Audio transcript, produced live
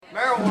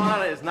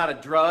is not a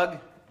drug.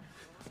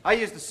 I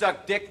used to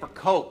suck dick for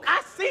coke.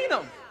 I seen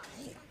him.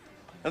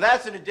 Now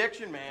that's an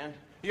addiction, man.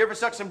 You ever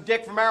suck some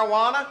dick for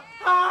marijuana?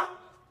 Huh?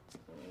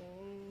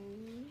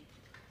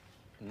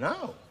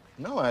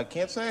 No, I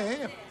can't say I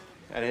have.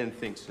 I didn't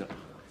think so.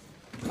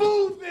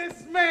 Boo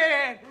this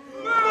man.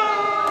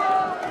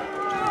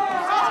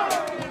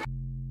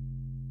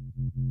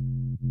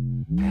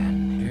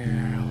 And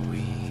here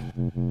we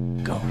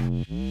go.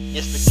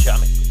 It's the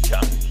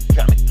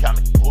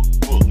comic book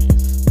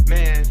bullies.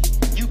 Man,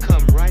 you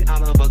come right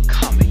out of a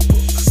comic book.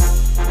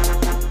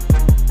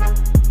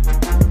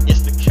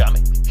 It's the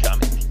comic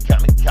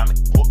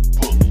book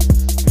bullies.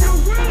 You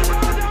will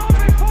bow down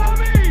before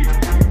me!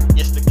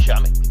 It's the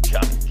comic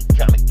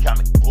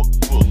book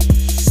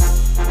bullies.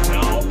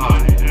 Now I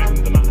am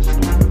the master.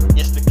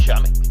 It's the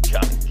comic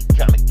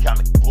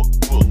book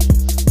bullies.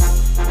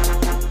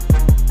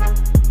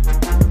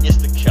 It's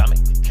the comic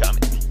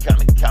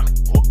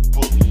book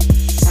bullies.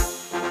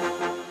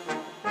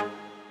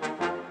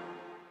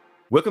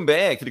 Welcome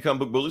back to the Comic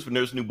Book Bullies for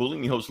Nerds New Bully.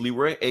 Your host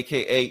Leroy,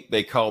 aka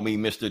they call me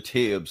Mr.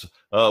 Tibbs.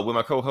 With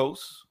my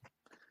co-hosts.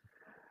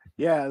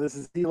 Yeah, this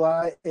is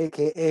Eli,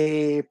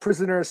 aka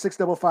Prisoner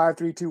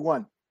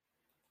 655321.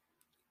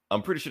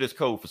 I'm pretty sure that's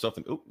code for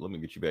something. Oh, let me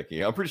get you back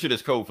here. I'm pretty sure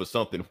that's code for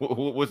something.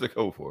 What's the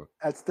code for?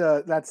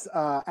 That's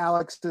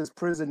Alex's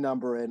prison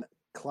number in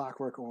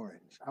Clockwork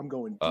Orange. I'm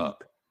going deep.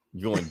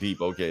 Going deep.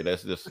 Okay,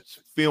 that's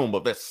film,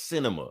 but that's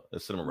cinema.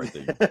 That's cinema right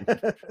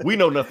there. We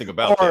know nothing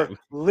about Or that.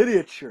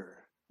 literature.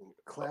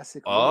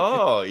 Classic.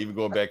 Oh, even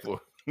going back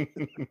for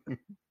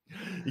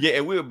yeah,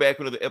 and we're back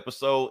with another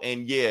episode,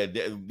 and yeah,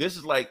 this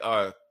is like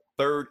our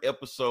third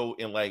episode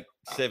in like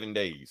 7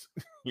 days.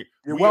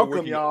 You're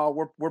welcome, y'all.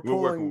 We're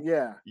pulling,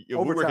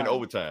 we're working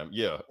overtime.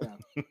 Yeah.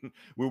 Yeah.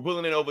 We're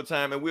pulling in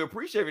overtime, and we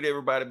appreciate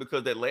everybody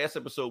because that last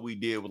episode we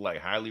did was like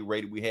highly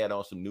rated. We had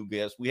on some new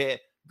guests. We had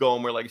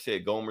Gomer, like I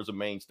said, Gomer's a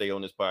mainstay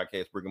on this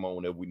podcast. Bring him on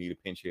whenever we need a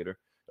pinch hitter.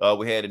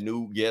 We had a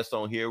new guest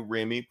on here,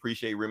 Remy.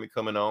 Appreciate Remy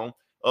coming on.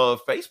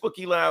 Facebook,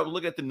 Eli, I was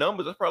looking at the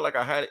numbers. That's probably like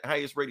our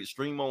highest rated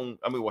stream on,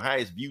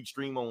 highest viewed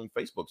stream on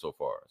Facebook so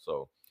far.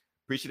 So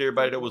appreciate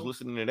everybody that was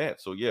listening to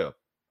that. So yeah.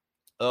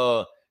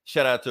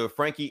 Shout out to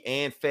Frankie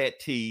and Fat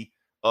T.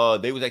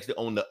 They was actually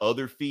on the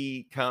other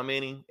feed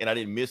commenting, and I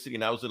didn't miss it.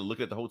 And I was going to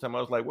look at the whole time.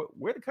 I was like,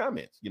 where are the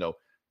comments? You know,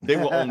 they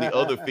were on the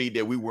other feed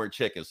that we weren't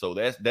checking. So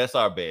that's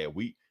our bad.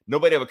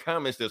 Nobody ever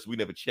comments this. We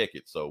never check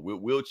it. So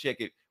we'll check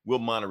it. We'll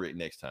monitor it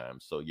next time.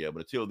 So yeah, but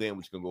until then,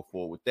 we're just going to go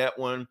forward with that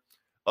one.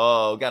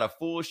 Got a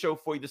full show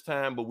for you this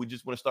time, but we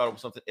just want to start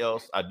with something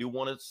else. I do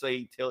want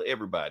to tell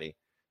everybody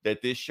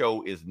that this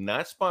show is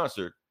not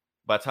sponsored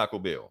by Taco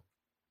Bell,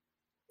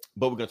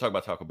 but we're going to talk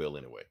about Taco Bell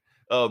anyway.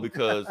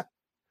 Because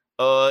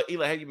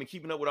Eli, have you been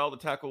keeping up with all the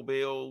Taco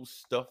Bell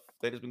stuff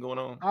that has been going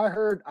on? I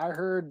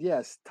heard,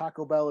 yes,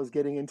 Taco Bell is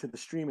getting into the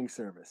streaming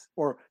service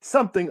or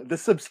something, the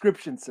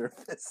subscription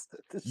service.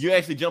 You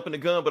actually jumping the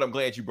gun, but I'm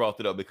glad you brought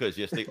it up because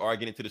yes, they are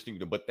getting to the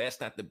streaming, but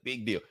that's not the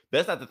big deal.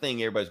 That's not the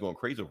thing everybody's going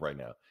crazy over right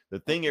now. The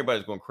thing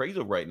everybody's going crazy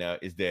over right now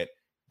is that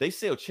they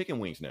sell chicken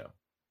wings now.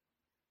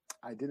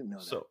 I didn't know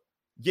that. So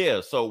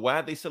yeah, so why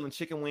are they selling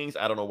chicken wings?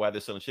 I don't know why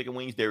they're selling chicken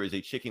wings. There is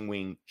a chicken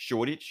wing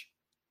shortage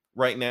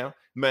right now.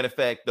 Matter of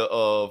fact,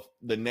 the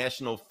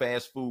national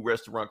fast food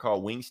restaurant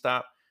called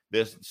Wingstop,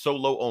 they're so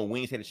low on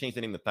wings, had to change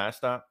the name to Thigh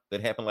Stop.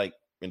 That happened like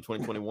in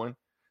 2021.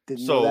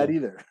 Didn't know that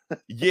either.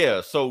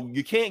 Yeah, so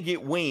you can't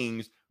get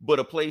wings, but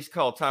a place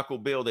called Taco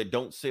Bell that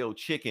don't sell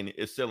chicken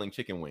is selling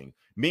chicken wings.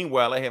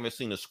 Meanwhile, I haven't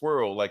seen a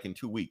squirrel like in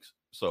 2 weeks.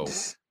 So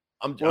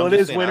it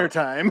is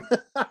wintertime.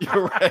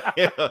 You're right.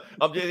 Yeah.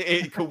 I'm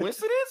just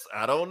coincidence?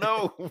 I don't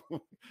know.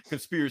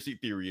 Conspiracy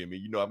theory in me.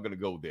 You know, I'm gonna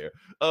go there.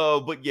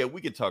 But yeah,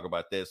 we can talk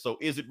about that. So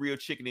is it real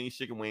chicken in these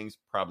chicken wings?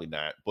 Probably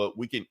not. But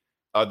we can.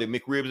 Are there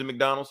McRibs at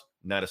McDonald's?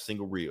 Not a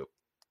single rib.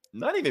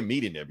 Not even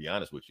meat in there, to be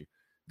honest with you.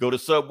 Go to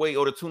Subway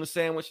or the tuna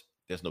sandwich.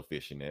 There's no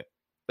fish in that.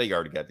 They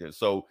already got there.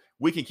 So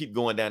we can keep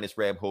going down this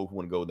rabbit hole if we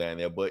want to go down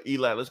there. But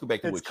Eli, let's go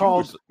back to it's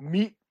called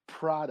meat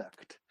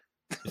product.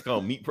 It's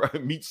called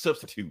meat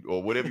substitute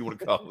or whatever you want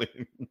to call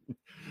it.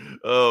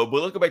 But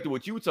let's go back to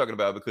what you were talking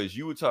about because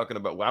you were talking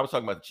about, I was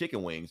talking about the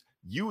chicken wings.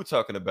 You were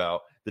talking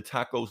about the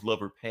Tacos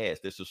Lover Pass,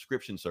 their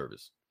subscription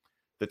service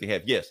that they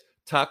have. Yes,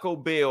 Taco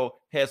Bell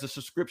has a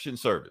subscription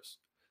service.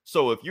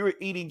 So if you're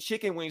eating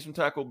chicken wings from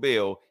Taco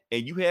Bell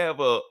and you have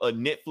a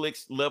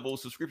Netflix level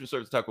subscription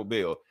service to Taco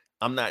Bell,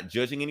 I'm not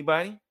judging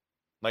anybody.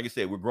 Like I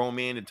said, we're grown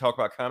men and talk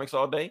about comics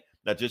all day,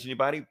 not judging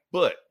anybody,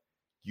 but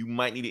you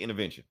might need an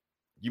intervention.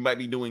 You might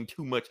be doing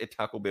too much at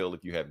Taco Bell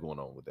if you have going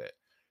on with that.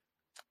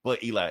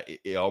 But Eli,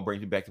 it all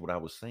brings me back to what I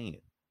was saying,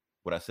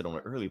 what I said on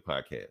an earlier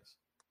podcast.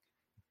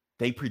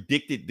 They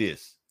predicted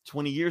this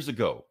 20 years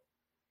ago.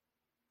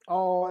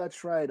 Oh,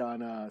 that's right.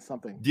 On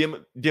something.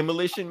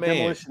 Demolition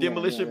Man.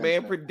 Demolition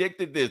Man right.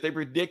 predicted this. They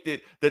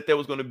predicted that there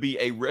was going to be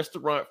a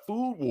restaurant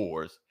food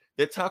wars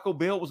that Taco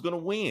Bell was going to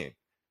win,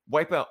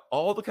 wipe out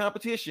all the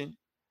competition,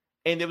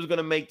 and it was going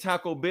to make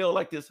Taco Bell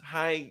like this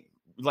high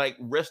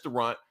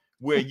restaurant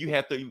where you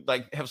have to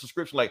like have a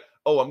subscription, like,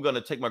 oh, I'm gonna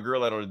take my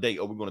girl out on a date,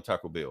 or we're going to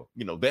Taco Bell.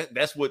 You know,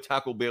 that's what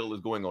Taco Bell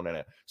is going on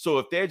now. So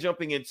if they're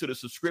jumping into the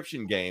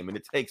subscription game and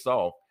it takes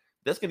off,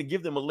 that's gonna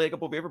give them a leg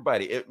up over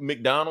everybody.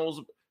 McDonald's,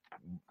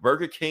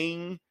 Burger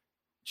King,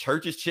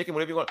 Church's Chicken,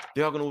 whatever you want,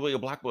 they're all gonna be a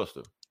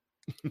Blockbuster.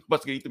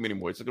 Nobody's gonna eat them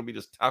anymore. It's gonna be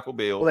just Taco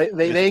Bell. Well,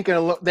 they ain't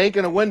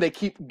gonna win. They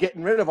keep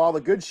getting rid of all the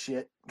good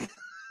shit.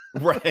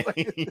 Right.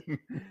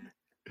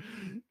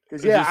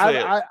 Because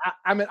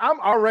I mean, I'm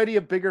already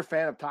a bigger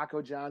fan of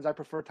Taco John's. I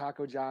prefer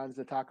Taco John's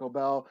to Taco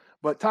Bell,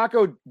 but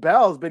Taco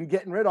Bell's been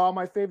getting rid of all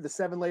my favorite, the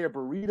 7-layer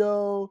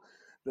burrito,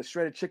 the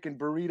shredded chicken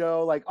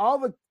burrito, like all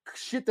the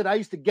shit that I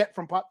used to get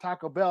from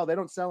Taco Bell. They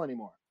don't sell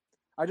anymore.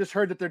 I just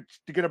heard that they're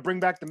going to bring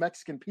back the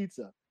Mexican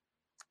pizza.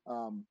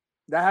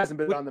 That hasn't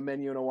been on the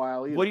menu in a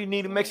while either. What do you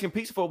need a Mexican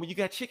pizza for when you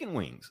got chicken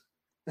wings?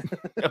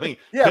 I mean,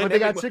 yeah, but they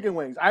got chicken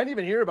wings. I didn't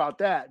even hear about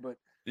that, but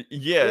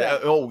yeah.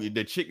 Oh,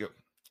 the chicken.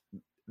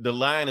 The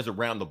line is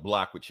around the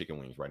block with chicken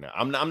wings right now.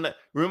 I'm not.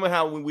 Remember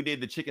how when we did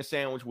the chicken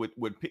sandwich with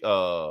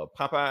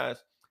Popeyes?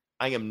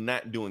 I am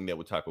not doing that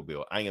with Taco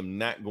Bell. I am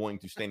not going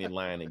to stand in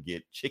line and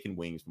get chicken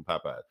wings from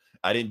Popeyes.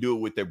 I didn't do it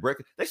with their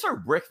breakfast. They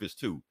serve breakfast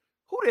too.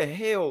 Who the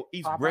hell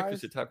eats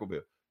breakfast at Taco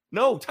Bell?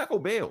 No, Taco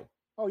Bell.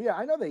 Oh yeah,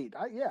 I know they eat.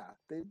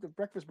 The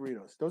breakfast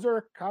burritos. Those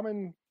are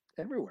common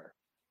everywhere.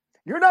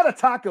 You're not a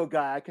taco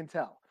guy, I can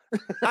tell.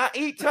 I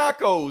eat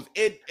tacos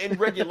in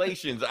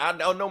regulations. I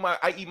know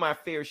I eat my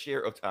fair share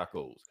of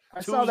tacos.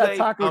 I saw that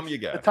taco. I'm your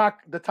guy.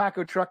 The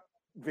taco truck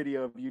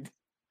video of you.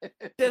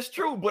 That's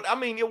true, but I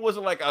mean, it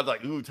wasn't like I was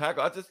like, ooh,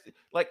 taco. I just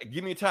like,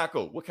 give me a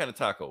taco. What kind of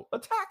taco? A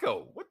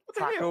taco. What the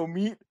taco hell?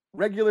 Meat?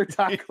 Regular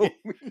taco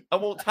meat. I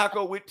want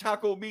taco with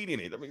taco meat in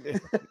it. I mean,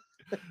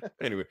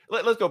 anyway,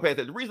 let's go past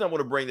that. The reason I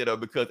want to bring that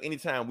up because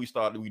anytime we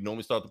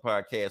normally start the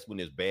podcast when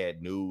there's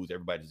bad news,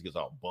 everybody just gets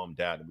all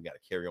bummed out, and we got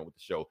to carry on with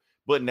the show.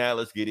 But now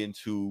let's get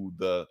into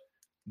the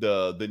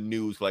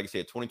news. Like I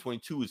said,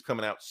 2022 is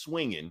coming out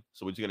swinging,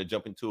 so we're just gonna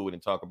jump into it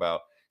and talk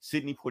about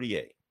Sidney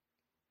Poitier.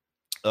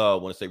 I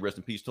want to say rest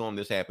in peace to him.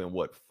 This happened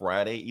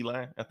Friday,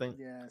 Eli? I think.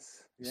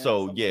 Yes.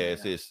 So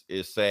yes,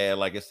 it's sad.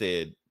 Like I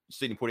said,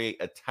 Sidney Poitier,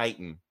 a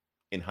titan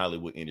in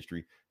Hollywood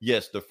industry.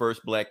 Yes, the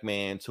first black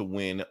man to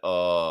win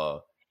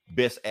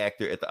Best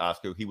Actor at the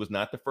Oscar. He was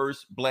not the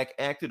first black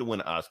actor to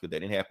win an Oscar.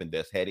 That didn't happen.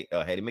 That's Hattie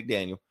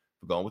McDaniel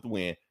for Gone with the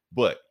Wind.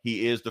 But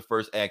he is the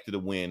first actor to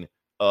win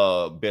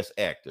Best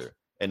Actor.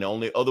 And the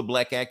only other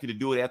black actor to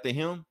do it after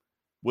him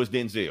was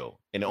Denzel.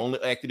 And the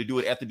only actor to do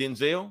it after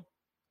Denzel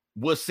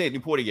was Sidney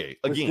Poitier.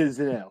 Again.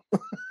 Denzel.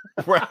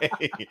 Right.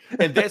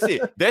 And that's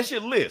it. That's your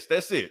list.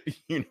 That's it.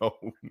 You know.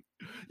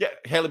 Yeah,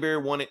 Halle Berry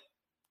won it.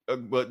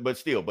 But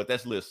that's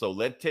the list. So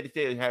let Teddy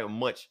tell you how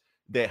much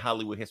that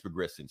Hollywood has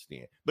progressed since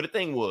then. But the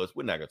thing was,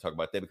 we're not going to talk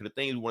about that because the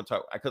thing we want to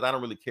talk, because I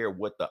don't really care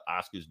what the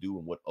Oscars do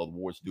and what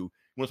awards do.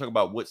 We want to talk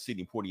about what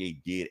Sidney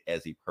Poitier did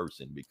as a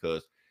person,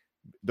 because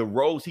the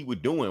roles he was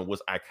doing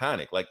was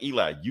iconic. Like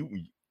Eli, you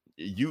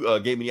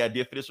gave me the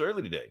idea for this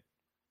early today.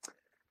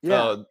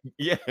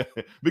 Yeah,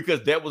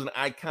 because that was an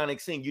iconic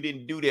scene. You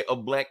didn't do that, a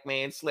black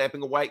man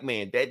slapping a white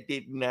man. That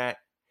did not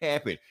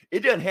happen.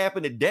 It doesn't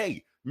happen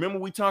today. Remember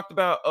we talked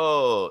about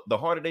The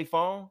Harder They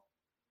Fall?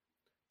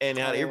 And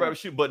how everybody was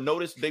shooting, but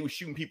notice they were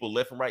shooting people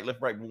left and right,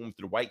 moving through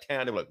the white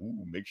town. They were like,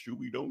 ooh, make sure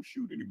we don't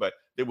shoot anybody.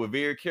 They were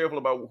very careful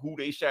about who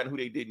they shot and who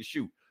they didn't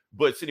shoot.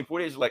 But Sidney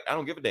Poitier is like, I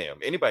don't give a damn.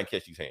 Anybody can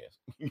catch these hands.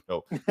 You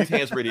know, these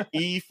hands rated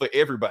E for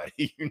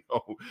everybody, you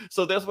know.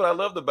 So that's what I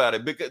loved about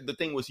it. Because the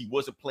thing was, he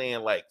wasn't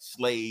playing like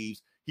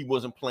slaves. He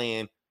wasn't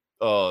playing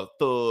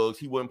thugs.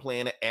 He wasn't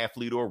playing an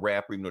athlete or a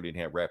rapper, even though they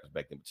didn't have rappers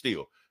back then, but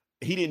still.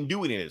 He didn't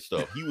do any of that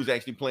stuff. He was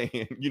actually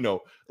playing, you know,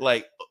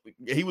 like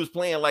he was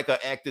playing like an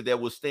actor that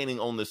was standing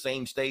on the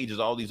same stage as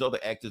all these other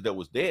actors that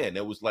was there. And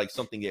that was like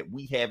something that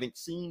we haven't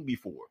seen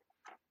before.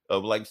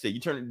 Like I said,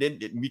 you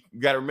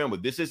got to remember,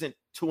 this isn't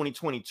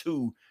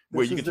 2022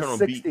 where you can turn on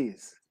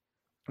 60s.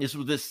 This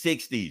was the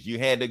 60s. You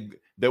had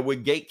there were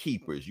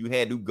gatekeepers. You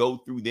had to go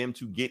through them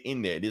to get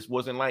in there. This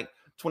wasn't like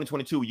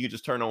 2022 where you could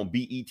just turn on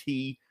BET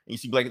and you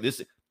see black.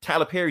 This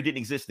Tyler Perry didn't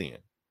exist then.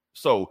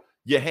 So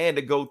you had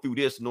to go through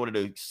this in order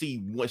to see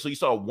one. So you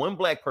saw one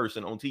black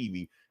person on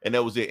TV, and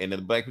that was it. And then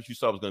the black person you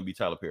saw was going to be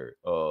Tyler Perry.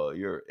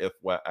 Your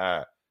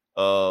FYI.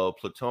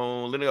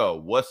 Platoon, let me go.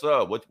 What's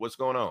up? What's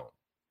going on?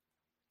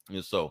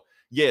 And so,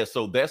 yeah,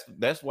 so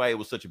that's why it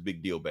was such a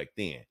big deal back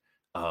then.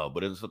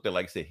 But it was something,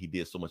 like I said, he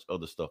did so much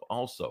other stuff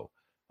also.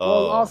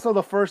 Well, also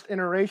the first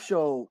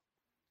interracial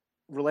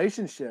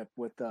relationship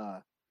with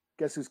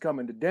Guess Who's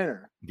Coming to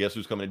Dinner. Guess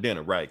Who's Coming to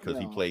Dinner, right? Because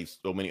he plays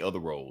so many other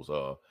roles.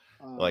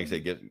 Like I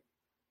said,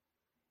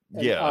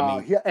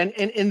 and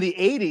in the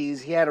 80s,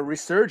 he had a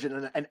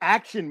resurgence, an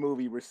action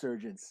movie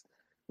resurgence,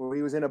 where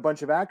he was in a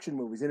bunch of action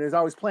movies, and he was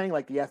always playing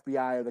like the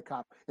FBI or the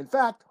cop. In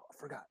fact,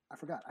 I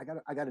forgot.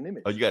 I got an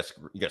image. Oh, you got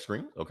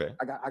screen? Okay.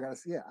 I got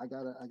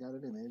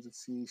an image.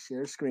 Let's see,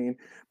 share screen.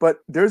 But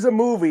there's a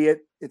movie.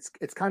 It's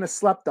kind of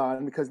slept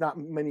on because not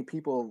many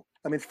people.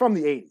 I mean, it's from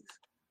the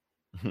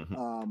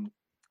 80s.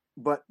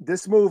 But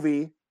this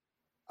movie,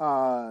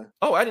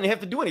 Oh, I didn't have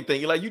to do anything.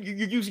 You're like, you're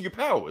using your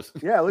powers.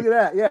 Yeah, look at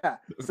that. Yeah.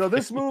 So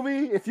this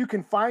movie, if you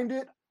can find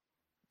it,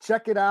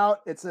 check it out.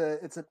 It's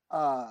an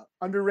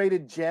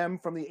underrated gem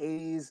from the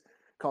 80s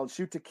called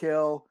Shoot to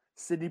Kill.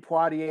 Sidney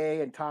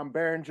Poitier and Tom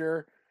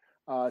Berenger.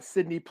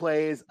 Sidney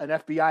plays an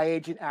FBI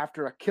agent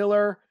after a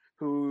killer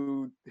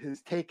who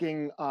is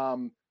taking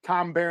Tom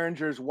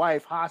Berenger's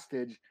wife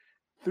hostage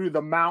through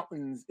the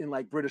mountains in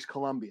like British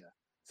Columbia.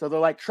 So they're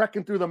like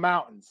trekking through the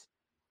mountains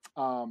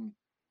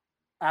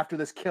after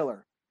this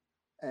killer.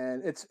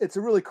 And it's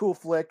a really cool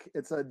flick.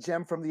 It's a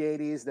gem from the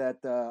 80s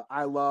that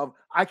I love.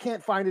 I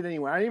can't find it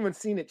anywhere. I haven't even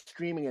seen it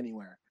streaming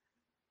anywhere.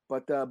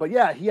 But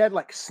yeah, he had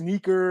like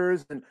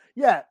sneakers and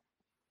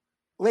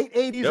late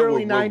 80s,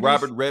 early 90s.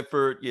 Robert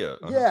Redford, yeah.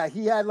 Yeah,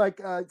 he had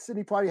like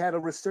Sidney Poitier had a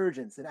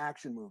resurgence in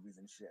action movies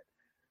and shit.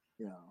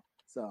 You know,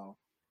 so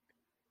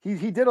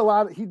he did a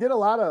lot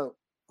of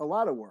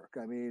work.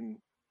 I mean,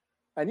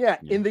 and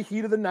In the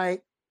Heat of the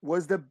Night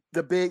was the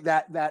big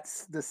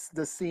that's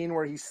the scene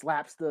where he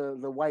slaps the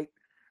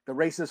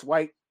racist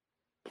white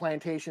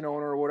plantation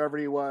owner or whatever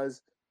he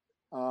was.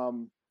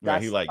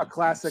 That's a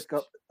classic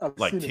of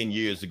like cinema. 10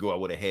 years ago, I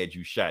would have had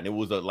you shot. And it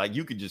was like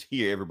you could just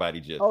hear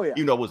everybody just, Oh, yeah.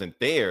 I wasn't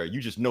there.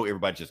 You just know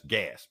everybody just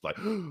gasped. Like,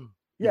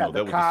 Yeah,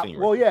 that was cop. the scene.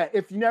 Well, Right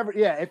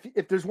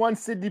if there's one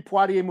Sidney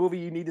Poitier movie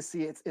you need to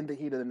see, it's In the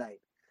Heat of the Night,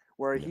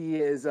 where he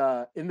is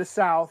in the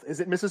South. Is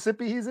it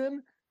Mississippi he's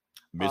in?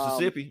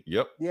 Mississippi.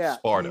 Yep. Yeah.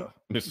 Sparta,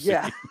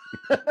 Mississippi.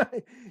 Yeah.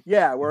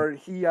 Yeah, where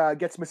he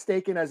gets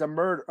mistaken as a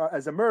murder.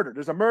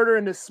 There's a murder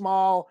in this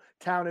small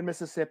town in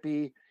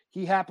Mississippi.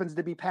 He happens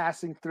to be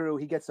passing through.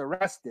 He gets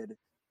arrested,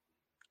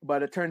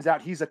 but it turns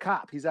out he's a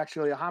cop. He's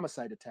actually a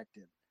homicide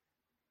detective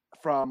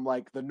from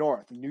like the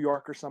North, New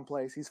York or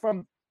someplace. He's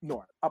from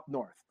up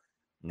north.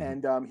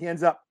 Mhm. And he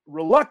ends up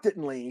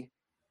reluctantly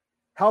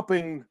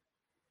helping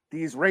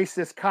these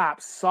racist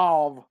cops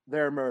solve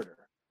their murder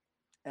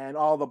and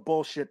all the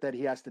bullshit that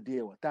he has to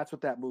deal with. That's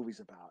what that movie's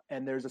about.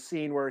 And there's a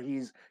scene where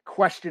he's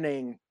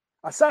questioning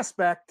a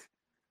suspect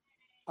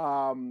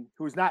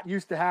who's not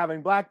used to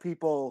having black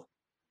people,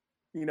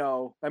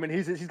 I mean,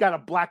 he's got a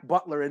black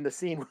butler in the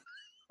scene.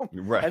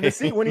 Right. And the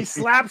scene when he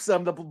slaps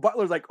him, the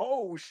butler's like,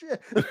 oh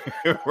shit.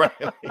 Right.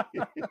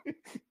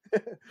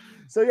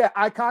 So yeah,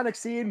 iconic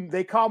scene.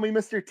 They call me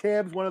Mr.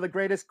 Tibbs, one of the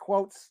greatest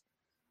quotes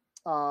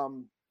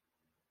in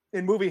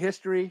movie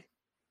history.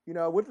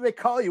 What do they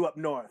call you up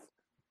north?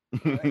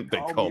 They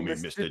call me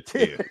Mr.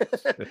 Tibbs.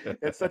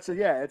 It's such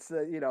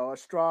a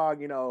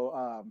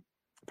strong,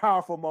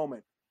 powerful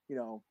moment,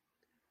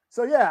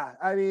 So yeah,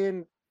 I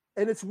mean,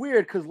 and it's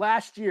weird because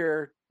last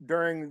year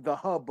during the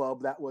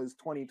hubbub that was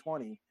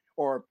 2020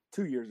 or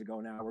 2 years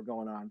ago now we're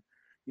going on,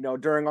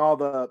 during all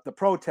the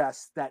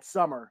protests that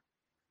summer,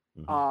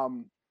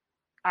 Mhm.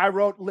 I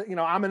wrote,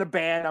 I'm in a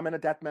band, I'm in a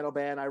death metal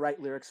band. I write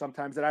lyrics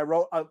sometimes, and I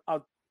wrote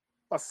a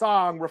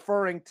song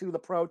referring to the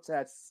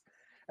protests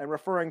and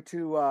referring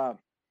to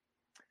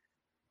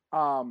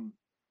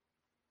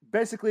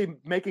basically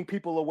making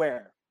people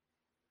aware,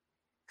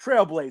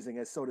 trailblazing,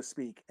 as so to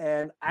speak.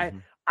 And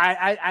Mhm.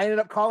 I ended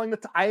up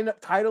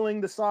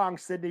titling the song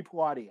Sidney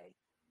Poitier.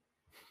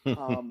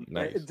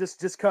 Nice. Just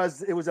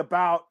because it was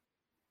about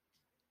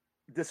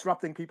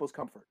disrupting people's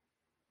comfort.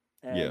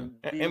 And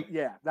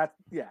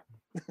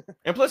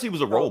And plus, he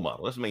was a role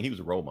model. Let's he was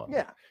a role model.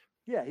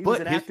 Yeah, he was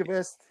But an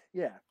activist.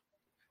 Yeah.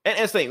 And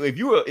that's the thing.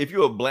 If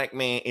you're a black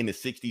man in the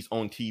 60s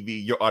on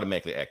TV, you're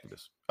automatically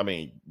activist. I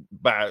mean,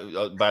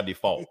 by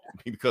default,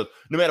 because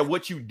no matter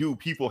what you do,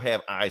 people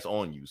have eyes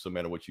on you. So no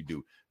matter what you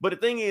do. But the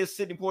thing is,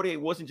 Sidney Poitier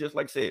wasn't just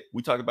like I said.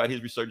 We talked about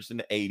his resurgence in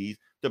the 80s,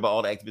 talk about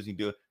all the activism he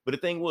did. But the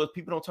thing was,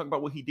 people don't talk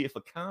about what he did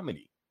for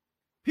comedy.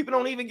 People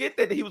don't even get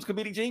that he was a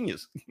comedic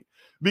genius.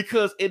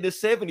 Because in the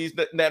 70s,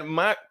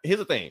 here's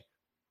the thing.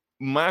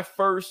 My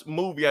first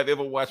movie I've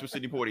ever watched with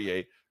Sidney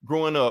Poitier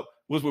growing up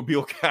was with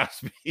Bill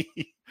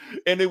Cosby.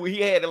 And then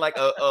he had like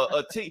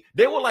a team.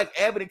 They were like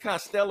Abbott and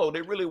Costello.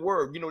 They really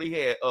were. They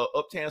had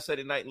Uptown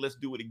Saturday Night and Let's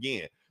Do It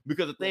Again.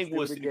 Because the thing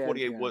was, Sidney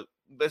Poitier was,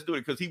 let's do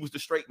it, because he was the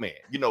straight man.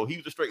 He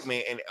was the straight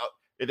man.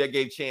 And that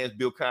gave chance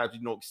Bill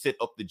Cosby, set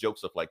up the jokes,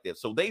 stuff like that.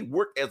 So they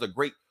worked as a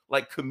great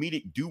like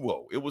comedic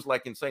duo. It was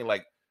like insane,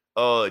 like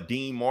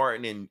Dean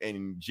Martin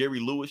and Jerry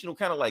Lewis,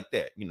 kind of like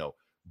that,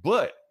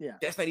 But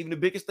that's not even the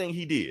biggest thing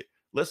he did.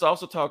 Let's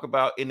also talk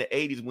about in the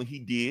 80s when he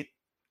did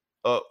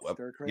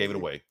gave it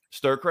away.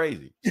 Stir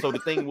Crazy. So the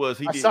thing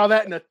was, I saw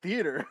that in a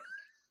theater.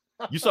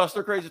 You saw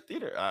Stir Crazy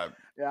theater?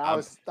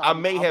 I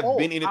may have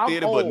been in the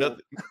theater, but old.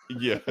 nothing.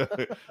 Yeah.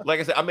 Like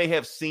I said, I may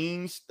have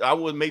seen, I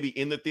was maybe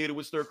in the theater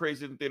with Stir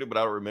Crazy in the theater, but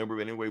I don't remember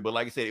it anyway. But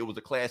like I said, it was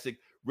a classic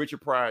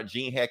Richard Pryor,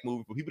 Gene Hackman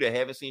movie. For people that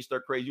haven't seen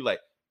Stir Crazy, you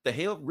like, the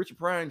hell, Richard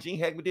Pryor and Gene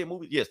Hackman did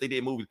movies? Yes, they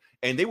did movies,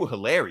 and they were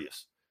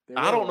hilarious.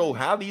 I don't know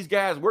how these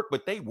guys work,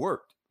 but they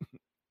worked.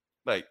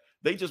 Like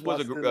they just was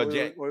a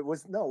Jack.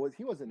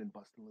 He wasn't in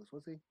Bustin' Loose,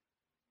 was he?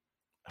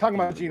 Talking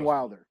about Gene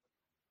Wilder.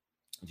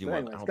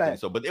 I don't think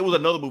so, but it was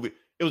another movie.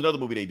 It was another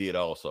movie they did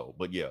also.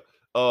 But yeah,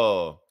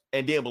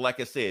 and then, but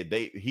like I said,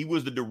 he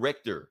was the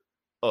director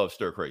of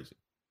Stir Crazy.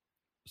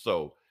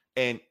 So,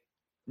 and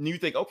And you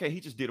think, okay, he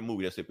just did a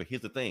movie. That's it. But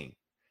here's the thing: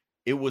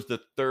 it was the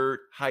third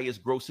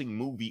highest grossing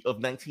movie of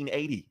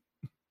 1980.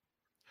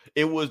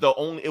 It was the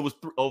only. It was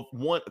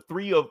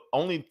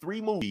only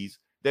three movies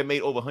that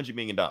made over $100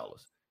 million.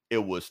 It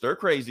was Stir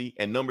Crazy,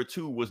 and number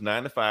 2 was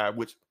 9 to 5,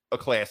 which a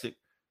classic.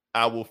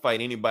 I will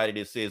fight anybody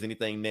that says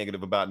anything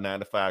negative about 9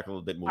 to 5.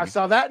 That movie. I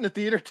saw that in the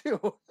theater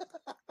too.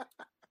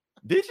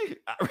 Did you?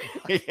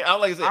 Like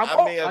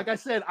I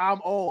said,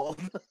 I'm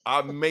old.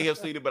 I may have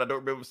seen it, but I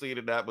don't remember seeing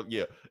it now. But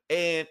yeah,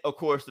 and of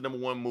course, the number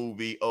 1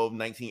 movie of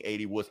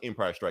 1980 was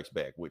Empire Strikes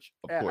Back, which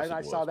of course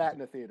I saw that in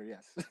the theater.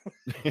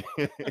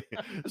 Yes.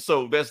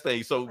 So that's the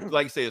thing. So,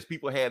 like I said,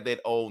 people had that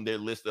on their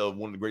list of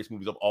one of the greatest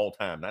movies of all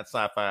time, not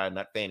sci-fi,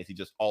 not fantasy,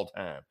 just all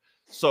time.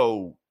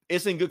 So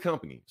it's in good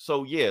company.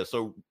 So yeah,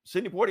 so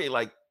Sidney Poitier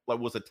like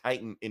was a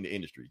titan in the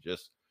industry,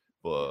 just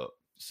for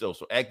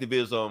social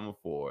activism,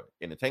 for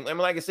entertainment. I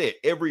mean, like I said,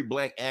 every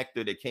black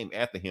actor that came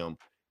after him,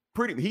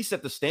 he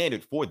set the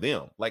standard for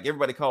them. Like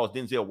everybody calls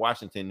Denzel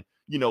Washington,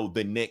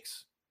 the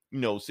next,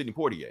 Sidney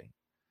Poitier.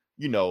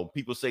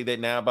 People say that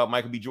now about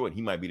Michael B. Jordan.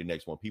 He might be the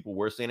next one. People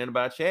were saying it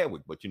about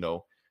Chadwick, but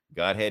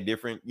God had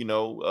different,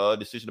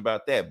 decision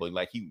about that. But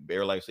like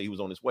say he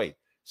was on his way.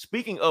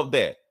 Speaking of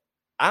that,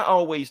 I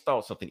always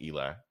thought something,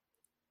 Eli,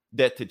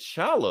 that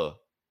T'Challa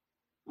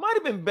might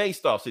have been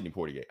based off Sidney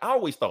Poitier. I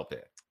always thought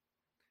that.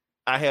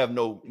 I have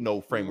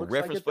no frame of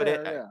reference for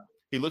that. Yeah.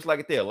 He looks like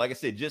it there. Like I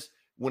said, just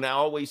when I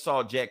always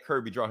saw Jack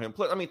Kirby draw him.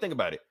 Plus, I mean, think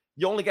about it.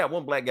 You only got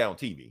one black guy on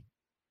TV, and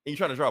you're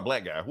trying to draw a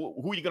black guy.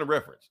 Who are you going to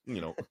reference?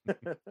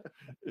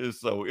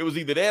 So it was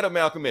either that or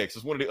Malcolm X.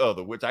 It's one or the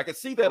other, which I could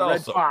see that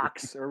also. Red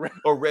Fox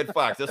or Red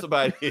Fox. That's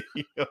about it.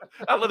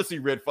 I'd love to see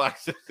Red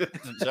Fox.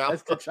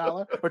 That's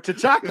T'Challa or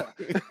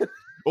T'Chaka.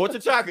 Or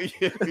T'Chaka,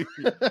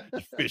 yeah.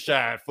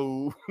 Fish-eyed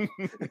fool.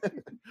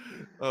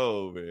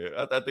 Oh man,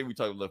 I think we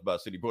talked enough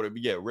about Sidney Poitier,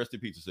 but yeah, rest in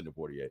peace to Sidney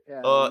Poitier.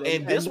 Yeah,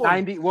 and this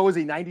 90, what was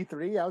he?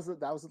 93. That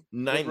was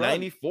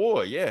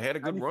 94. Yeah, had a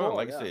good run.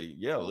 Like yeah. I said,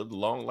 yeah, lived a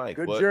long life.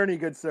 Good journey,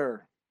 good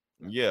sir.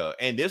 Yeah,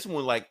 and this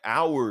one like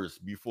hours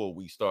before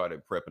we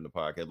started prepping the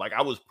podcast. Like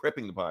I was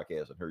prepping the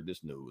podcast and heard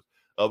this news.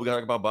 We gotta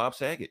talk about Bob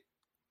Saget.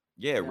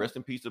 Yeah, rest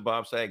in peace to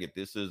Bob Saget.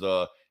 This is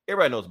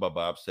everybody knows about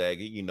Bob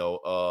Saget,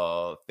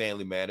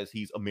 Family Matters.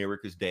 He's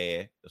America's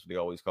dad. That's what they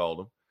always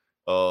called him.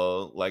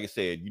 Like I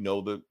said,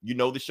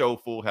 the show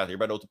Full House.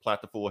 Everybody knows the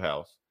plot to Full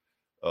House.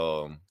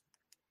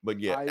 But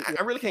yeah,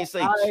 I really can't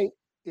say.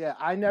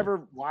 I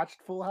never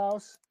watched Full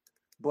House,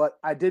 but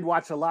I did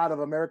watch a lot of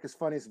America's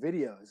Funniest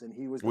Videos, and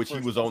he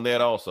was on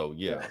that also.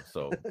 Yeah.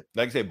 So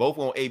like I said, both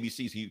on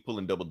ABC, so he's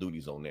pulling double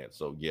duties on that.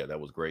 So yeah, that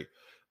was great.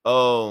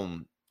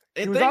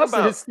 And he was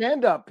also his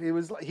stand-up.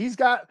 He's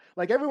got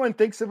like everyone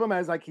thinks of him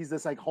as like he's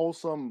this like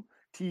wholesome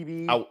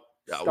TV. I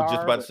was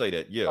just about to say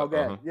that. Yeah.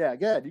 Okay. Yeah.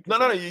 Good.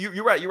 No.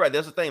 You're right. You're right.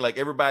 That's the thing. Like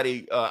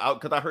everybody,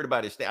 because I heard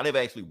about his I never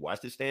actually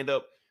watched his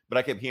stand-up, but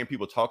I kept hearing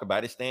people talk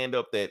about his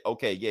stand-up. That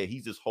okay, yeah,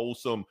 he's this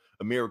wholesome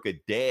America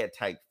dad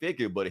type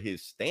figure, but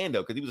his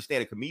stand-up, because he was a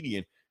stand-up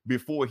comedian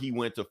before he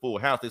went to Full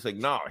House. It's like,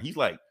 nah, he's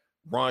like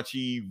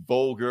raunchy,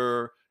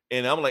 vulgar,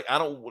 and I'm like, I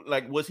don't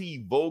like. Was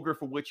he vulgar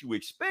for what you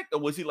expect, or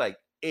was he like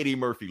Eddie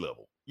Murphy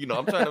level?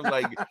 I'm trying to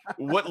like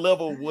what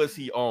level was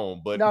he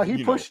on? But no,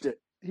 he pushed it.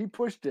 He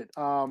pushed it.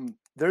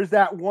 There's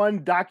that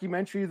one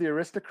documentary, The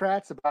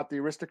Aristocrats, about the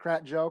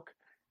aristocrat joke.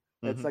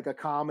 It's like a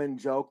common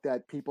joke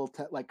that people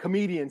like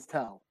comedians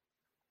tell.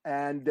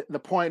 And the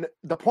point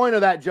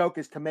of that joke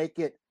is to make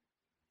it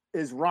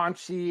as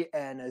raunchy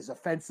and as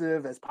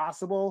offensive as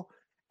possible.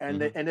 And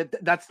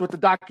that's what the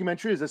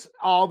documentary is. It's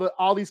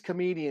all these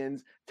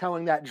comedians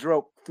telling that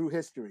joke through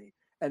history.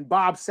 And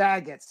Bob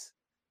Saget's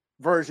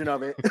version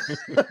of it.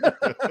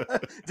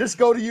 Just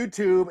go to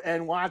YouTube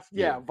and watch.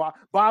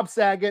 Bob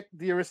Saget,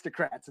 The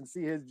Aristocrats, and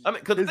see his. I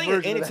mean, because the thing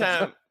is,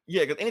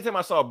 anytime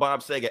I saw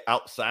Bob Saget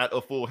outside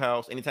of Full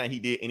House, anytime he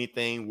did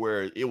anything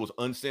where it was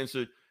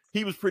uncensored,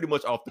 he was pretty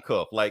much off the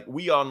cuff. Like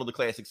we all know the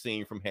classic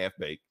scene from Half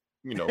Baked.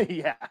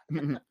 Yeah.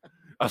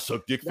 I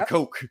suck dick for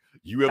coke.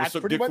 You ever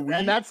suck dick for weed?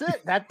 And that's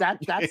it.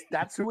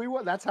 That's who he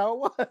was. That's how it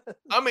was.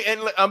 I mean,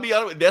 and I'll be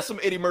honest, that's some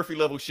Eddie Murphy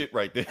level shit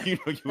right there. You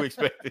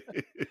expect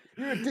it.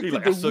 You're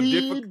addicted to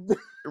weed.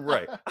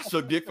 Right. I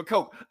suck dick for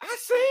coke. I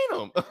seen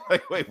him.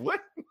 Like, wait, what?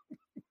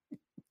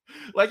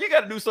 Like you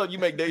got to do something. You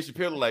make Dave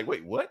Chappelle like,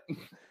 wait, what?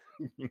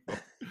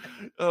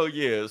 Oh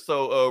yeah.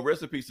 So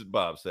rest in peace to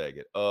Bob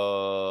Saget.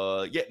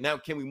 Yeah. Now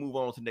can we move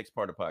on to the next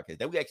part of the podcast?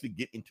 Now we actually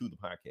get into the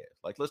podcast.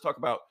 Like let's talk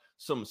about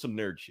some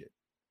nerd shit.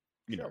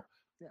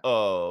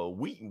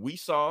 We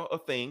saw a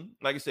thing.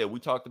 Like I said, we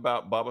talked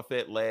about Boba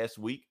Fett last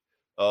week.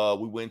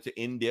 We went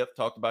to in-depth,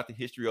 talked about the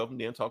history of him,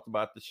 then talked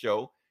about the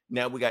show.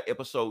 Now we got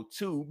episode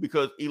 2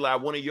 because Eli,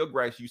 one of your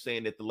gripes, you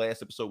saying that the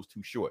last episode was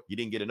too short. You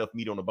didn't get enough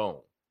meat on the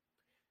bone.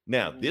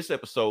 Now this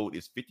episode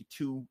is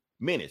 52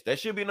 minutes. That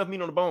should be enough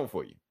meat on the bone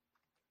for you.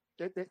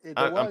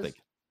 I'm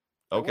thinking.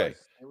 Okay.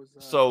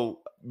 So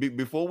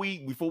before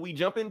we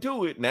jump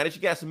into it, now that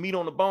you got some meat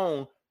on the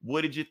bone,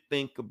 what did you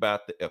think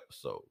about the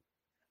episode?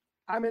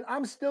 I mean,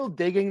 I'm still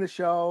digging the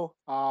show.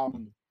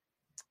 I'm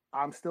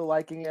still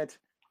liking it.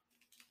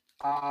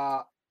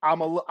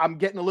 I'm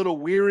getting a little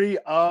weary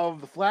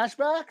of the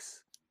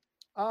flashbacks.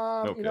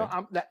 You know,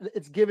 Okay.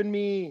 it's giving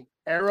me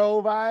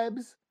Arrow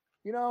vibes,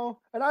 you know,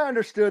 and I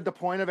understood the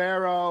point of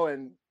Arrow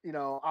and, you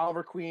know,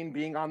 Oliver Queen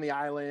being on the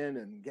island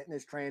and getting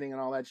his training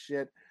and all that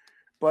shit.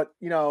 But,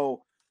 you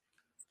know,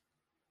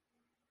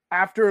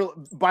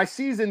 by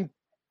season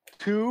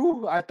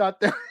 2, I thought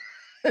that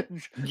they were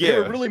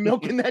Yeah. really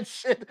milking that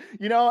shit,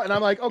 you know, and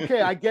I'm like,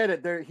 okay, I get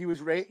it. There he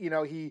was, you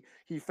know, he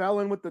fell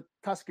in with the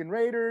Tusken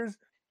Raiders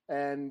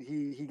and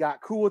he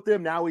got cool with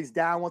them. Now he's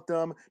down with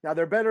them. Now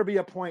there better be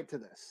a point to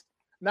this.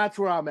 And that's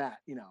where I'm at,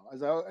 you know. As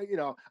you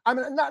know, I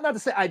mean, not to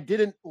say I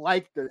didn't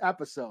like the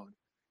episode,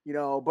 you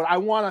know, but I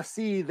want to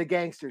see the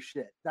gangster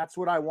shit. That's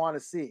what I want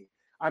to see.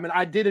 I mean,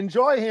 I did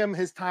enjoy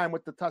his time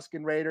with the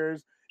Tusken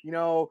Raiders, you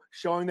know,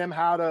 showing them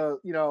how to,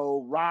 you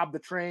know, rob the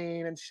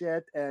train and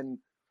shit, and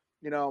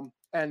you know,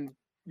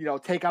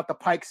 take out the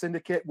Pike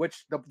Syndicate,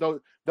 which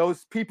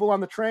those people on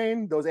the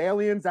train, those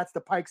aliens, that's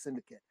the Pike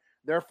Syndicate.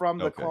 They're from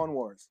the Clone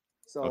Wars.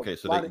 So okay,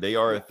 so they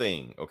are a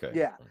thing. Okay.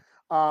 Yeah.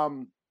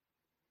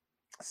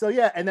 So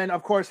yeah, and then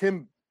of course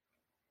him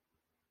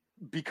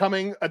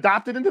becoming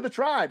adopted into the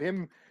tribe,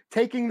 him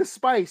taking the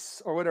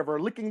spice or whatever,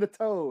 licking the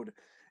toad,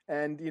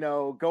 and you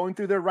know, going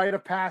through their rite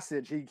of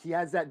passage. He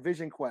has that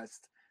vision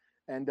quest,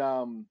 and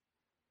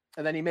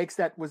then he makes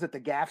that, was it the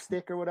gaff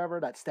stick or whatever,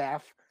 that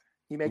staff?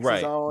 He makes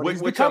his own.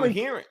 Which I'm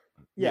hearing.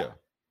 Yeah.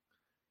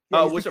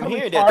 Which I'm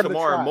hearing that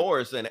Tamara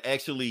Morrison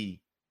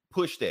actually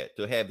pushed that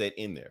to have that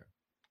in there.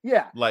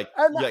 Yeah. Like,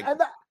 and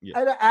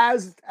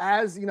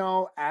as you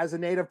know, as a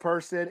native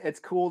person, it's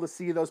cool to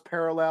see those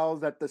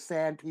parallels that the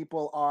Sand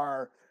people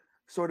are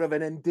sort of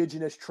an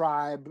indigenous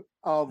tribe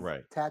of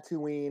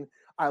Tatooine.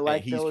 I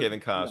like. And he's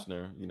Kevin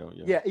Costner, you know.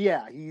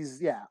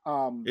 He's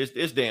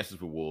It's Dances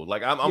with Wolves.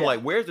 Like I'm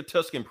like, where's the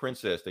Tuscan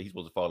princess that he's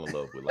supposed to fall in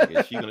love with? Like,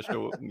 is she gonna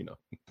show up? You know.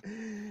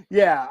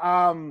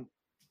 Yeah.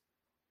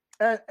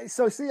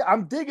 So see,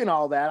 I'm digging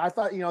all that. I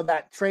thought, you know,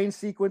 that train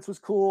sequence was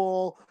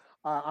cool.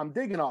 I'm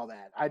digging all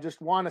that. I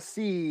just want to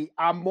see.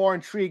 I'm more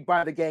intrigued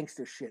by the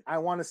gangster shit. I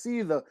want to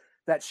see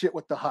that shit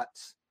with the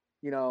Hutts,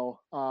 you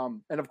know.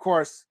 And of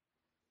course,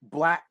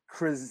 Black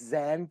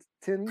Krrsantan.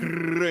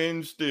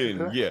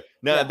 Yeah.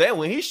 Now that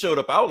when he showed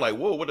up, I was like,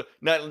 whoa, what?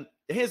 Now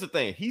here's the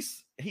thing.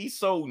 He's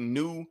so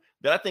new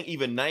that I think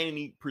even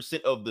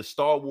 90% of the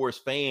Star Wars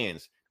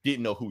fans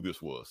didn't know who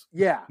this was.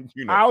 Yeah.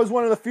 You know? I was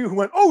one of the few who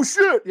went, oh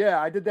shit. Yeah,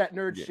 I did that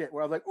nerd shit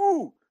where I was like,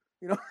 ooh.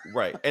 You know,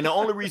 right. And the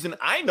only reason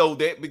I know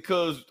that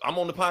because I'm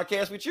on the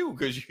podcast with you,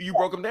 because you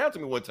broke him down to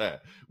me one time.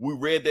 We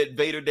read that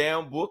Vader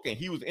Down book and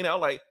he was in it. I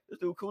was like, this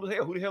dude cool as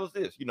hell. Who the hell is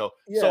this? You know,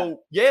 so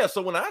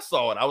when I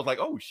saw it, I was like,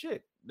 oh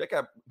shit, that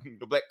guy,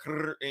 the Black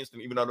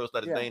instant, even though it's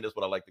not his name, that's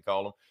what I like to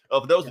call him.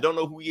 For those who don't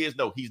know who he is,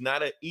 no, he's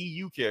not an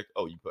EU character.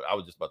 Oh, I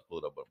was just about to pull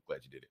it up, but I'm glad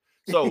you did it.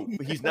 So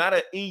he's not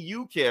an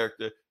EU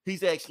character.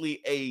 He's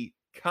actually a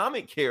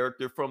comic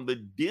character from the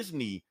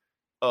Disney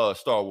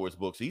Star Wars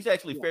books. So he's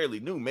actually fairly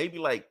new, maybe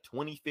like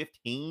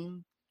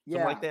 2015,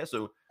 something like that.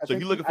 So you're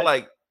looking for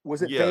like,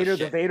 was it Vader,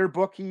 the Vader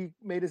book he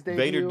made his debut?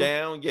 Vader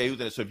Down, he was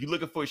in it. So if you're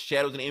looking for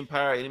Shadows and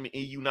Empire, Enemy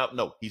EU,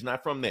 no, he's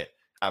not from that.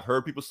 I've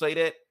heard people say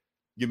that.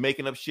 You're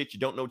making up shit. You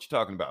don't know what you're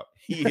talking about.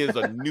 He is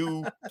a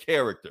new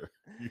character.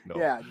 You know?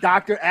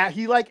 Yeah,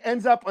 he like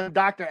ends up on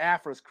Dr.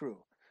 Aphra's crew.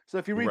 So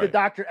if you read the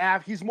Dr.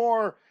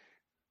 Aphra,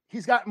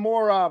 he's got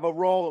more of a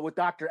role with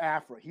Dr.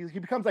 Aphra. He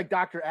becomes like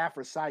Dr.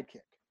 Aphra's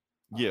sidekick.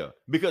 Yeah,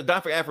 because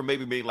Dr. Aphra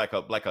maybe made like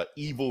a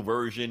evil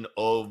version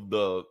of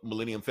the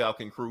Millennium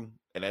Falcon crew,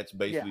 and that's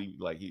basically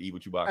like evil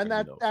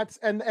Chewbacca.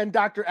 And and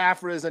Dr.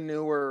 Aphra is a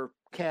newer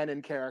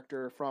canon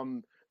character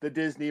from the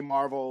Disney,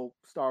 Marvel,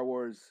 Star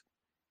Wars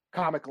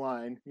comic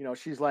line. You know,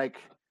 she's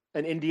like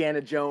an Indiana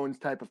Jones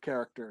type of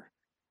character.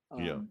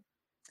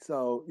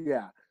 So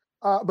yeah,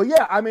 but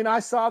yeah, I mean,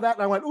 I saw that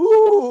and I went,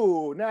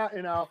 ooh, now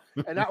you know,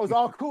 and that was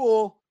all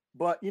cool.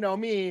 But you know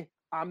me.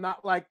 I'm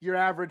not like your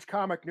average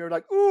comic nerd,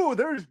 like, ooh,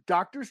 there's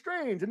Doctor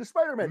Strange and the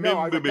Spider-Man. No,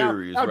 I was like,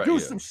 now do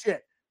some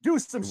shit. Do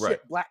some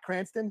shit, Black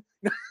Cranston.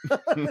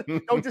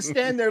 Don't just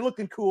stand there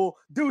looking cool.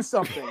 Do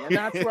something. And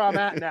that's where I'm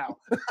at now.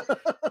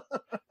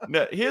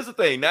 Now, here's the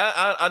thing. Now,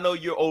 I know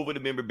you're over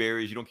the member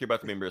berries. You don't care about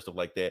the member and stuff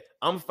like that.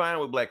 I'm fine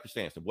with Black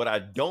Cranston. What I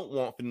don't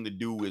want for them to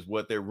do is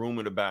what they're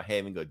rumored about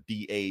having a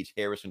de-age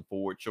Harrison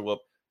Ford show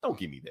up. Don't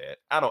give me that.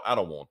 I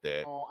don't want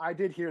that. Oh, I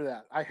did hear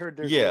that. I heard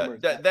there's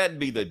that'd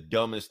be the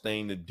dumbest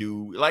thing to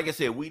do. Like I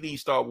said, we need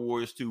Star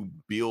Wars to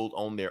build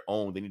on their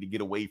own. They need to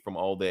get away from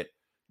all that,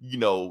 you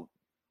know,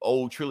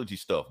 old trilogy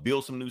stuff.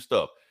 Build some new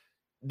stuff.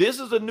 This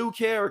is a new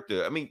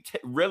character. I mean,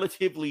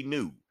 relatively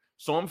new.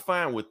 So I'm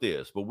fine with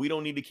this, but we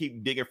don't need to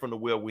keep digging from the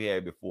well we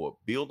had before.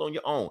 Build on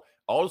your own.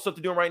 All the stuff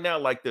they're doing right now,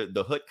 like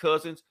the Hutt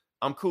cousins,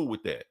 I'm cool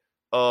with that.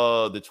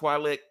 The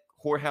Twilight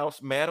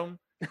whorehouse madam,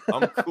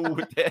 I'm cool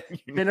with that.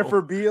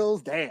 Jennifer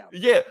Beals, damn.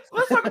 Yeah,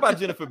 let's talk about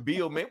Jennifer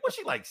Beals, man. Was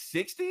she like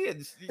 60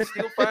 and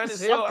still fine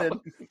as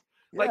hell?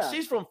 Like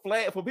she's from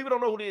Flash. For people who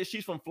don't know who it is,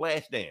 she's from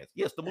Flashdance.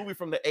 Yes, the movie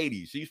from the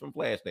 80s. She's from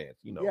Flashdance.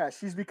 You know. Yeah,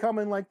 she's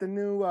becoming like the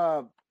new.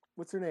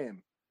 What's her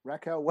name?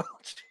 Raquel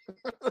Welch.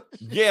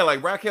 Yeah,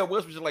 like Raquel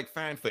Welch was just like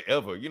fine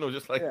forever, you know,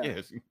 just like Yeah.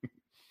 yes,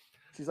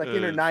 She's like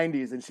in her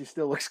 90s and she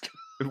still looks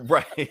good.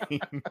 right.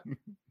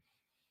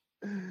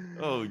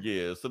 Oh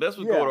yeah, so that's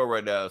what's Yeah. going on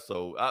right now.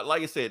 So,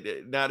 like I said,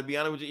 now to be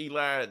honest with you,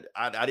 Eli,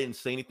 I didn't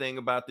say anything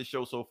about this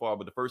show so far,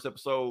 but the first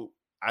episode,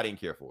 I didn't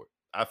care for it.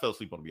 I fell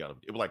asleep on it, to be honest.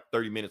 It was like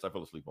 30 minutes. I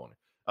fell asleep on it.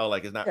 I was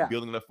like, it's not Yeah.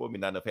 building enough for me,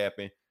 not enough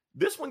happening.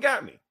 This one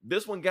got me.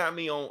 This one got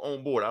me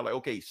on board. I was like,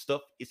 okay,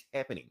 stuff is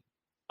happening.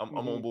 I'm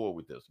on board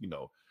with this. You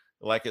know,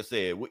 like I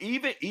said, well,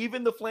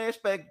 even the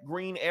flashback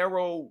Green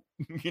Arrow,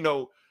 you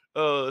know,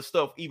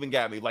 stuff even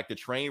got me. Like the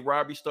train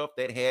robbery stuff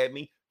that had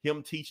me.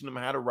 Him teaching them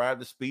how to ride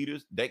the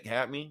speeders, that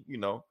got me, you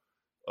know.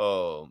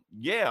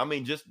 Yeah, I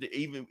mean, just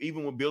even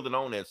when building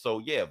on that. So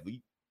yeah,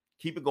 we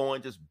keep it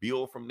going, just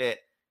build from that.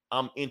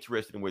 I'm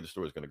interested in where the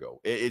story is going to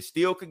go. It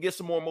still could get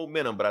some more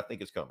momentum, but I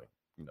think it's coming,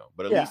 you know.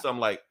 But at least I'm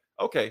like,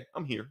 okay,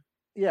 I'm here.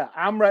 Yeah,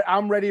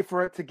 I'm ready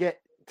for it to get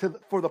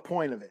for the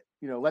point of it.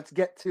 You know, let's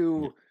get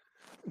to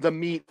the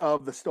meat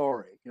of the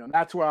story. You know,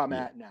 that's where I'm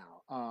at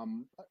now.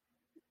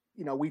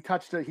 You know, we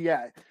touched it.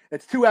 Yeah,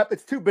 it's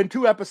been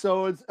 2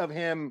 episodes of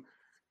him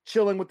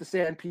chilling with the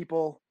Sand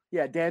People.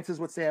 Yeah, dances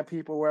with Sand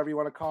People, wherever you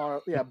want to call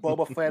it. Yeah,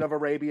 Boba Fett of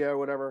Arabia or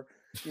whatever.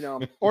 You know,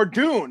 or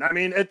Dune. I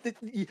mean,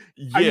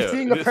 are you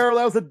seeing the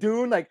parallels of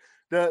Dune? Like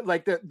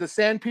the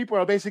Sand People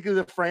are basically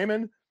the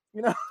Fremen.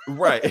 You know,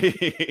 right?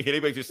 They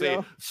make you say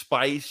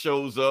Spice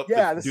shows up.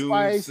 Yeah, the Dune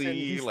Spice, scene, and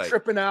he's like,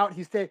 tripping out.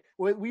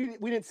 We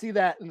didn't see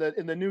that in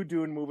the new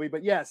Dune movie,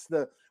 but yes,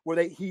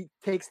 where he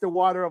takes the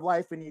water of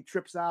life and he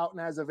trips out and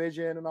has a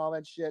vision and all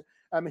that shit.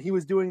 I mean, he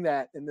was doing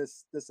that in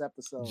this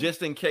episode.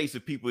 Just in case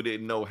if people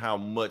didn't know how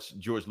much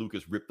George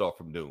Lucas ripped off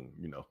from Dune,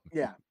 you know.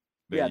 Yeah,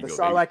 There the you go.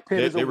 Sarlacc pit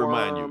is a They worm.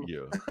 remind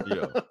you,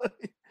 yeah.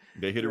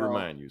 They here to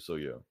remind you, so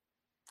yeah.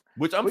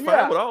 Which I'm But fine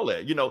yeah. with all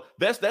that. You know,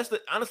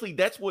 honestly,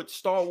 that's what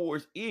Star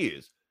Wars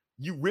is.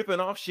 You ripping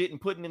off shit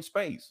and putting in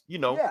space. You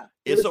know, Yeah,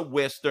 it's a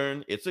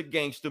Western, it's a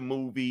gangster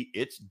movie,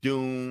 it's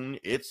Dune,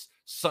 it's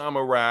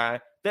samurai.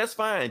 That's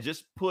fine.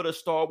 Just put a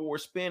Star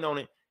Wars spin on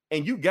it,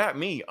 and you got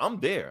me. I'm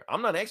there.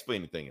 I'm not asking for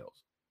anything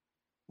else.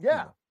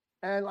 Yeah.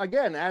 And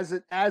again, as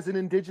an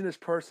indigenous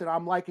person,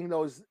 I'm liking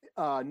those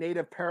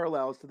native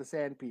parallels to the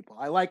Sand People.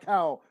 I like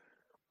how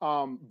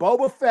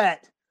Boba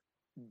Fett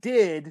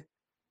did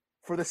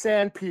for the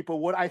Sand People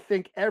what I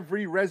think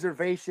every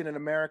reservation in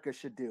America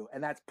should do,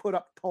 and that's put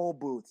up toll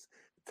booths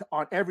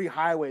on every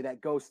highway that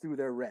goes through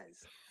their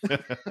res.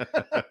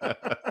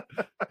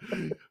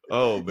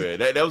 Oh man,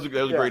 that was a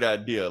great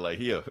idea. Like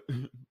here.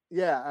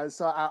 Yeah,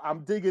 so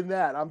I'm digging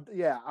that.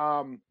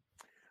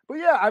 But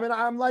yeah, I mean,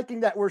 I'm liking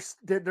that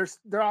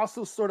they're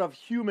also sort of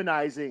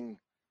humanizing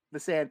the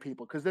Sand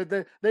People, because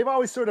they've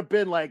always sort of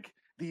been like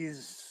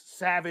these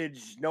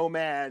savage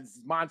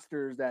nomads,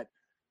 monsters that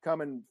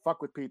come and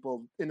fuck with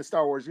people in the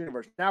Star Wars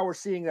universe. Now we're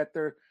seeing that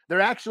they're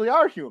actually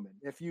are human.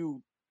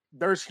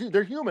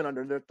 They're human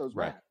under those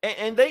Right, rats.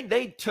 and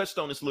they touched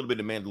on this a little bit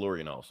in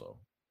Mandalorian also.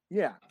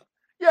 Yeah,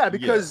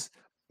 because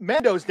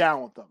Mando's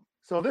down with them.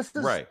 So this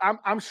is right.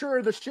 I'm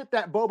sure the shit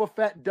that Boba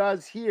Fett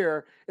does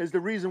here is the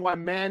reason why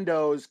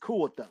Mando's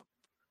cool with them.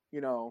 You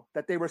know,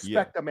 that they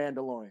respect the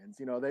Mandalorians.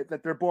 You know,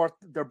 that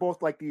they're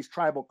both like these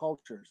tribal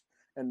cultures,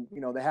 and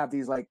you know they have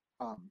these like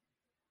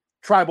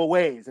tribal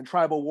ways and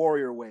tribal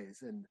warrior ways,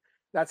 and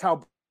that's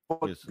how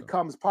Boba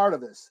becomes part of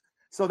this.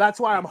 So that's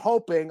why I'm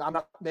hoping, I'm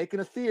not making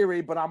a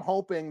theory, but I'm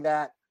hoping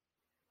that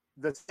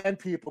the Sand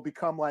People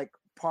become like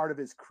part of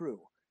his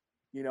crew.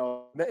 You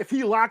know, if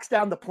he locks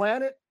down the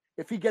planet,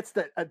 if he gets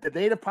the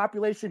native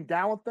population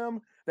down with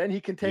them, then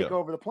he can take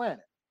over the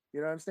planet.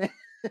 You know what I'm saying?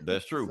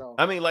 That's true. So,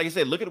 I mean, like I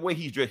said, look at the way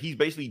he's dressed. He's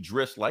basically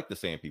dressed like the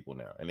Sand People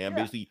now, and then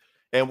basically,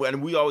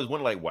 and we always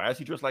wonder like, why is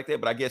he dressed like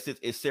that? But I guess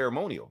it's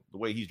ceremonial the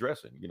way he's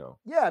dressing. You know?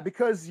 Yeah,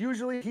 because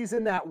usually he's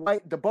in that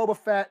white. The Boba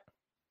Fett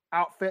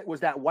outfit was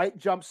that white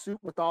jumpsuit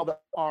with all the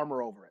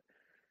armor over it,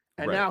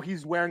 and now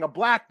he's wearing a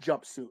black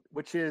jumpsuit,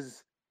 which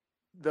is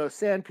the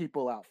Sand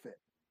People outfit.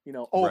 You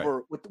know,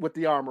 over with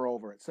the armor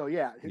over it. So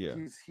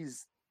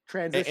he's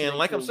transitioning. And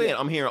like I'm saying,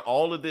 I'm hearing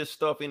all of this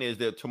stuff in is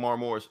that Tamar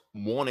Morris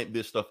wanted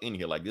this stuff in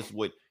here. Like this is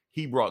what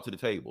he brought to the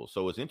table.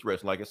 So it's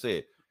interesting. Like I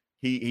said,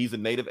 he's a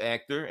native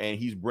actor and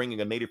he's bringing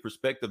a native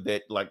perspective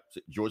that like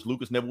George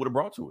Lucas never would have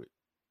brought to it.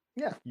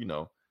 Yeah. You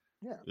know?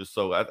 Yeah.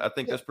 So I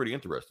think that's pretty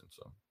interesting.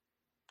 So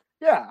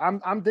yeah,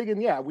 I'm digging.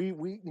 Yeah,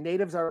 we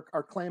natives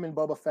are claiming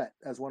Boba Fett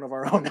as one of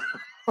our own.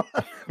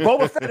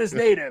 Boba Fett is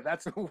native.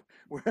 That's who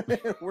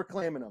we're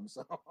claiming him.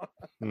 So,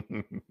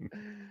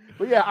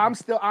 but yeah,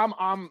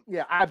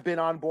 I've been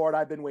on board.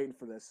 I've been waiting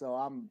for this, so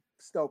I'm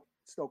stoked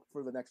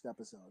for the next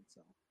episode. So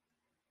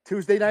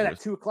Tuesday night at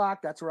 2:00.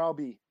 That's where I'll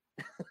be.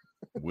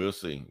 We'll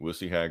see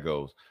how it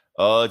goes.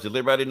 Just let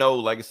everybody know.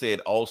 Like I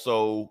said,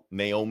 also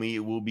Naomi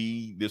will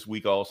be this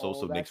week also.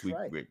 So next week.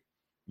 Right.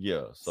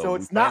 Yeah, so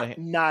it's not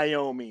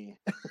Naomi.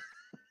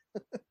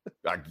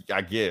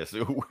 I guess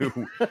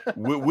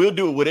we'll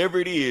do it. Whatever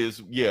it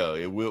is,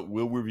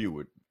 we'll review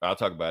it. I'll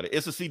talk about it.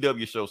 It's a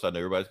CW show, so I know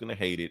everybody's gonna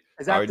hate it.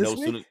 Is that this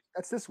week?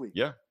 That's this week.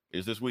 Yeah,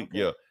 it's this week. Okay.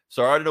 Yeah,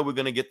 so I already know we're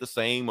gonna get the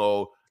same.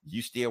 Oh,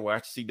 You still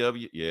watch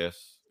CW?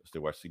 Yes, I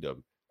still watch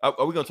CW.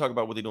 Are we gonna talk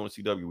about what they're doing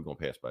in CW? We're gonna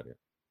pass by that.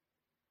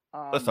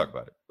 Let's talk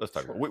about it. Let's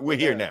talk Sure. about it. We're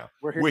here now.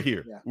 We're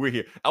here. Yeah. We're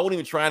here. I wasn't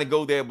even trying to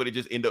go there, but it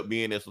just ended up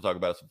being this. We'll talk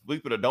about it. So for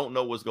people that don't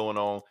know what's going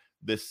on,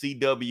 the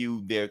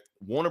CW, their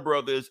Warner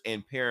Brothers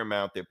and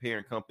Paramount, their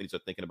parent companies, are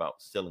thinking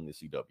about selling the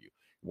CW.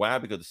 Why?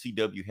 Because the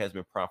CW has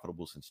been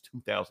profitable since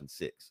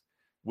 2006,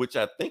 which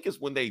I think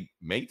is when they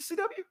made the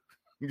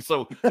CW.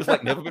 So it's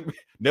like never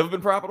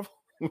been profitable.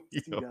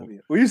 You know? CW.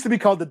 We used to be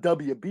called the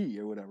WB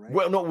or whatever, right?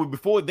 Well, no,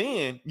 before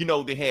then,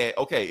 they had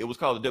it was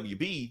called the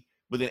WB,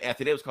 but then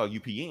after that it was called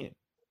UPN.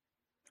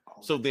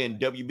 So then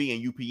WB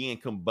and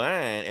UPN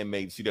combined and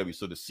made CW.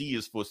 So the C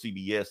is for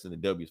CBS and the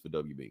W is for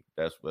WB.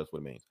 That's what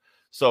it means.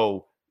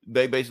 So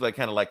they basically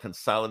kind of like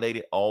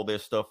consolidated all their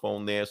stuff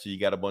on there. So you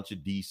got a bunch of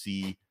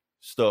DC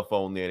stuff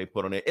on there they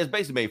put on there. It's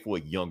basically made for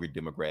a younger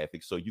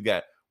demographic. So you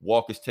got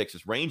Walker's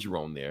Texas Ranger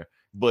on there,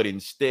 but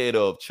instead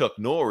of Chuck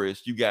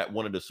Norris, you got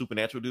one of the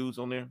Supernatural dudes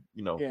on there.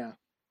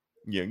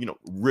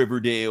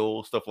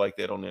 Riverdale, stuff like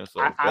that on there.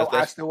 So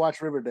I still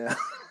watch Riverdale.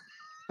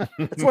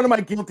 It's one of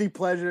my guilty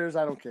pleasures.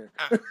 I don't care.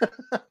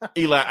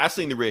 Eli, I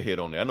seen the redhead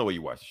on there. I know where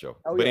you watch the show.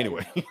 Oh, but yeah,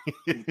 anyway.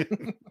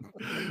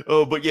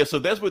 But yeah, so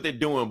that's what they're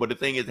doing. But the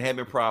thing is, they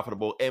haven't been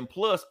profitable. And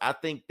plus, I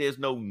think there's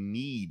no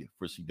need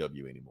for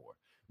CW anymore.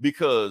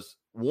 Because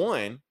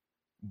one,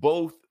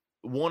 both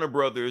Warner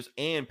Brothers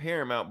and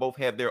Paramount both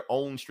have their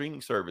own streaming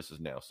services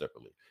now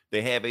separately.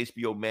 They have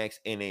HBO Max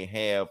and they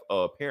have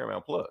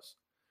Paramount Plus.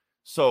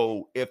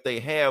 So if they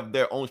have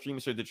their own streaming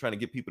service, they're trying to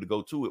get people to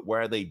go to it. Why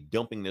are they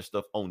dumping their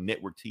stuff on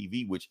network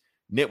TV, which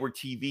network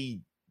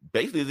TV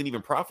basically isn't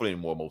even profitable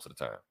anymore most of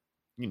the time,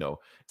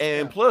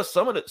 And plus,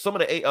 some of the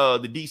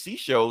DC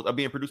shows are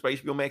being produced by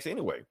HBO Max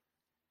anyway.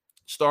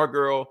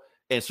 Stargirl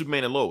and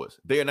Superman and Lois,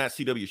 they are not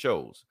CW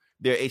shows.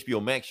 They're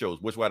HBO Max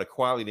shows, which is why the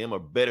quality of them are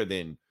better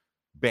than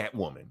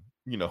Batwoman.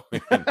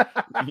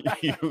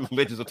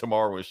 Legends of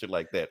Tomorrow and shit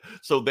like that.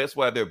 So that's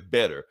why they're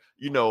better,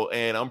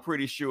 and I'm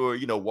pretty sure,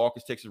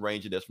 Walker's Texas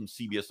Ranger, that's from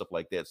CBS, stuff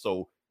like that.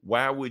 So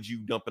why would you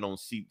dump it on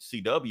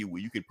CW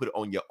where you could put it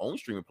on your own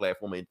streaming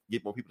platform and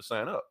get more people to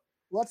sign up?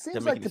 Well, it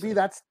seems like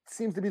that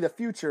seems to be the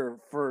future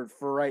for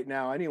right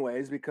now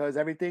anyways, because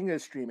everything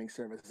is streaming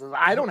services.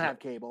 I don't have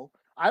cable.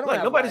 I don't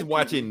have nobody's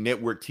watching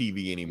network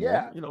TV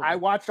anymore. Yeah, I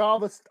watch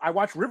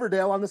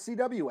Riverdale on the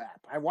CW app.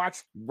 I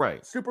watch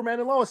Superman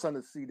and Lois on the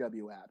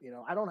CW app.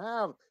 I don't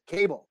have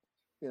cable.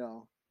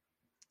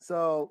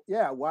 So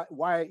yeah,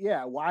 why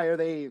are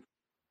they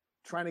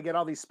trying to get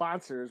all these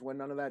sponsors when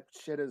none of that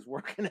shit is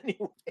working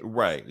anyway?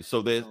 Right.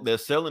 So they're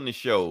selling the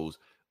shows.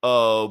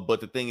 But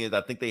the thing is,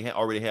 I think they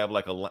already have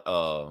like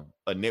a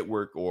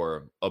network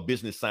or a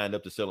business signed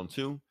up to sell them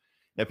to.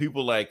 And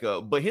people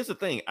but here's the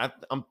thing.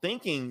 I'm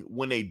thinking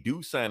when they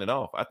do sign it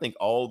off, I think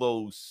all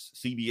those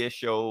CBS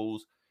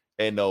shows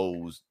and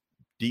those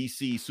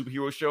DC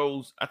superhero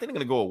shows, I think they're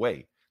going to go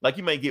away. Like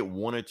you may get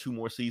 1 or 2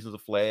 more seasons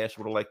of Flash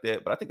or like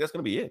that, but I think that's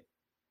going to be it.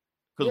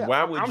 Because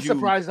why would I'm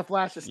surprised the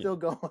Flash is still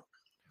going.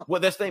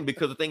 Well, that's the thing,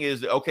 because the thing is,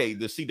 the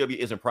CW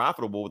isn't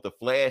profitable, but the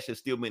Flash has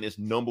still been its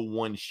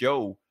 #1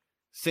 show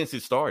since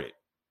it started.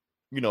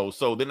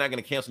 So they're not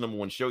going to cancel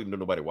 #1 show even though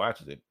nobody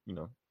watches it,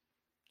 So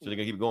they're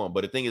gonna keep going.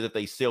 But the thing is, if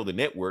they sell the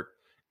network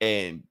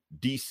and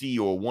DC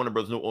or Warner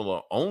Brothers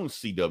own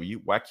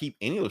CW, why keep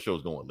any of those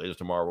shows going? Legends of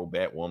Tomorrow,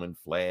 Batwoman,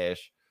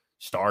 Flash,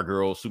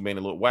 Stargirl, Superman,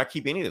 and why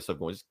keep any of this stuff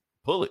going? Just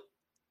pull it.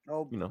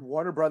 Oh,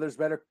 Warner Brothers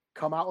better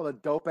come out with a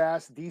dope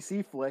ass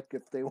DC flick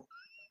if they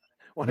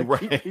want to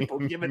keep people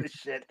giving a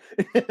shit.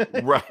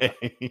 Right.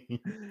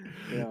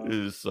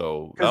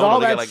 So because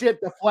all that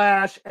shit, the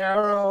Flash,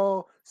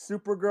 Arrow,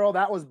 Supergirl,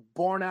 that was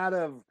born out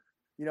of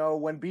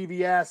when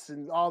BVS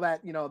and all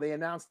that, they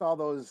announced all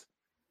those,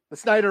 the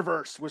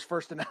Snyderverse was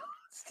first announced.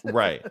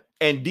 Right.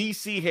 And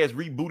DC has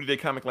rebooted their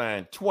comic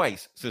line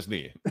twice since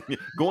then,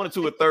 going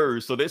into a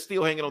third. So they're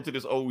still hanging on to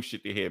this old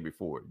shit they had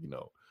before,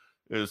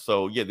 And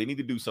so, yeah, they need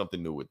to do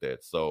something new with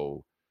that.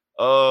 So,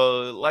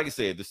 like I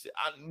said,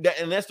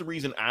 and that's the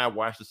reason I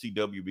watch the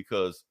CW,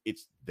 because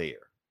it's there.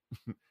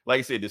 Like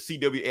I said, the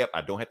CW app,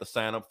 I don't have to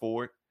sign up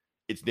for it.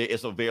 It's there.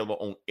 It's available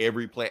on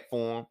every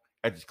platform.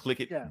 I just click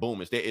it, boom,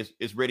 it's there.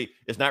 It's ready.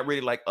 It's not ready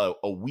like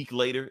a week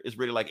later. It's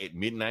ready like at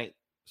midnight.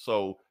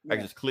 So I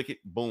can just click it,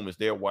 boom, it's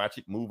there, watch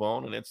it, move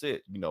on, and that's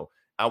it.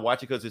 I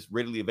watch it because it's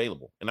readily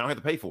available and I don't have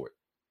to pay for it.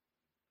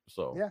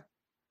 So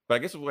but I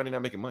guess it's why they're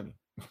not making money.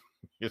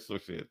 It's so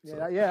shit.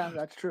 Yeah,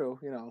 that's true.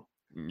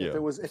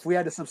 If I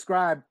had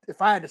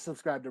to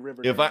subscribe to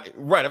Riverdale. If I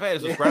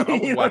had to subscribe, I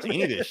wouldn't watch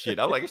any of this shit.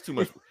 I'm like, it's too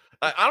much.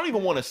 I don't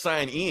even want to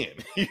sign in.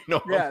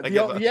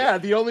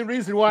 The only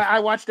reason why I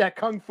watched that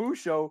Kung Fu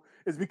show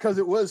is because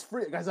it was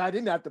free, because I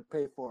didn't have to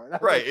pay for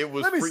it. Right, it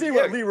was. Let me see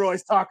what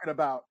Leroy's talking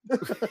about.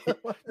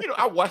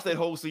 I watched that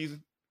whole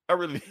season. I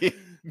really did.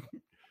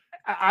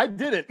 I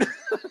didn't.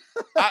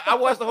 I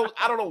watched the whole.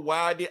 I don't know why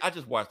I did. I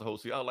just watched the whole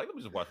season. I was like, let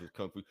me just watch this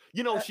Kung Fu.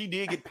 She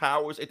did get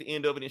powers at the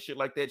end of it and shit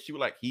like that. She was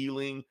like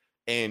healing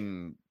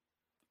and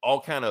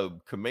all kind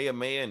of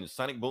Kamehameha and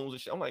sonic booms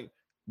and shit. I'm like,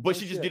 but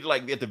she just did it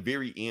like at the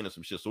very end of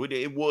some shit. So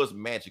it was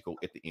magical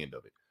at the end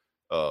of it.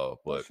 Oh,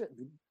 But shit.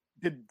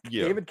 Did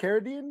yeah, David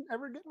Carradine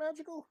ever get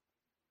magical?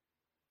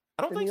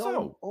 I don't In think the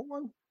so. old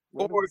one?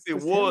 Or if it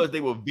Just was, him?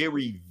 they were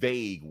very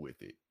vague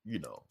with it, you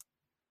know.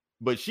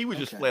 But she was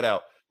just Okay. flat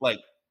out like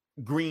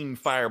green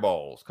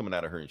fireballs coming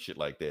out of her and shit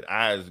like that.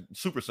 Eyes,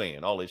 Super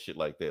Saiyan, all that shit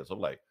like that. So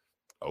I'm like,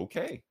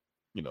 okay,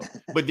 you know.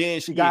 But then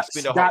She she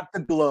expended got the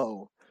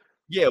glow.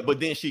 yeah, but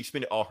then she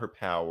expended all her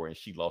power and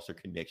she lost her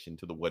connection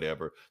to the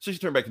whatever. So she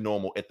turned back to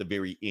normal at the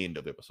very end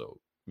of the episode,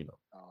 you know.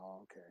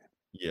 Oh, okay.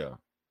 Yeah.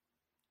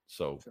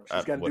 So, So she's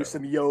got to do whatever.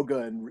 some yoga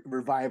and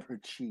revive her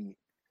chi.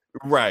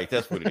 Right,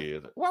 that's what it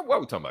is. Why are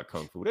we talking about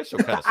kung fu? That show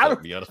kind of I sucked, don't-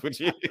 to be honest with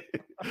you.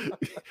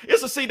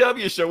 It's a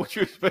CW show. What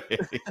you expect?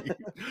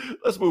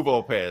 Let's move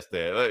on past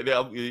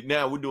that.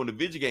 Now we're doing the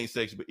video game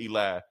section, but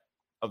Eli,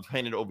 I'm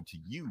handing it over to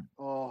you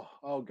Oh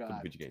for the God.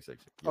 video game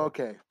section. Yeah.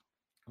 Okay.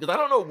 Because I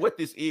don't know what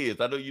this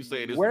is. I know you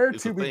say this. Where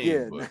it's to a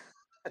thing, begin?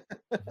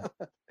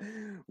 but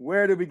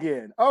Where to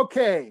begin?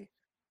 Okay.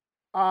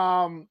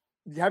 Do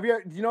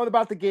you know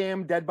about the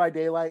game Dead by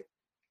Daylight?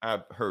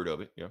 I've heard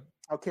of it. Yeah.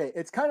 Okay,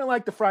 it's kind of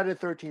like the Friday the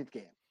 13th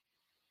game.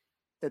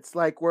 It's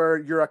like where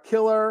you're a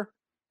killer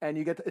and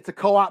it's a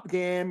co-op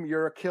game.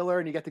 You're a killer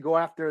and you get to go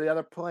after the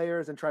other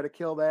players and try to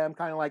kill them,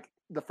 kind of like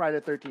the Friday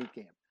the 13th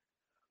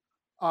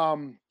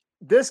game.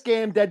 This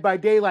game, Dead by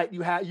Daylight,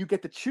 you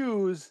get to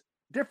choose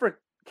different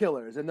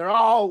killers, and they're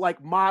all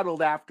like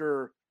modeled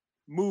after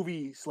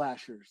movie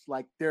slashers.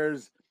 Like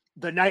there's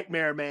the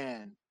Nightmare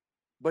Man,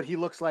 but he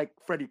looks like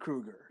Freddy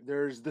Krueger.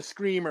 There's the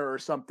Screamer or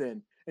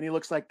something, and he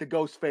looks like the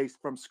Ghostface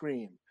from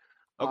Scream.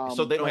 Okay,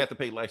 so they don't have to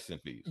pay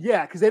license fees.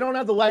 Yeah, because they don't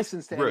have the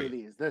license to Brilliant.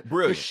 any of these.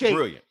 Brilliant. The shape,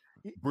 Brilliant.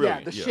 yeah,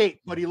 Brilliant, the yeah.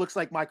 shape, but he looks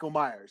like Michael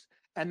Myers.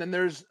 And then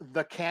there's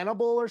the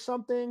Cannibal or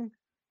something,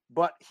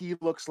 but he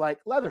looks like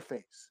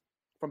Leatherface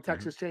from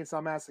Texas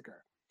Chainsaw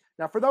Massacre.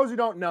 Now, for those who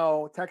don't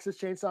know, Texas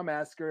Chainsaw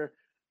Massacre,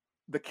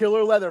 the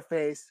killer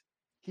Leatherface,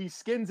 he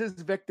skins his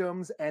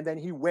victims and then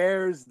he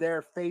wears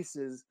their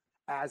faces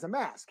as a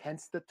mask,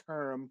 hence the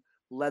term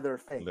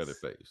Leatherface.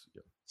 Leatherface.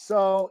 Yeah.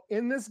 So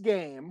in this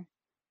game,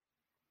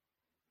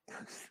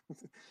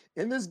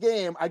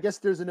 I guess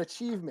there's an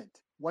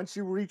achievement. Once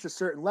you reach a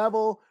certain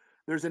level,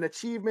 there's an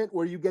achievement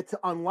where you get to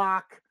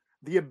unlock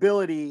the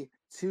ability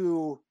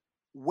to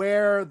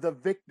wear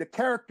the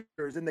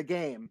characters in the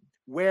game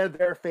wear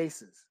their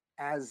faces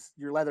as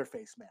your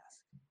Leatherface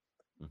mask.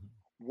 Mhm.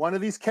 One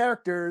of these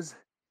characters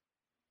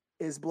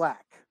is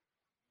black.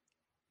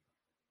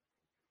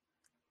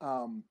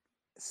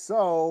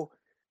 So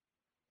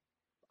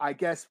I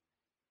guess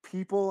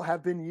people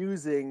have been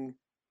using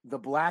the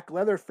black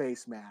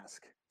Leatherface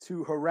mask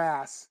to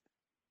harass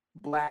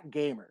black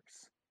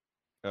gamers.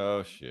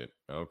 Oh shit.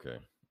 Okay.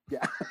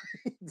 Yeah.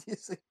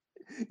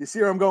 you see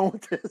where I'm going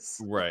with this?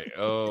 Right.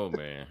 Oh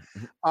man.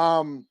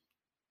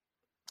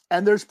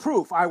 And there's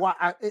proof.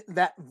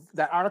 That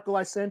article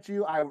I sent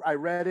you, I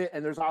read it,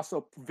 and there's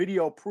also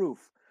video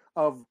proof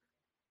of,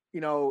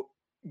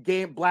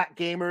 black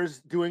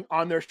gamers doing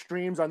on their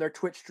streams, on their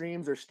Twitch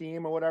streams or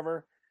Steam or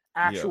whatever,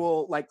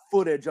 actual like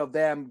footage of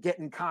them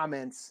getting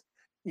comments,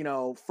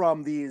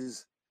 from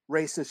these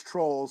racist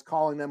trolls,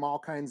 calling them all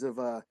kinds of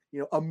a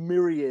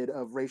myriad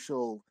of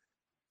racial,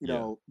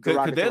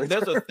 derogatory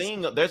there's a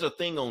terms. there's a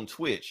thing on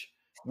Twitch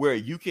where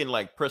you can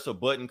like press a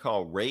button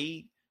called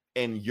raid,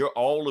 and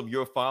all of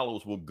your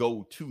followers will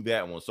go to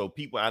that one. So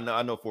people, I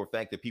know for a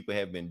fact that people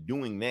have been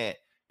doing that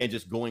and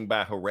just going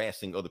by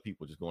harassing other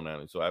people, just going out.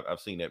 And so I've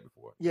seen that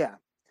before. Yeah.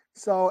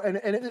 So and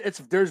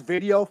there's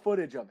video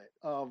footage of it,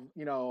 of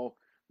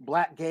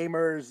black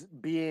gamers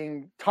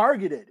being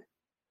targeted,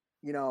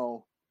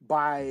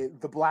 by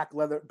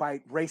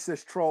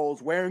racist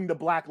trolls wearing the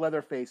black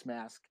Leatherface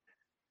mask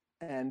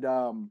and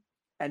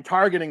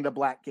targeting the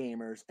black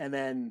gamers and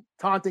then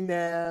taunting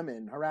them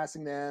and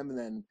harassing them and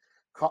then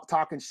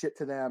talking shit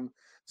to them.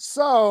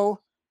 So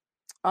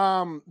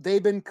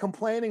they've been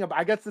complaining about,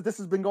 I guess that this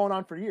has been going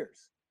on for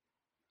years.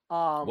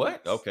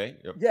 What? Okay.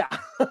 Yep. Yeah.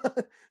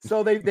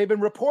 So they've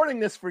been reporting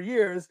this for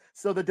years.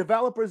 So the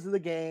developers of the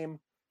game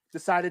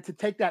decided to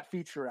take that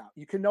feature out.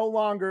 You can no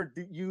longer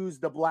use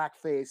the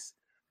blackface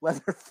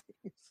Leatherface,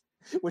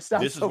 which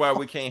sounds This is why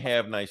we can't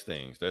have nice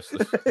things. That's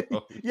just,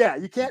 yeah,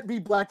 you can't be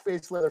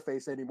blackface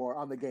Leatherface anymore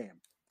on the game.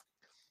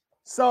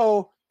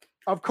 So,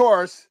 of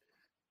course,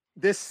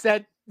 this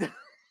sent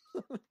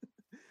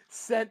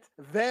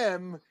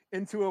them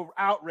into an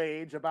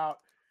outrage about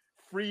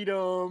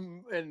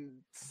freedom and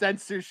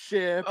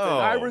censorship. Oh,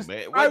 and I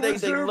man. They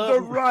reserve love-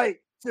 the right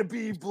to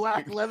be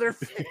black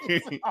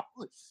Leatherface.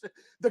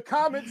 The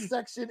comment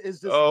section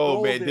is just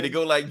oh man, did golden. it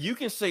go like, you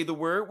can say the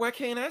word, why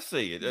can't I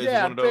say it? It's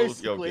Yeah, one of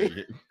those. basically.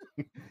 Okay.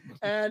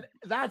 And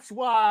that's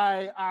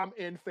why I'm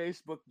in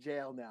Facebook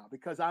jail now,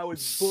 because I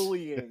was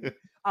bullying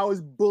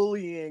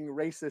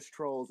racist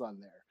trolls on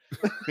there.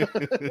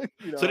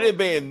 So they didn't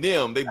ban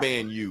them, they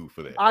banned you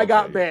for that. I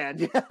got Okay. banned.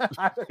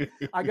 Yeah.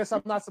 I guess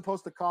I'm not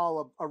supposed to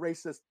call a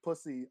racist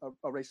pussy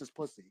a racist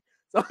pussy.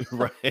 So,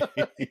 Right.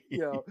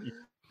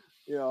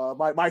 You know,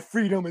 my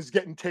freedom is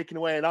getting taken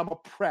away, and I'm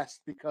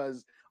oppressed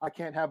because I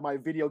can't have my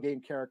video game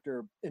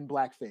character in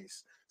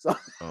blackface. So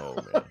Oh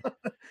man.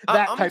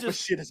 that I'm type of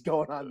just- shit is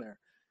going on there.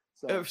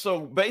 So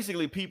So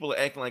basically, people are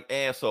acting like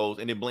assholes,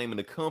 and they're blaming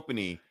the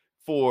company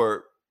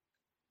for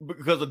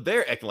because of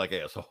their acting like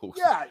assholes.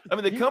 yeah, I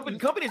mean, the you-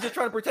 company's just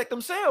trying to protect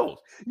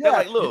themselves. They're yeah,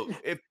 like, look,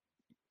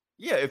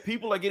 if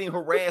people are getting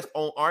harassed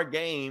on our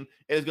game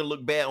and it's gonna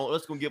look bad on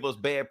us, gonna give us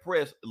bad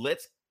press,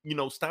 let's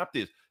stop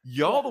this.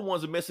 Y'all the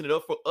ones are messing it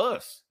up for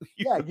us.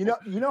 yeah, you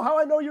know how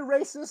I know you're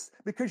racist?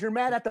 Because you're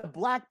mad at the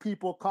black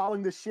people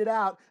calling this shit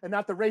out and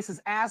not the racist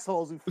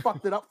assholes who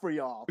fucked it up for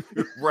y'all.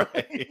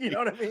 Right. You know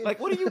what I mean? Like,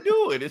 what are you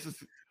doing? This is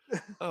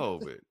man.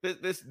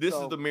 This is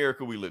So- the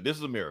America we live. This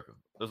is America.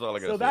 That's all I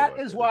got to So say. that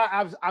about is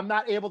why I'm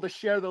not able to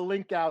share the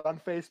link out on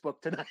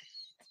Facebook tonight.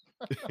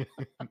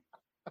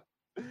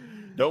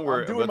 Don't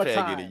worry, I'm doing I'll my tag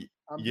time. you in it.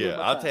 I'm doing Yeah,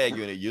 my I'll time. tag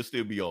you in it. You'll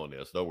still be on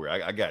this. Don't worry,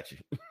 I got you.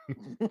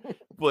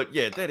 But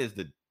yeah, that is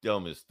the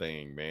dumbest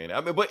thing, man.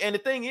 I mean, and the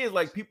thing is,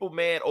 like, people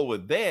mad over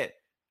that.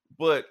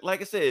 But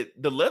like I said,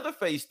 the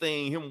Leatherface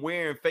thing, him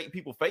wearing fake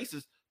people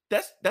faces,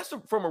 that's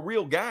from a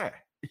real guy.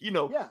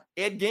 Yeah,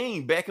 Ed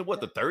Gein back in what,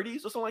 the 30s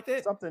or something like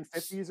that. something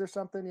 50s or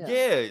something. Yeah.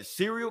 Yeah,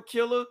 serial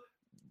killer,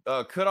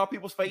 cut off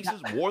people's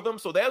faces, wore them.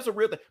 So that's a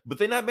real thing. But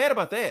they're not mad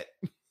about that.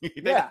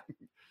 Yeah.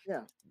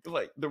 Yeah.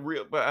 Like the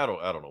real, but I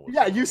don't know. what's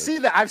Yeah, going you on. see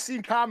that. I've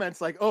seen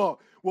comments like, "Oh,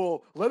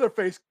 well,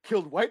 Leatherface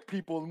killed white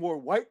people and wore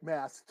white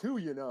masks too."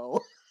 You know.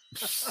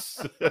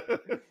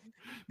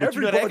 But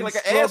you're not acting like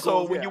an Everybody asshole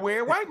struggles, when yeah. you're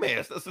wearing white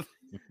masks. That's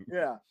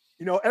Yeah.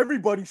 You know,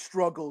 everybody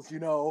struggles. You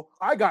know,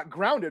 I got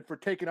grounded for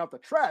taking out the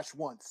trash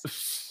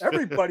once.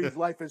 Everybody's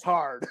life is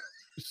hard.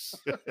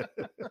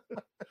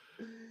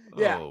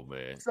 Yeah. Oh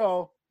man.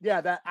 So yeah,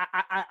 that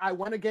I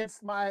went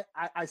against I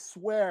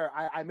swear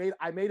I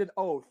made an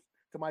oath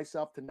to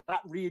myself to not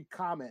read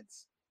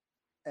comments,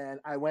 and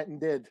I went and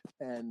did,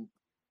 and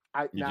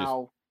You just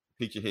now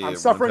Hit your head. I'm one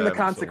suffering the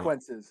time and so-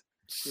 consequences.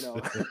 You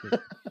know.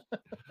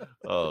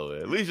 Oh,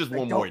 at least just Like,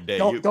 one more day.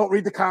 Don't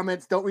read the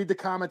comments. Don't read the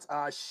comments.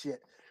 Ah,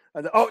 shit.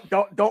 Oh,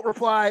 don't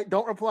reply.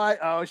 Don't reply.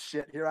 Oh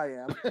shit. Here I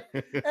am.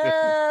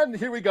 And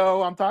here we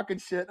go. I'm talking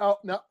shit. Oh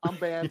no, I'm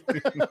banned.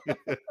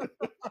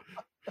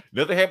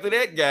 Nothing happened to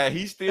that guy.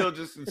 He's still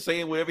just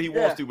saying whatever he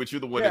wants Yeah. to, but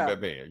you're the one Yeah. that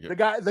got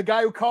banned. The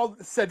guy who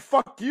said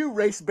 "fuck you,"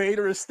 race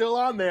baiter is still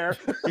on there.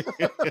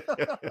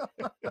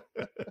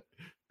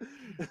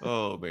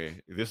 Oh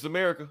man, this is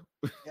America.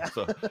 Yeah.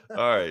 So,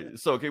 all right.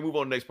 So, okay, move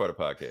on to the next part of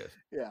the podcast.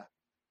 Yeah.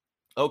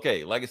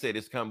 Okay, like I said,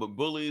 it's Comic Book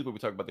Bullies, where we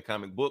talk about the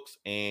comic books.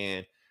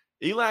 And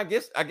Eli, I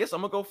guess I'm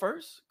gonna go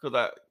first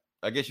because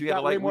I guess you had a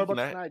Got way light more week books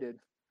tonight. than I did.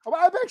 Oh,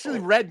 I've actually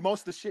Oh. read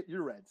most of the shit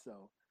you read,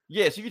 so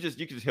Yeah, so you could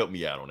just help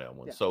me out on that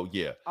one. Yeah. So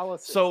yeah. I'll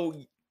assist. So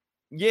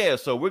yeah,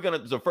 so we're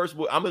gonna first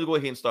book. I'm gonna go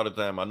ahead and start the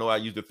time. I know I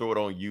usually throw it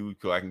on you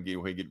so I can get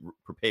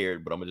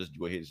prepared, but I'm gonna just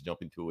go ahead and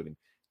jump into it and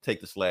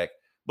take the slack.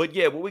 But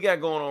yeah, what we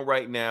got going on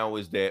right now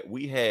is that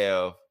we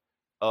have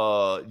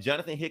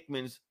Jonathan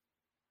Hickman's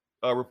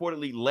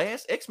reportedly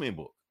last X-Men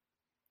book.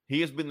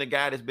 He has been the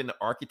guy that's been the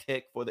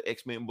architect for the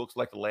X-Men books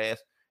like the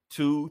last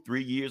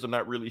 2-3 years. I'm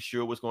not really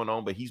sure what's going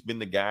on, but he's been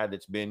the guy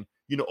that's been,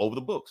 over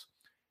the books.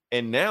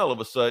 And now all of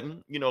a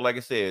sudden, like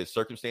I said,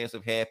 circumstances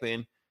have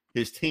happened.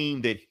 His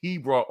team that he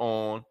brought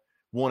on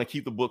want to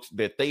keep the books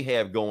that they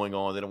have going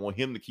on. They don't want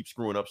him to keep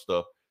screwing up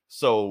stuff.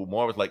 So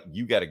Marvel's like,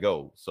 you got to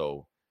go.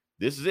 So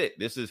this is it.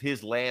 This is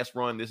his last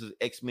run. This is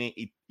X-Men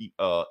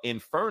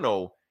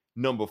Inferno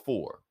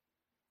 #4.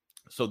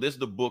 So this is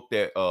the book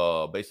that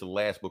basically the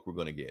last book we're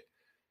going to get.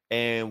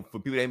 And for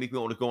people that make me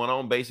know what's going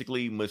on,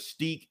 basically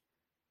Mystique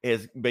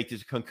has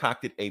basically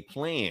concocted a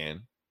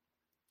plan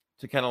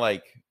to kind of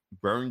like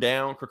burn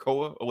down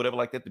Krakoa or whatever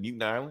like that, the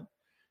mutant island.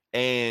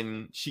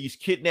 And she's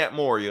kidnapped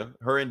Moria.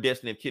 Her and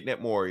Destiny have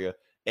kidnapped Moria,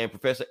 and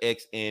Professor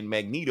X and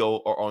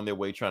Magneto are on their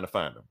way trying to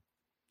find them.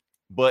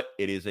 But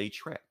it is a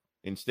trap.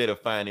 Instead of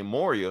finding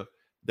Moria,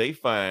 they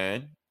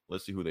find,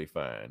 let's see who they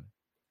find.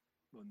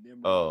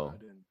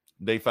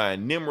 They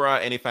find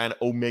Nimrod and they find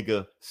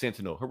Omega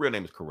Sentinel. Her real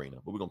name is Karina,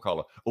 but we're gonna call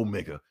her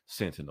Omega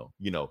Sentinel.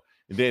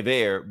 They're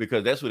there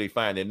because that's what they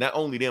find. And not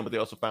only them, but they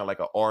also find like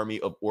an army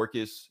of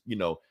Orcus.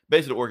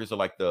 Basically the Orcus are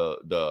like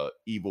the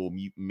evil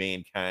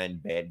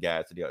mankind bad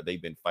guys that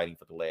they've been fighting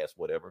for the last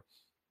whatever.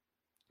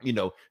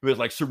 It was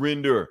like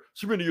surrender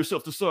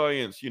yourself to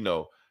science.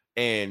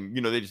 And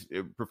they just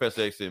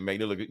Professor X and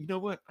Magneto look, you know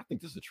what? I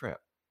think this is a trap.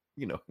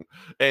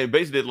 And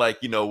basically like,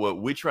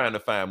 what we're trying to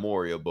find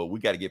Moria, but we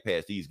got to get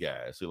past these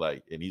guys. So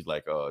like, and he's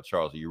like,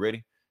 Charles, are you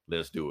ready?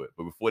 Let's do it.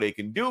 But before they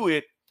can do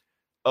it,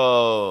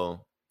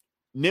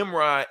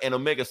 Nimrod and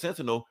Omega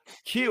Sentinel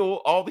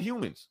kill all the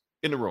humans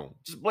in the room.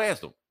 Just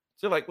blast them.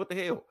 So like, what the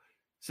hell?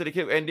 So they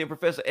kill, and then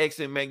Professor X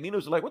and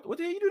Magneto's like, what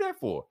the hell you do that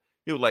for?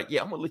 He was like,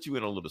 yeah, I'm gonna let you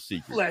in on a little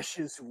secret. Flesh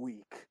is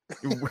weak.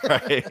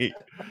 Right.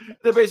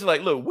 They're basically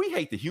like, look, we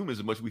hate the humans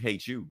as much as we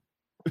hate you.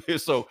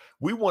 So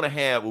we're gonna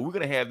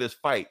have this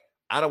fight.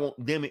 I don't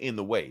want them in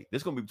the way. This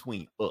is gonna be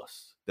between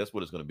us. That's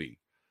what it's gonna be.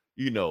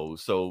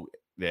 So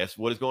That's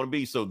what it's going to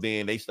be. So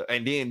then they start,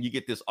 and then you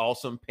get this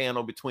awesome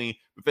panel between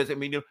Professor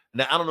Magneto.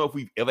 Now I don't know if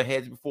we've ever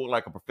had it before,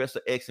 like a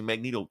Professor X and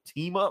Magneto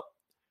team up,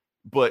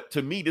 but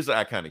to me, this is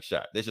an iconic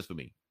shot. That's just for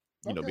me.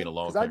 You know, being a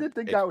long. Because I did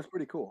think that was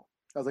pretty cool.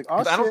 I was like, oh,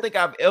 I don't think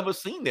I've ever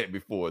seen that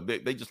before. They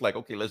just like,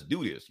 okay, let's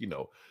do this, you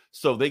know.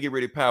 So they get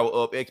ready to power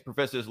up. X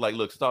Professor is like,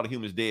 look, Star the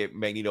Human's dead.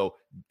 Magneto,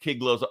 kid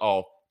gloves are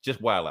off.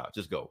 Just wild out.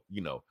 Just go,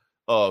 you know.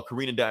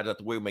 Karina dies out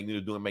the way. Magneto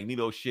doing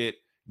Magneto shit.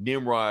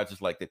 Nimrod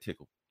just like that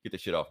tickle. Get the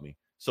shit off me.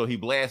 So he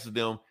blasts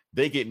them.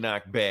 They get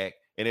knocked back.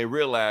 And they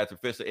realize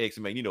Professor X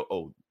and Magneto,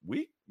 oh,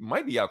 we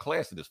might be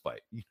outclassed in this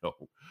fight, you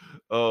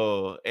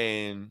know.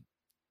 And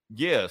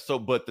yeah, so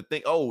but the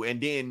thing, and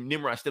then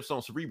Nimrod steps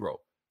on Cerebro.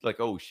 It's like,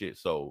 oh shit.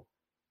 So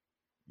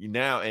and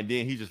then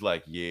he's just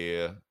like,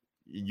 yeah,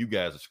 you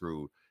guys are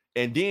screwed.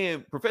 And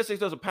then Professor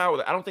X does a power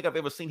that I don't think I've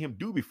ever seen him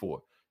do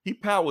before. He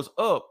powers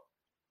up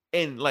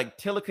and like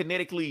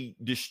telekinetically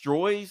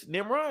destroys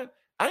Nimrod.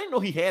 I didn't know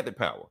he had the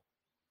power.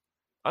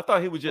 I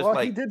thought he was just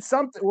he did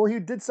something. Well, he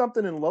did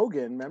something in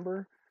Logan,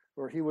 remember?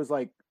 Where he was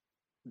like,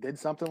 did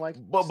something like.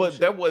 But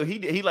that was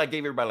he like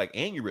gave everybody like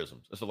aneurysms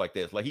and stuff like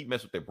that. It's like he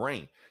messed with their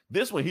brain.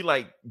 This one he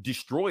like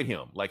destroyed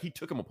him, like he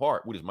took him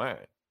apart with his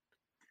mind.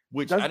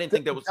 Which I didn't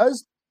think that was.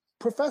 Does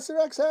Professor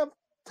X have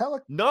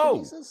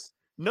telekinesis?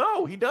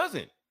 No, he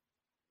doesn't.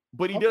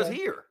 But he does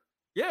here.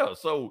 Yeah,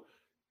 so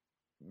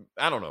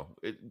I don't know.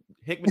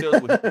 Hickman does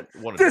what Hickman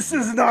wanted. This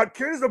is not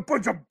kidding. This is a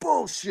bunch of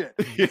bullshit.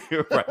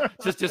 Right.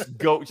 Just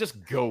go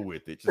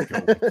with it. Just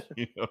go with it,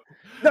 you know?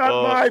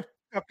 Not my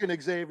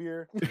fucking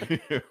Xavier.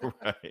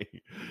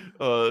 Right.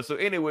 So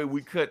anyway,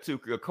 we cut to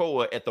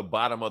Krakoa at the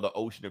bottom of the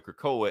ocean of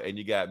Krakoa, and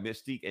you got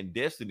Mystique and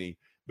Destiny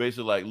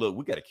basically like, look,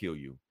 we got to kill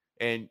you.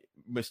 And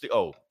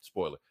Mystique,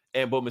 spoiler.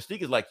 But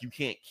Mystique is like, you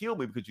can't kill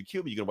me because you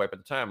kill me, you're gonna wipe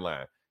out the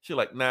timeline. She's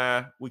like,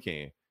 nah, we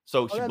can.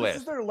 So she blasts.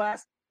 This is their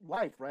last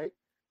life, right?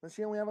 Does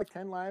she only have like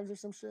 10 lives or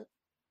some shit?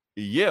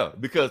 Yeah,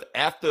 because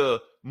after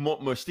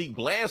Mystique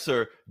blasts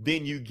her,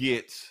 then you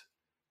get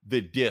the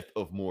death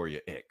of Moria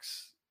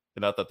X.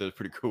 And I thought that was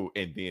pretty cool.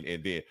 And then I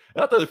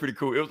thought it was pretty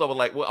cool. It was almost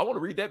like, well, I want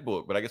to read that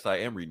book, but I guess I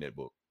am reading that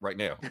book right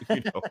now.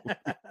 You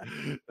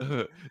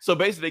know? So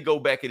basically, they go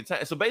back in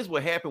time. So basically,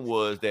 what happened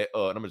was that,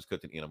 and I'm gonna just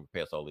cut to the end. I'm gonna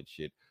pass all that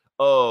shit.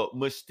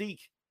 Mystique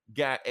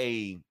got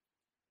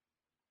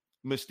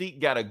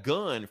a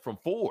gun from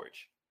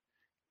Forge.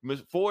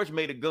 Forge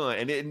made a gun,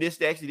 and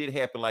this actually did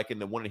happen like in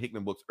one of the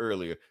Hickman books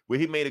earlier, where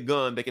he made a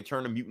gun that could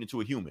turn a mutant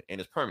into a human, and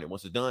it's permanent.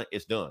 Once it's done,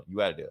 it's done.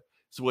 You out of there.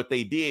 So what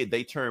they did,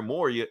 they turned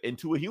Moria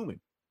into a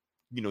human.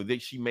 You know,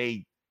 she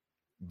made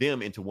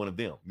them into one of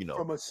them. You know,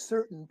 from a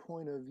certain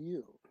point of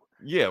view.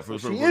 Yeah,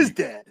 she is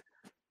dead.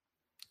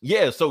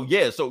 Yeah. So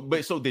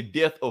the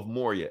death of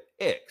Moria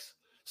X.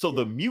 So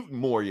the mutant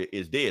Moria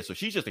is dead. So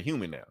she's just a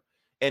human now.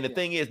 And the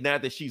thing is, now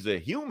that she's a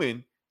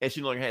human and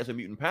she no longer has her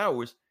mutant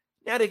powers,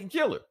 now they can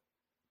kill her.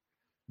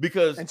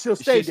 And she'll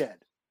stay dead.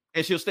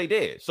 And she'll stay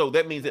dead. So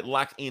that means it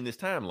locks in this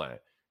timeline,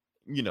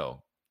 you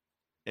know,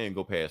 and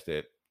go past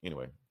that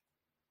anyway.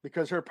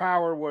 Because her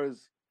power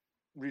was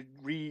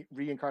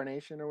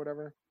reincarnation or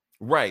whatever.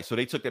 Right. So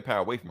they took that power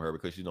away from her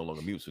because she's no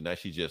longer mutant. So now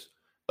she's just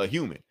a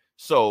human.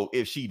 So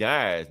if she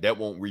dies, that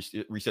won't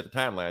reset the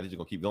timeline. They're just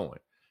going to keep going.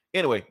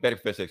 Anyway, back to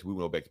Professor X. We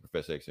went back to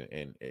Professor X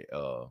and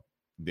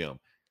them.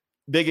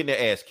 They're getting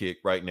their ass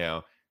kicked right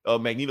now.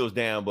 Magneto's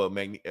down, but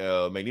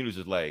Magneto's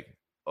just like,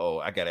 oh,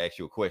 I got to ask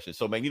you a question.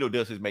 So Magneto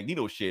does his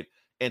Magneto shit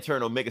and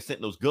turn Omega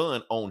Sentinel's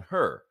gun on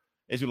her.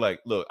 And she's like,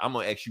 look, I'm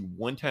going to ask you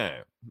one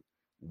time.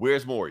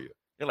 Where's Moria?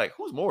 They're like,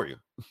 who's Moria?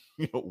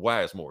 You know,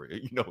 why is Moria?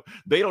 You know,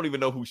 they don't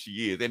even know who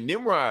she is. And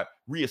Nimrod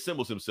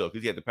reassembles himself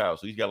because he had the power.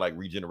 So he's got like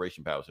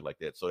regeneration powers and like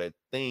that. So that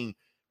thing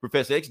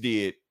Professor X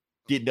did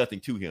nothing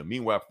to him.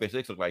 Meanwhile, Professor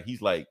X looks like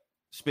he's like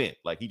spent.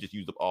 Like he just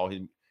used up all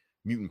his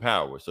mutant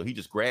power. So he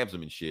just grabs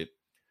him and shit.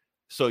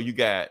 So you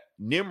got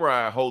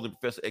Nimrod holding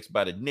Professor X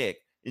by the neck.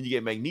 And you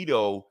get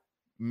Magneto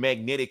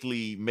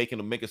magnetically making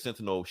Omega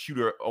Sentinel shoot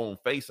her own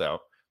face out.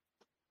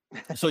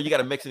 So you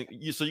got a Mexican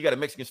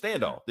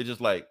standoff. They're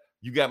just like,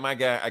 you got my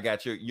guy, I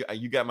got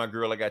you got my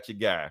girl, I got your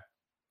guy.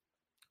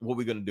 What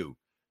we gonna do?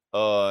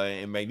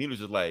 And Magneto's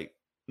just like,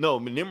 no,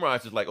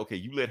 Nimrod's just like, okay,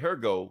 you let her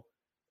go,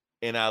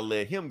 and I'll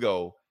let him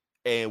go,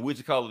 and we'll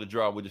just call it a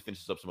draw. We'll just finish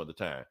this up some other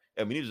time.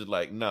 And Magneto's just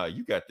like, nah,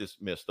 you got this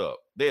messed up.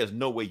 There's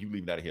no way you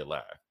leaving out of here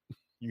alive.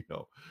 You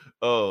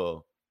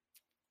know.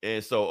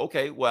 And so,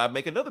 okay, well, I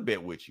make another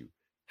bet with you.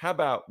 How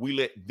about we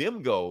let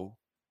them go,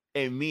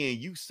 and me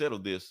and you settle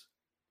this,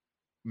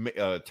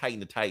 Titan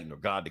to Titan or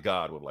God to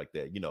God or like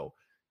that, you know,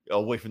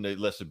 away from the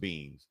lesser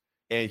beings.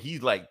 And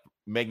he's like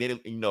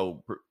magnetic, you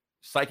know,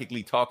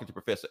 psychically talking to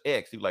Professor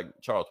X. He's like,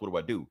 Charles, what do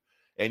I do?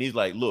 And he's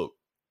like, look,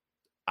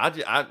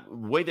 the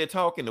way they're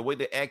talking, the way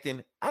they're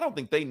acting, I don't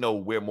think they know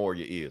where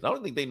Moria is. I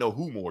don't think they know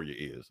who Moria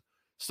is.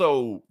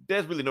 So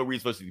there's really no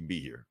reason for us to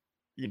be here,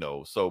 you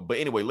know. So, but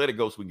anyway, let it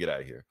go so we can get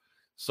out of here.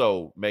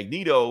 So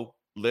Magneto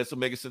lets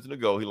Omega Sentinel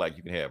go. He like,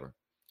 you can have her.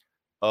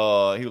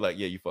 He was like,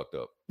 yeah, you fucked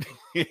up.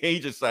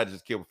 He just decided to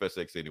just kill Professor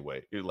X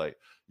anyway. He was like,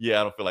 yeah,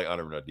 I don't feel like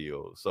honoring our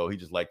deal. So he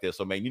just like that.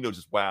 So Magneto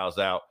just wows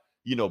out.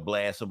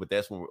 blast him. But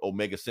that's when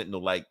Omega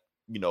Sentinel like,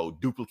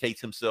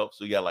 duplicates himself.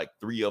 So you got like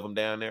 3 of them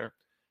down there.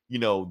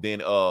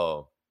 Then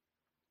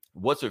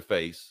what's her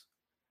face?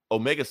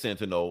 Omega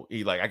Sentinel,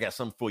 he like, I got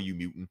something for you,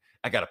 mutant.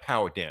 I got a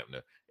power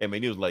dampener. And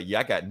Magneto was like, yeah,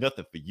 I got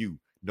nothing for you.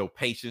 No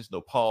patience,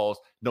 no pause,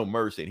 no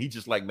mercy. And he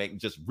just like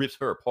just rips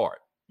her apart,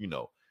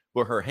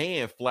 But her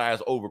hand flies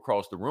over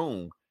across the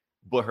room,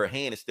 but her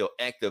hand is still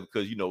active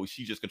because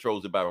she just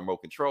controls it by remote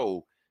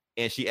control,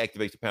 and she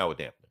activates the power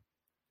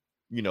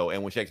dampener.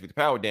 And when she activates the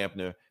power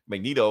dampener,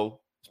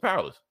 Magneto is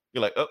powerless.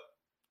 You're like, oh,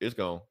 it's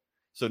gone.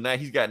 So now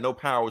he's got no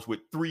powers with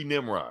 3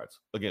 Nimrods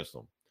against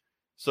him.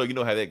 So you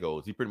know how that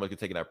goes. He pretty much gets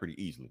taken out pretty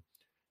easily.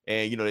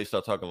 And they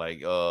start talking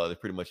like they're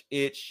pretty much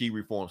it. She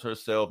reforms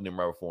herself,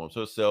 Nimrod reforms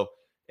herself,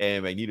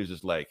 and Magneto's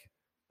just like,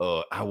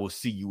 I will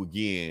see you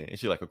again. And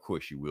she's like, of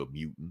course you will,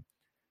 mutant.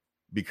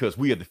 Because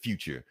we are the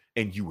future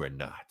and you are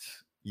not,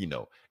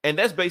 And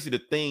that's basically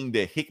the thing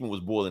that Hickman was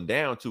boiling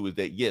down to, is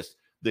that yes,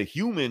 the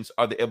humans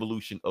are the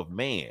evolution of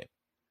man,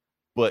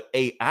 but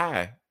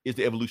AI is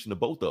the evolution of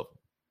both of them.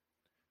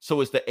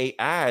 So it's the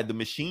AI, the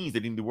machines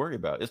that you need to worry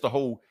about. It's the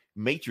whole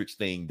Matrix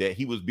thing that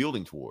he was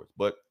building towards.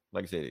 But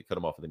like I said, it cut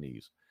him off at the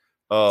knees.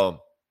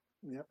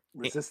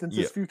 Resistance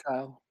is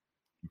futile.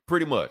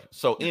 Pretty much.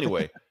 So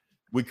anyway,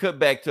 we cut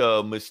back to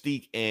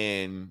Mystique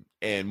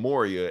and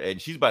Moria, and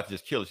she's about to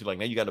just kill her. She's like,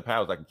 now you got the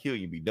powers, I can kill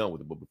you and be done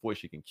with it. But before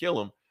she can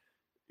kill him,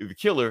 if you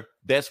kill her,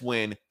 that's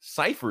when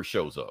Cypher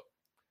shows up.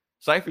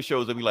 Cypher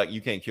shows up, he's like,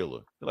 you can't kill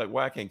her. They're like,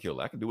 why I can't kill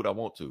her? I can do what I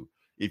want to.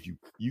 If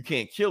you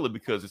can't kill her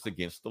because it's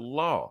against the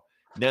law.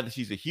 Now that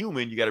she's a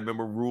human, you got to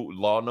remember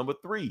law number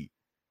 3.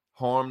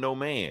 Harm no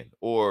man,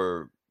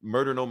 or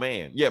murder no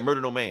man. Yeah,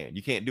 murder no man.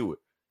 You can't do it.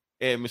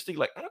 And Mystique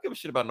like, I don't give a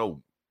shit about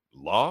no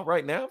law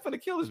right now. I'm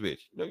finna kill this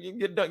bitch.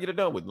 You can get it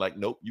done with. Like,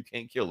 nope, you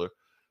can't kill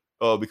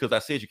her because I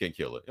said you can't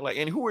kill her. And like,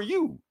 and who are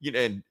you?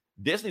 And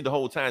Destiny the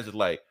whole time is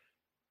like,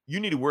 you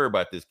need to worry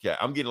about this cat.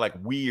 I'm getting like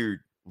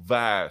weird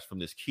vibes from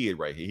this kid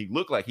right here. He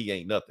looked like he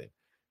ain't nothing,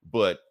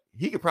 but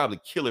he could probably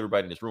kill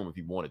everybody in this room if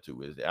he wanted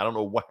to. I don't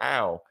know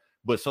how,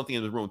 but something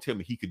in the room tell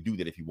me he could do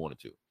that if he wanted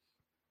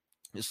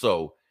to.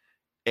 So,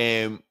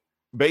 and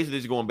basically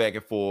it's going back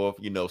and forth.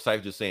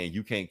 Cypher just saying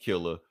you can't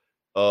kill her.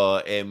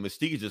 And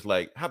Mystique is just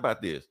like, how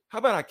about this? How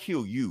about I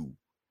kill you?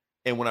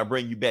 And when I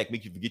bring you back,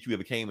 make you forget you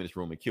ever came in this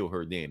room and kill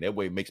her then. That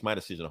way it makes my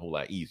decision a whole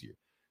lot easier.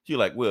 She's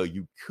like, well,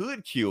 you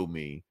could kill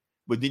me,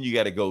 but then you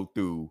got to go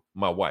through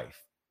my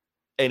wife.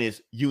 And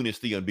it's Eunice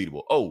the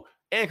Unbeatable. Oh,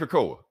 and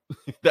Krakoa,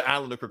 the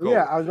island of Krakoa.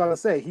 Yeah, I was about to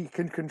say, he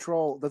can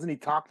control, doesn't he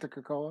talk to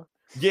Krakoa?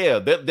 Yeah,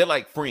 they're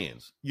like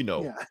friends,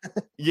 Yeah.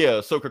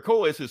 Yeah, so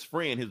Krakoa is his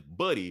friend, his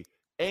buddy,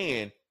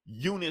 and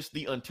Eunice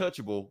the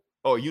Untouchable,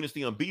 or Eunice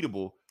the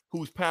Unbeatable,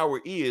 whose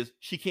power is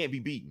she can't be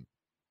beaten.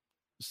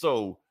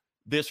 So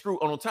they're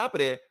screwed. On top of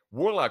that,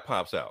 Warlock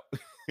pops out.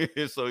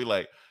 So he's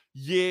like,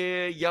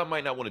 yeah, y'all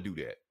might not want to do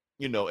that.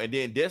 And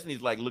then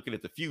Destiny's like looking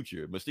at the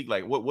future. Mystique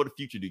like, what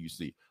future do you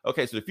see?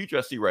 Okay, so the future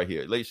I see right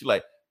here. She's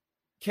like,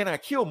 can I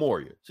kill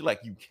Moria? She's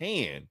like, you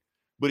can,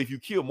 but if you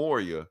kill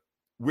Moria,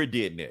 we're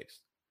dead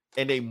next.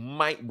 And they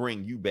might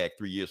bring you back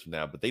 3 years from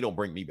now, but they don't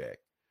bring me back.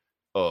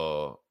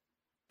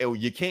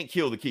 And you can't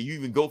kill the kid. You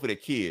even go for the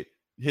kid,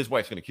 his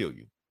wife's gonna kill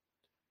you.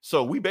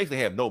 So we basically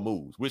have no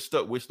moves. We're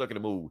stuck in the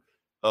move.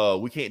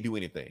 We can't do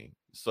anything.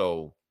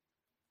 So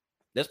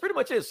that's pretty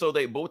much it. So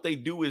what they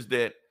do is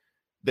that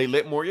they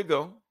let Moria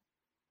go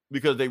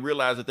because they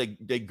realize that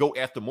they go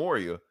after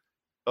Moria.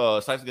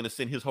 Cypher's gonna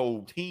send his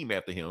whole team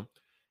after him.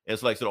 And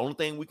it's like, so the only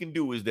thing we can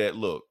do is that,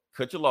 look,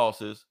 cut your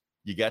losses.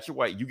 You got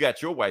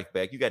your wife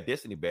back. You got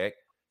Destiny back.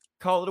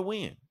 Call it a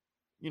win.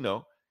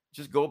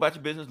 Just go about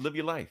your business, live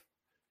your life.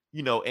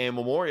 And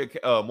Moria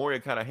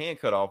kind of hand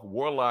cut off.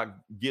 Warlock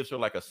gives her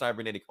like a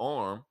cybernetic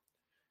arm,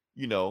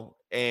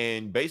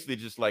 and basically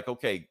just like,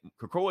 okay,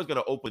 Krakoa is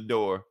going to open the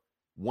door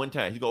one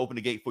time. He's going to open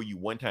the gate for you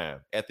one time.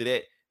 After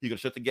that, he's going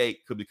to shut the gate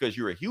because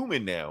you're a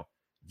human now.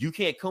 You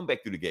can't come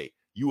back through the gate.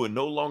 You are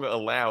no longer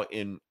allowed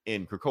in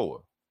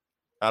Krakoa.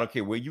 I don't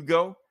care where you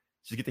go.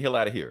 Just get the hell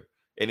out of here.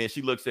 And then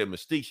she looks at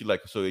Mystique. She's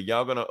like, so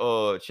y'all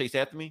gonna chase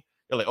after me?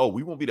 They're like, oh,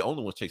 we won't be the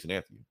only ones chasing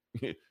after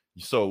you.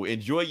 So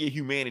enjoy your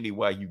humanity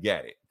while you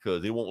got it,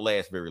 because it won't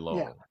last very long.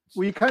 Yeah.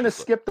 Well, you kind of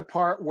skipped the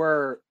part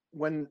where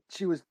when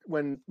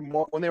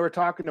they were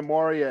talking to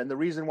Moria, and the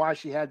reason why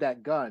she had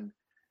that gun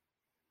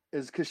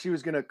is because she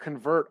was gonna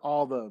convert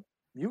all the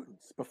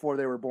mutants before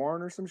they were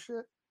born or some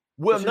shit.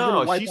 Well,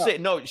 no,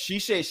 she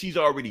said she's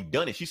already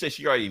done it. She said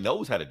she already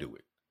knows how to do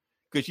it.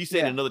 Because she said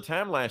in another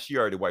timeline, she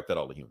already wiped out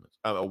all the humans.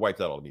 Wiped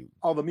out all the mutants.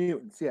 All the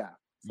mutants, yeah.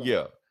 So.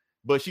 Yeah.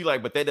 But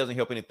but that doesn't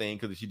help anything,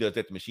 because if she does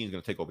that, the machine's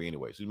going to take over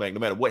anyway. So like, no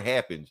matter what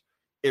happens,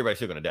 everybody's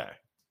still going to die.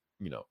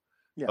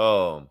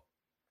 Yeah.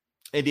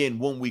 And then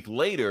 1 week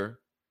later,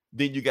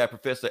 then you got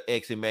Professor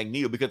X and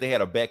Magneto, because they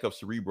had a backup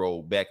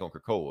Cerebro back on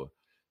Krakoa.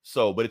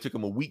 So, but it took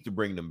them a week to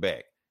bring them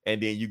back.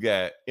 And then you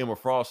got Emma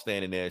Frost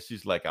standing there.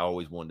 She's like, I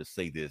always wanted to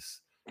say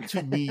this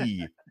to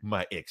me,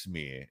 my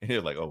X-Men. And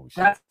they're like, oh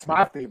shit. That's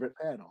my favorite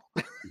panel.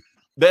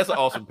 That's an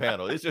awesome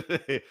panel. It's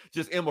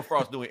just Emma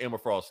Frost doing Emma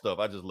Frost stuff.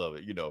 I just love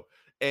it, you know.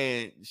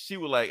 And she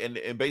was like,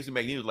 and basically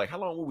Magneto was like, how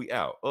long were we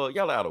out?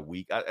 Y'all out a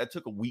week. I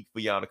took a week for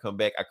y'all to come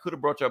back. I could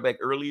have brought y'all back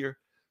earlier,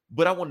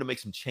 but I wanted to make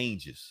some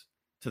changes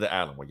to the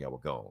island while y'all were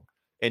gone.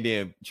 And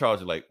then Charles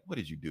was like, what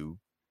did you do?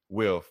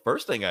 Well,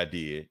 first thing I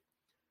did,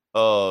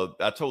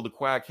 I told the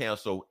Quiet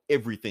Council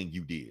everything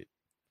you did.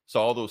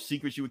 So all those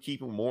secrets you were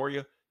keeping with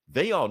Moria,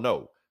 they all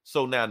know.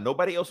 So now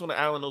nobody else on the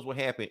island knows what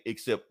happened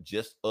except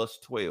just us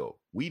 12.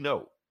 We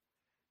know.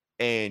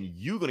 And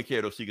you're going to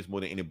carry those secrets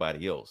more than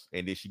anybody else.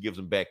 And then she gives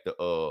them back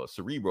to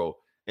Cerebro,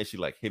 and she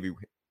like, heavy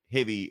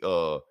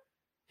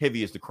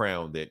is the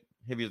crown that,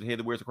 heavy is the head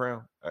that wears the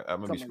crown. I'm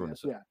going to be screwing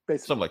this up. Yeah,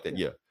 basically. Something like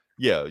that.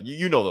 Yeah.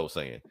 You know those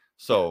saying.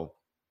 So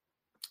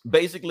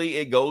basically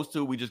it goes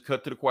to, we just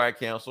cut to the Quiet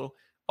Council.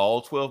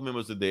 All 12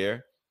 members are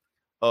there.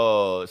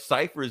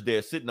 Cypher is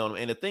there sitting on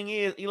them. And the thing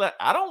is, Eli,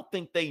 I don't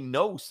think they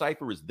know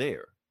Cypher is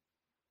there.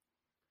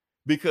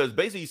 Because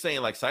basically he's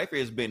saying like Cypher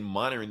has been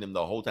monitoring them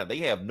the whole time. They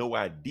have no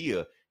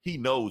idea he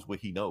knows what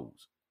he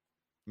knows.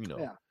 You know.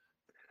 Yeah.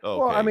 Okay,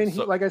 well, I mean,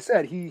 like I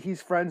said, he's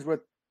friends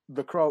with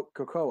the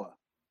Krakoa.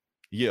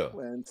 Yeah.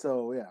 And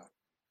so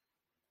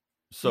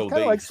So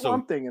kind of like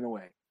Swamp Thing in a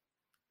way.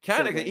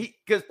 Kind of,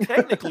 because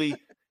technically,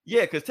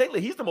 because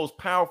technically he's the most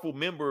powerful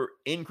member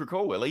in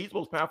Krakoa. Like he's the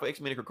most powerful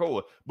X-Men in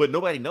Krakoa, but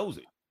nobody knows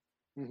it.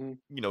 Mm-hmm.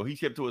 You know, he's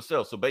kept to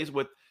himself. So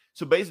basically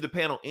the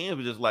panel ends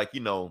with just like,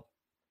 you know,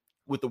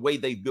 with the way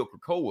they built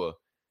Krakoa,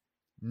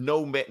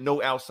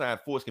 no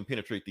outside force can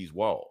penetrate these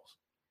walls.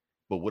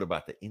 But what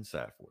about the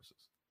inside forces?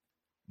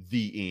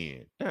 The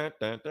end. Dun,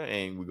 dun, dun,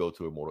 and we go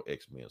to Immortal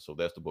X-Men. So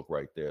that's the book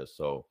right there.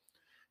 So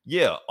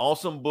yeah,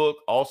 awesome book,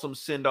 awesome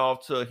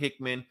send-off to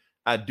Hickman.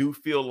 I do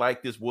feel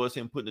like this was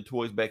him putting the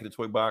toys back in the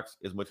toy box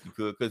as much as he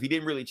could, because he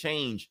didn't really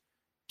change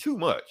too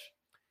much.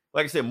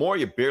 Like I said,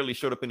 Moria barely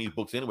showed up in these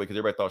books anyway, because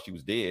everybody thought she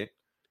was dead.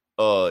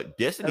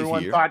 Destiny's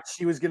Everyone here. thought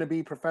she was going to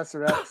be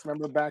Professor X.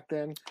 Remember back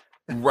then?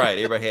 Right.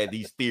 Everybody had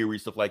these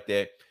theories, stuff like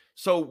that.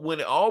 So when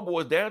it all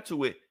boils down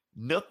to it,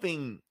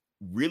 nothing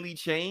really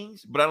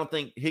changed, but I don't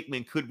think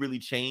Hickman could really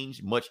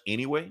change much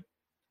anyway.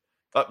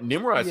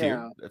 Nimrod's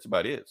here. That's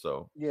about it.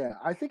 So yeah,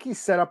 I think he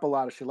set up a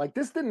lot of shit. Like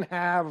this didn't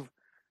have,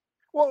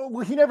 well,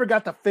 he never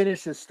got to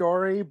finish his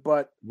story,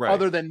 but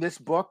other than this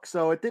book,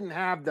 so it didn't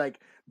have like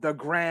the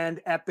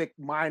grand, epic,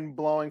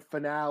 mind-blowing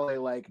finale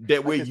like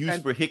that we're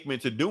used for Hickman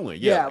to doing.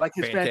 Yeah, like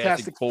his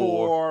Fantastic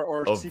Four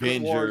or Avengers.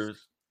 Secret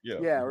Wars.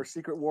 Yeah, or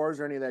Secret Wars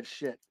or any of that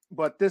shit.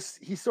 But this,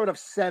 he sort of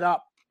set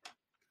up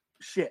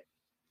shit.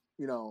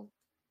 You know,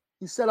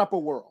 he set up a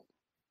world.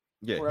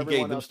 Yeah, he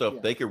gave them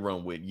stuff they could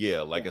run with.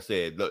 Yeah, like I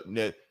said,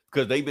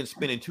 because they've been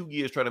spending 2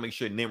 years trying to make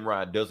sure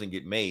Nimrod doesn't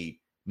get made.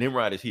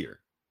 Nimrod is here,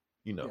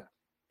 you know. Yeah.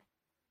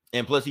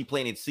 And plus he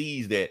planted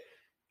seeds that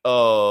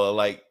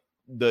like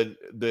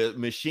the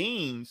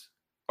machines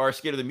are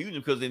scared of the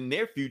mutants, because in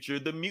their future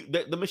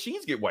the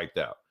machines get wiped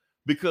out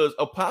because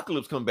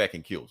Apocalypse come back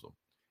and kills them.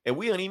 And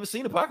we haven't even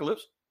seen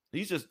Apocalypse.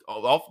 He's just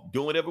off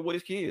doing whatever with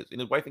his kids and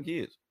his wife and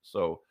kids.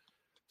 So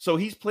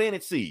he's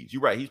planted seeds.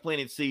 You're right. He's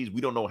planted seeds. We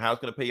don't know how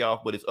it's going to pay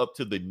off, but it's up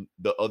to the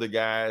other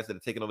guys that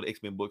are taking over the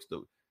X-Men books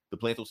to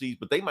plant those seeds.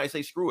 But they might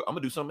say, screw it, I'm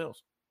going to do something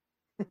else.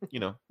 You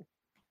know?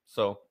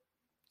 So,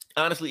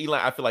 honestly, Eli,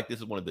 I feel like this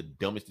is one of the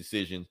dumbest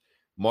decisions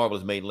Marvel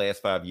has made in the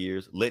last 5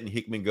 years, letting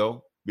Hickman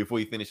go before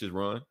he finishes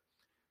run.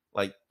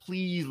 Like,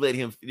 please let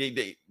him,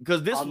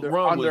 because this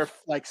run was their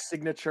like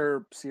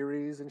signature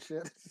series and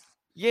shit.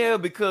 Yeah,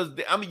 because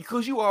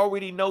you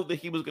already know that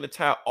he was going to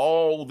tie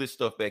all this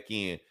stuff back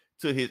in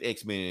to his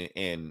X-Men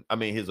and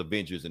his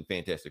Avengers and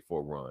Fantastic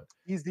Four run.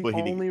 He's the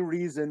only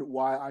reason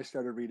why I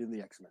started reading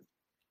the X-Men.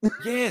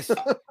 Yes,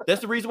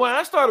 that's the reason why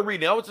I started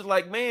reading. I was just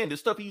like, man, the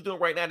stuff he's doing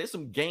right now, there's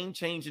some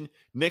game-changing,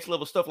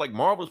 next-level stuff. Like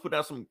Marvel's putting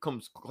out some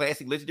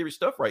classic, legendary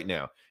stuff right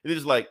now. And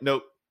it's like,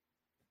 nope,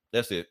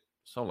 that's it.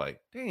 So I'm like,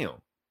 damn.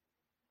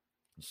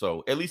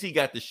 So at least he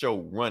got the show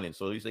running.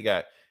 So at least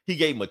he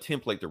gave him a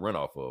template to run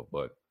off of.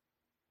 But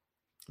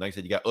like I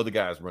said, you got other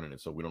guys running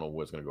it, so we don't know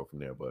where it's going to go from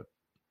there. But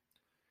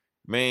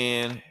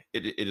man,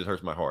 it just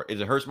hurts my heart. It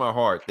just hurts my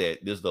heart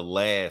that this is the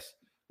last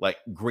like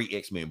great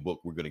X-Men book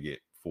we're going to get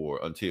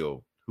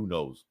until who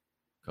knows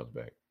comes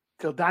back.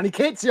 Till Donny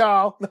Cates,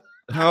 y'all.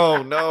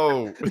 Oh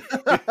no!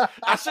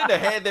 I shouldn't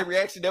have had that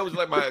reaction. That was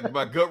like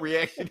my gut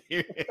reaction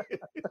here.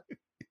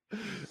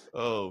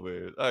 Oh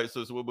man! All right,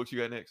 so what books you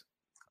got next?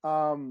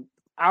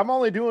 I'm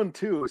only doing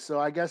 2, so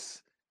I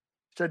guess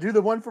should I do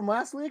the one from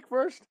last week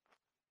first?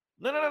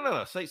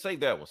 No. Save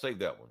that one. Save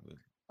that one.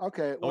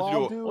 Okay.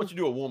 Well, why don't you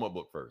do a warm-up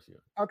book first?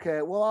 Yeah.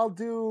 Okay. Well, I'll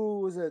do.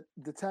 Was it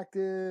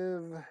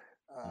Detective?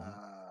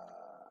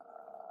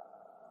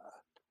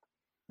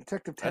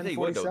 Detective 1047. I tell you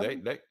what,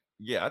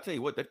 though, I tell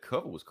you what, that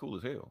cover was cool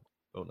as hell.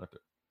 Oh, not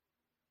that.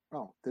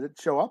 Oh, did it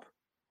show up?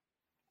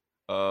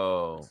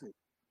 Oh,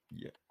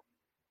 yeah.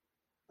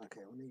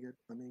 Okay.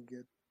 Let me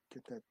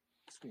get that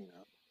screen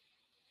up.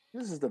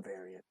 This is the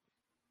variant.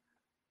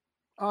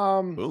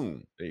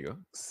 Boom. There you go.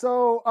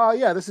 So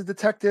yeah, this is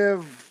Detective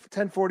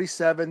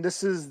 1047.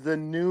 This is the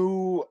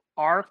new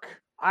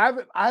arc. I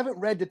haven't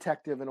read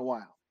Detective in a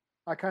while.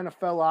 I kind of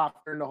fell off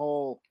during the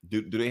whole.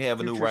 Do they have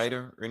a new Future-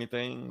 writer or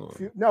anything?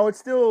 Or? No, it's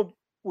still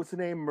what's the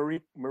name,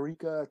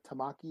 Marika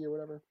Tamaki or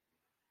whatever.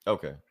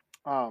 Okay.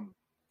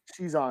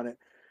 She's on it,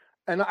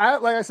 and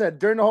like I said,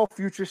 during the whole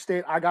Future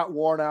State, I got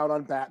worn out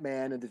on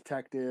Batman and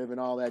Detective and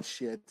all that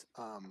shit.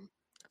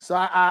 So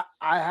I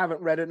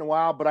haven't read it in a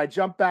while, but I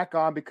jumped back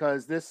on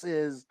because this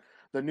is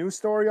the new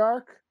story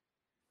arc,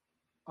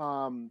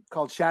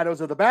 called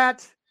Shadows of the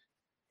Bat,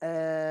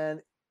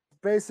 and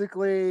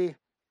basically,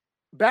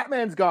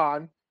 Batman's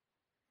gone.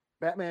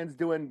 Batman's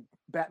doing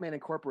Batman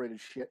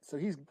Incorporated shit, so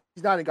he's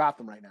not in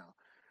Gotham right now.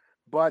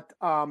 But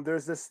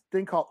there's this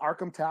thing called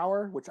Arkham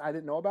Tower, which I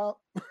didn't know about.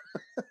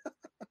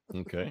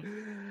 Okay.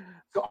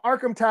 So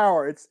Arkham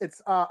Tower, it's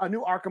a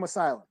new Arkham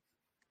Asylum.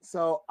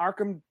 So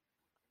Arkham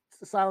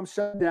Asylum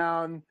shut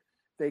down.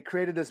 They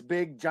created this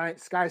big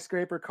giant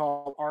skyscraper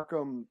called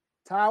Arkham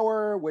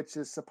Tower, which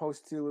is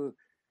supposed to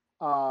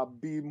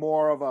be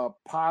more of a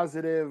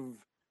positive,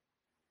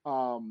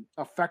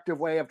 effective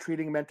way of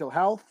treating mental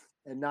health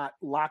and not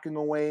locking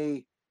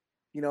away,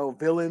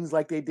 villains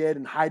like they did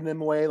and hiding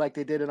them away like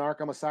they did in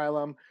Arkham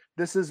Asylum.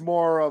 This is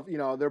more of,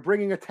 they're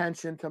bringing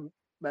attention to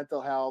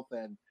mental health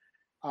and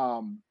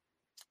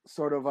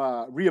sort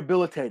of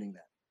rehabilitating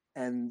them.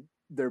 And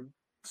they're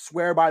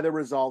swear by the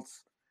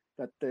results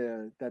that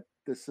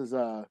this is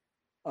a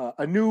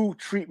new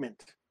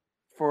treatment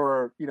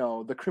for,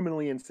 the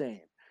criminally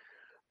insane.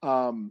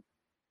 And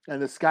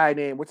this guy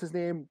named, what's his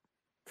name?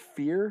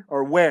 Fear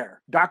or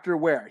Ware, Dr.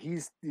 Ware.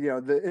 He's,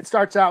 it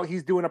starts out,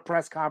 he's doing a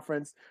press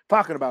conference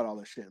talking about all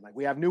this shit. Like,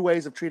 we have new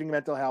ways of treating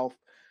mental health.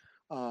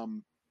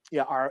 And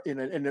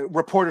the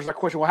reporters are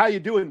questioning, well, how are you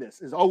doing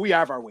this? We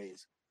have our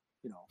ways,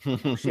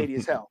 shady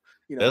as hell.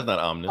 That's not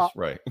ominous,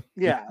 right?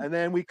 Yeah. And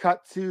then we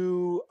cut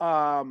to,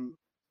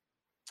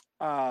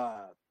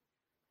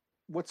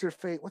 what's her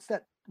fate? What's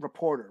that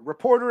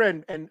reporter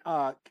and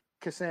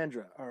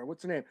Cassandra, or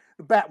what's her name?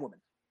 The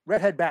Batwoman,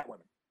 redhead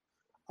Batwoman.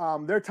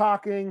 They're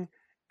talking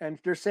and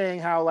they're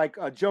saying how like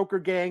a Joker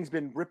gang's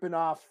been ripping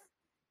off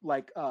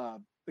like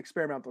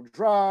experimental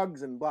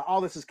drugs and blah.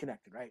 All this is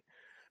connected, right?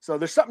 So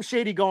there's something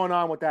shady going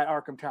on with that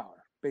Arkham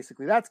Tower.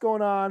 Basically, that's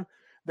going on.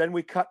 Then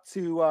we cut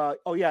to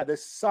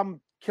there's some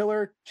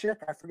killer chick.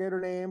 I forget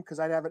her name because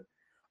I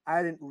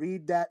didn't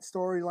read that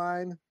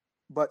storyline,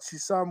 but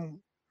she's some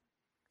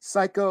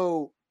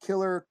psycho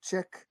killer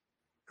chick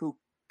who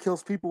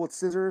kills people with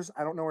scissors.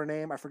 I don't know her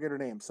name. I forget her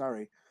name.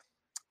 Sorry.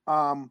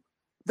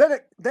 Then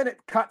it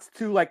cuts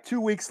to like 2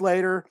 weeks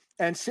later,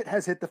 and shit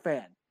has hit the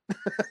fan.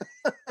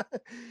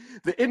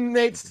 The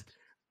inmates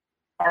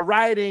are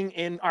rioting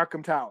in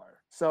Arkham Tower.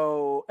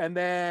 So, and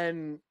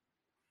then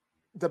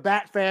the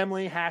Bat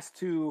family has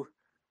to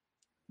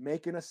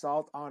make an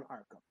assault on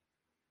Arkham.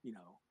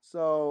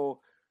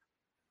 So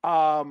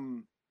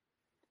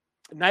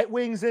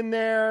Nightwing's in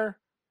there,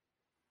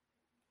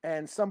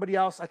 and somebody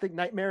else. I think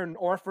Nightmare and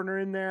Orphan are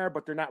in there,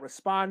 but they're not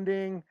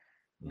responding.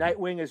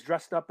 Nightwing is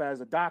dressed up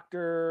as a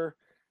doctor.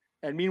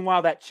 And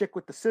meanwhile, that chick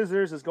with the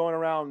scissors is going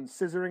around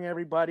scissoring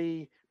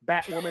everybody.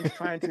 Batwoman's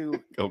trying to.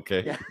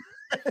 Okay. Yeah.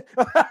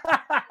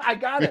 I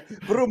got it.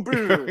 Vroom,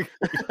 vroom.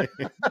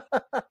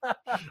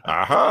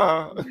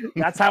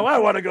 That's how I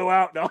want to go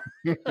out. No.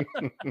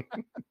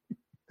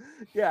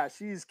 Yeah,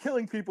 she's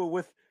killing people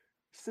with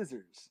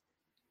scissors,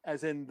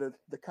 as in the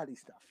cutty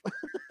stuff.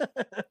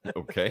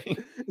 Okay.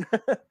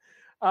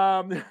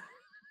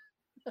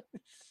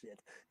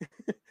 Shit.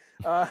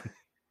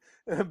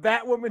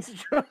 Batwoman's.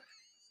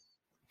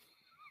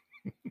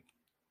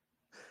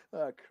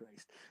 Oh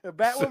Christ!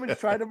 Batwoman's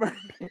trying to murder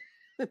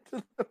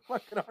into the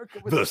fucking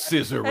Arkham. The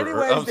scissorer.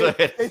 Anyways,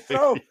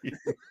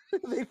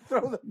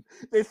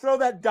 they throw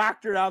that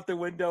doctor out the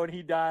window and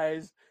he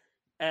dies.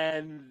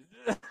 And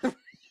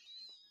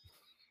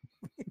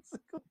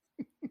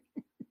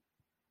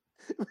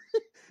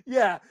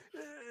yeah,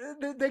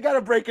 they got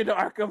to break into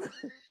Arkham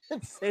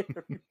and save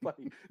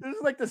everybody. This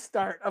is like the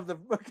start of the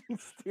fucking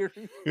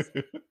series.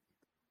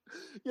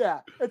 Yeah,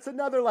 it's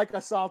another like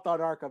assault on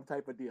Arkham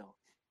type of deal.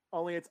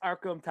 Only it's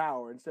Arkham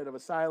Tower instead of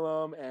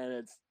Asylum, and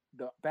it's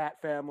the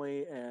Bat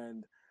family,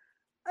 and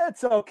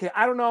it's okay.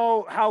 I don't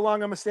know how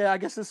long I'm gonna stay. I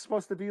guess it's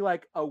supposed to be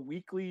like a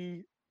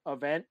weekly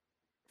event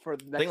for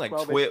the next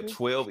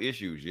 12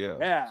 issues. Yeah.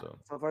 Yeah. So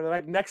for the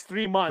like next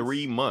 3 months.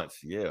 3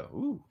 months. Yeah.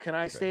 Ooh, can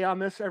I stay on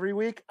this every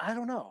week? I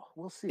don't know.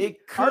 We'll see.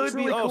 It could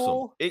be awesome.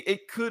 Cool.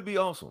 It could be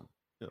awesome.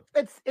 Yeah.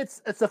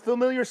 It's a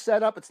familiar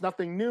setup. It's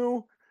nothing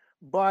new,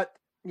 but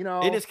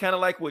it is kind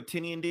of like what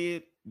Tinian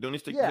did doing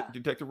this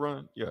detective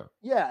run. Yeah.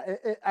 Yeah.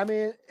 I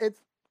mean,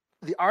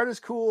 the art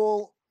is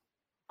cool.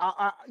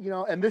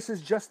 And this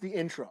is just the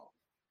intro.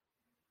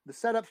 The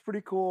setup's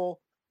pretty cool.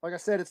 Like I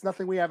said, it's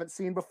nothing we haven't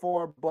seen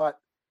before, but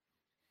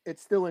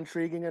it's still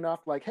intriguing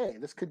enough. Like, hey,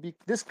 this could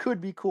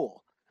be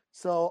cool.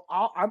 So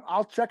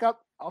I'll check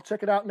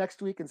it out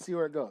next week and see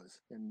where it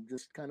goes, and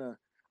just kind of,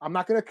 I'm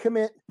not going to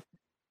commit,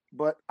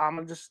 but I'm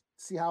gonna just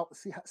see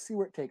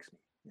where it takes me.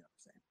 You know what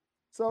I'm saying?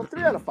 So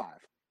 3 out of 5.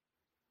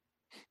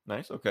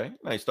 Nice. Okay.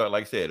 Nice start.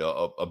 Like I said,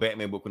 a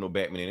Batman book with no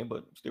Batman in it,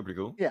 but still pretty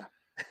cool. Yeah.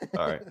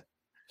 All right.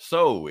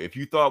 So if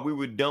you thought we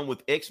were done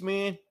with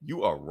X-Men,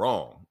 you are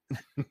wrong.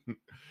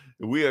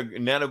 We are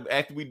now,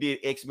 after we did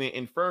X-Men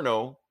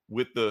Inferno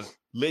with the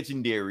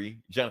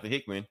legendary Jonathan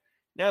Hickman.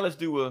 Now let's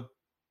do a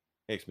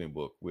X-Men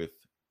book with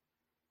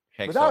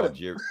Without him.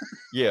 Jerry.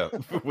 Yeah,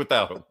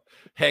 without him.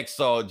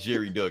 Hacksaw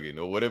Jerry Duggan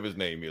or whatever his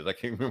name is. I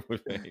can't remember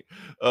his name.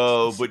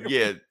 But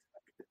yeah,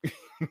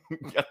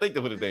 I think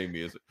that's what his name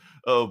is.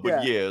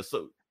 But yeah,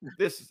 so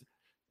this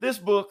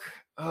book,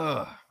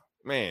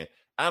 man,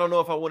 I don't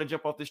know if I want to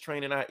jump off this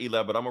train or not,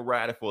 Eli, but I'm gonna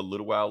ride it for a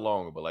little while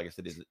longer. But like I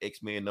said, this is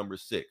X-Men number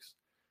 6.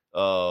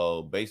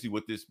 Basically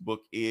what this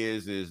book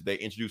is they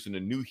introducing a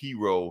new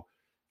hero,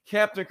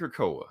 Captain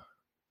Krakoa.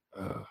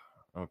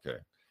 Okay,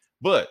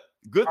 but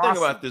good thing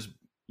about this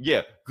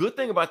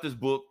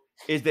book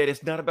is that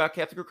it's not about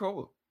Captain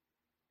Krakoa.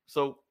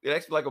 So it's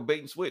actually like a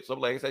bait and switch. So I'm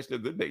like, it's actually a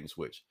good bait and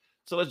switch.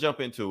 So let's jump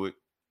into it.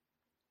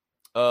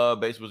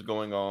 Basically what's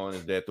going on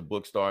is that the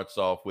book starts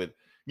off with,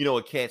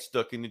 a cat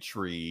stuck in the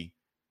tree,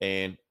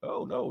 and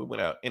oh no, it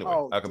went out. Anyway,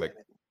 I'll come back.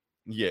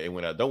 Yeah, it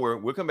went out. Don't worry,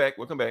 we'll come back.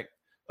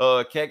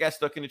 Cat got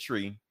stuck in the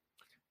tree,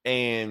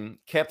 and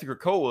Captain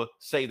Krakoa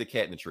saved the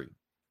cat in the tree.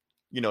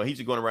 He's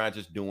just going around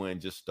just doing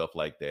stuff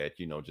like that,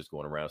 just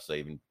going around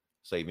saving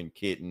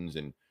kittens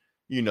and,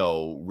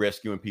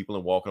 rescuing people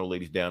and walking old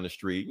ladies down the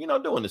street,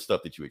 doing the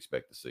stuff that you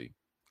expect to see.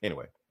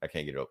 Anyway, I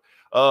can't get it up.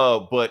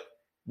 But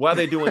while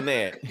they're doing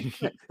that,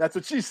 that's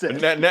what she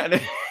said.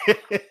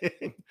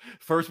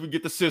 First we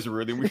get the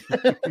scissorer, then we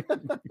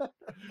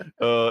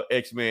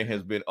X-Men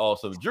has been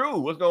awesome. Drew,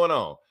 what's going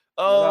on?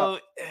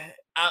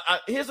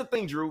 Here's the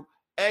thing, Drew.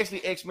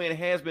 Actually, X-Men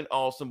has been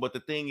awesome, but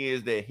the thing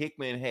is that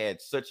Hickman had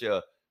such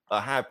a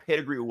high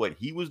pedigree of what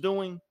he was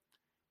doing.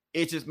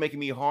 It's just making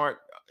me hard.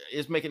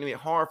 It's making it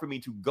hard for me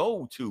to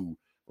go to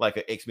like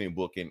an X-Men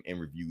book and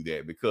review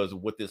that because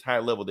of what this high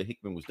level that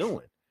Hickman was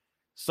doing.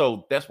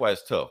 So that's why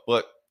it's tough.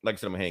 But like I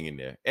said, I'm hanging in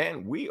there.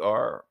 And we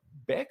are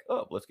back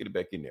up. Let's get it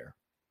back in there.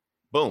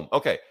 Boom.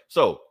 Okay.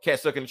 So cat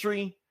stuck in the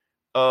tree.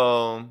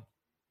 And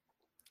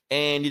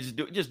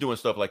you're just doing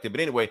stuff like that.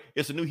 But anyway,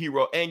 it's a new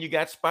hero. And you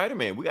got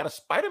Spider-Man. We got a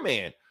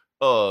Spider-Man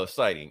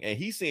sighting. And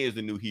he says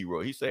the new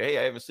hero. He said, hey,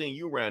 I haven't seen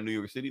you around New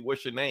York City.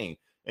 What's your name?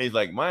 And he's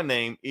like, my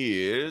name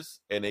is,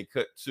 and they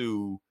cut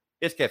to,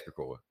 it's Captain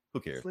Krakoa.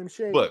 Who cares? Slim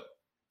Shady. But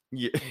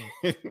yeah,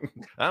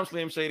 I'm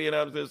Slim Shady, and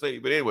I was going to say,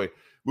 but anyway,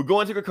 we're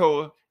going to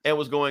Krakoa, and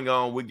what's going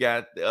on? We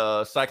got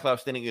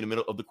Cyclops standing in the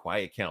middle of the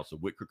Quiet Council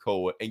with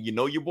Krakoa, and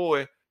your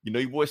boy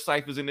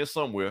Cypher's in there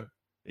somewhere.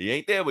 He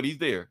ain't there, but he's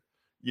there.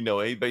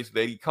 He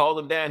basically he called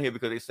him down here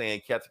because they're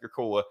saying Captain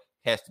Krakoa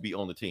has to be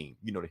on the team,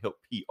 to help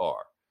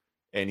PR.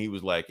 And he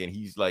was like, and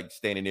he's like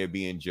standing there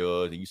being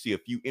judged, and you see a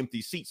few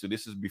empty seats. So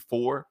this is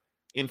before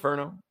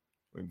Inferno,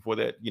 before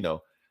that,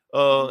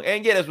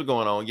 and yeah, that's what's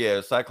going on.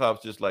 Yeah,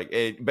 Cyclops just like,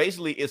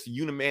 basically it's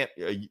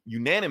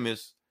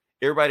unanimous.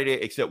 Everybody there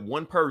except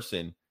one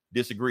person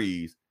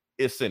disagrees.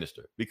 It's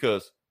Sinister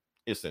because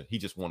he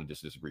just wanted to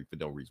disagree for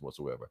no reason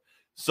whatsoever.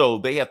 So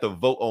they have to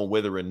vote on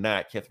whether or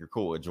not Captain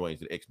Krakoa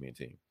joins the X-Men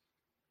team.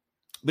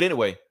 But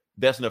anyway,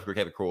 that's enough for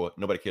Captain Krakoa.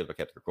 Nobody cares about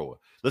Captain Krakoa.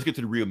 Let's get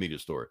to the real media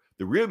story.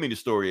 The real media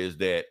story is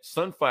that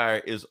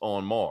Sunfire is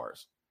on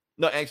Mars.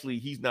 No, actually,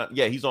 he's not.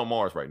 Yeah, he's on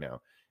Mars right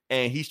now.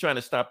 And he's trying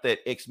to stop that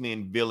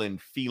X-Men villain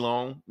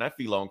Feilong. Not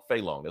Feilong,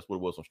 Feilong. That's what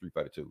it was on Street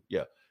Fighter 2.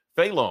 Yeah,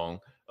 Feilong,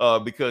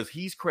 because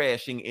he's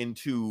crashing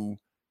into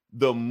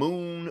the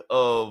moon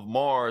of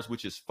Mars,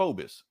 which is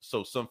Phobos.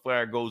 So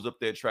Sunfire goes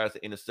up there, tries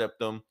to intercept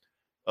them.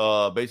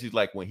 Basically,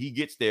 like when he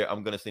gets there,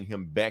 I'm going to send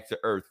him back to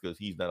Earth because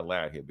he's not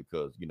allowed here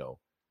because,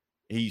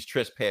 he's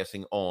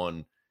trespassing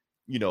on,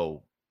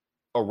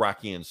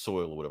 Iraqian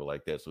soil or whatever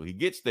like that. So he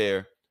gets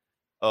there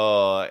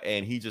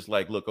and he just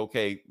like, look,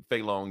 okay,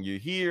 Feilong, you're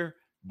here,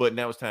 but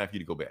now it's time for you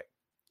to go back.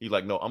 He's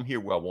like, no, I'm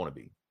here where I want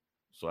to be.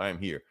 So I am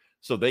here.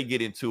 So they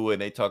get into it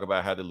and they talk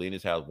about how the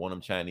Lena's house, one of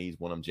them Chinese,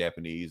 one of them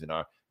Japanese, and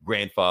our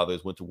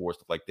grandfathers went to war,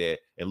 stuff like that.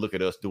 And look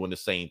at us doing the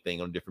same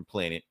thing on a different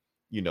planet.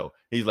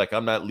 He's like,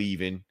 I'm not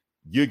leaving.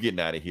 You're getting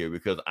out of here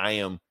because I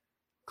am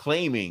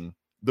claiming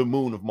the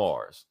moon of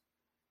Mars.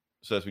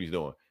 So that's what he's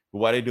doing. But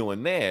while they're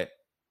doing that,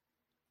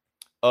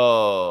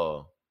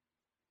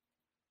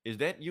 is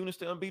that Eunice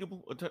the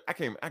Unbeatable?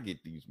 I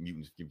get these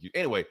mutants confused.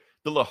 Anyway,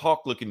 the little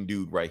hawk-looking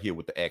dude right here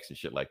with the axe and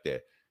shit like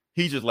that.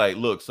 He's just like,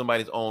 look,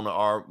 somebody's on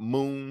our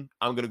moon.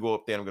 I'm going to go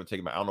up there and I'm going to take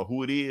him out. I don't know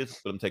who it is,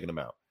 but I'm taking him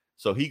out.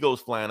 So he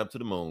goes flying up to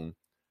the moon.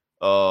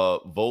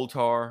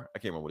 Voltar, I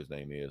can't remember what his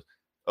name is.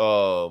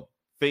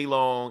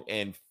 Feilong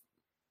and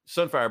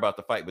Sunfire about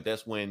to fight, but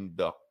that's when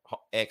the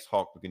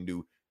ex-hawk-looking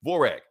dude,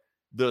 Vorak,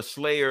 the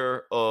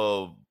slayer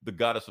of the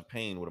goddess of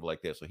pain, whatever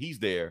like that. So he's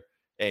there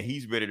and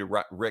he's ready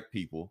to wreck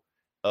people.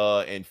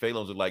 And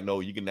Feilong's like, no,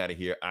 you get out of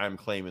here. I'm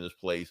claiming this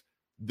place.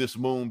 This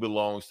moon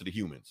belongs to the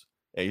humans.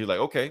 And he's like,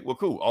 okay, well,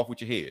 cool. Off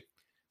with your head.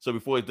 So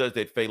before he does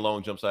that,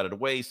 Feilong jumps out of the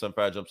way.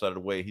 Sunfire jumps out of the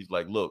way. He's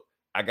like, look,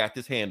 I got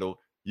this handled.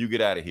 You get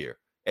out of here.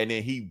 And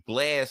then he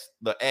blasts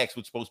the axe,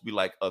 which is supposed to be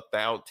like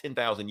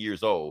 10,000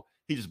 years old.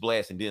 He just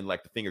blasts and then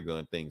like the finger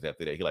gun things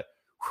after that. He like,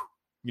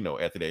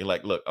 after that, he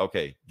like, look,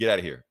 okay, get out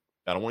of here.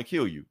 I don't want to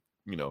kill you,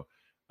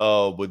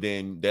 But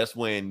then that's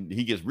when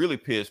he gets really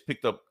pissed,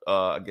 picked up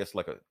I guess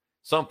like a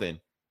something,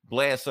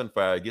 blast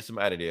Sunfire, gets him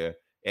out of there,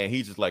 and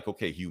he's just like,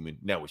 okay, human,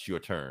 now it's your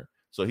turn.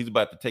 So he's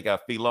about to take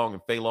out Fei Long,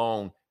 and Fei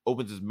Long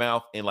opens his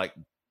mouth and like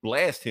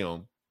blast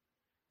him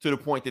to the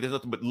point that there's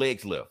nothing but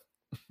legs left.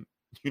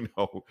 You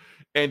know,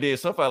 and then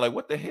Sunfire like,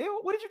 what the hell?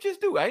 What did you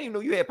just do? I didn't even know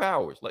you had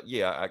powers. Like,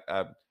 yeah,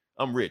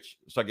 I'm rich,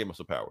 so I gave him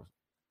some powers,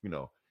 you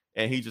know.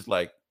 And he's just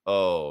like,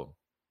 oh,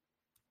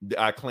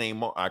 I claim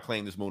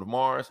this moon of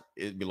Mars.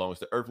 It belongs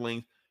to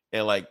Earthlings.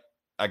 And like,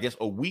 I guess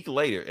a week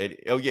later,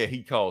 oh yeah,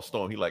 he calls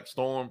Storm. He like,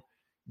 Storm,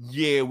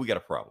 yeah, we got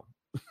a problem.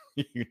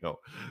 You know.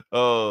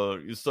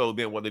 So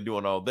then when they're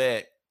doing all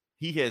that,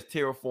 he has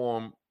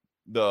terraformed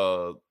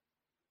the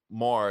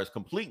Mars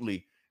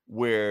completely,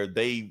 where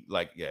they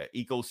like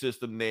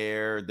ecosystem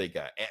there, they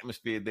got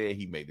atmosphere there,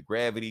 he made the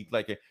gravity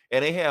like it,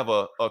 and they have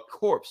a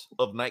corpse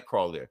of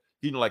Nightcrawler there.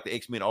 You know, like the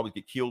X-Men always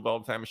get killed all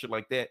the time and shit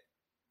like that.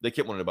 They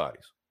kept one of the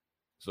bodies.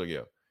 So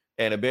yeah.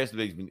 And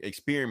eventually they've been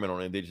experimenting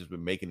on it, they've just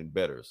been making it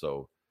better.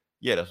 So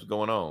yeah, that's what's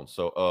going on.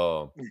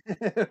 So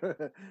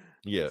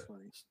yeah.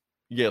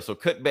 Yeah, so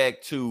cut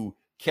back to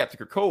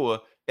Captain Krakoa,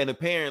 and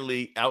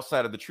apparently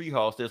outside of the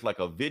treehouse, there's like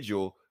a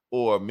vigil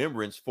or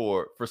remembrance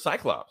for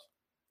Cyclops.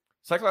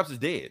 Cyclops is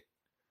dead.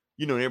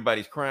 You know, and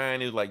everybody's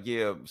crying. It's like,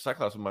 yeah,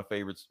 Cyclops was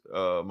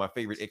my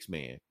favorite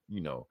X-Man,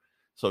 you know.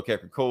 So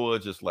Captain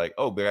Krakoa just like,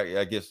 oh, but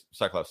I guess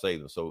Cyclops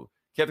saved him. So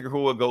Captain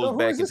Krakoa goes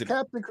back into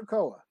Captain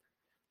Krakoa.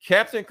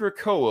 Captain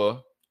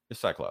Krakoa is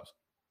Cyclops.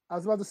 I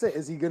was about to say,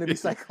 is he going to be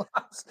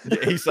Cyclops?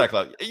 Yeah, he's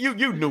Cyclops. You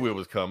knew it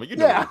was coming. You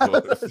knew it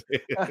was.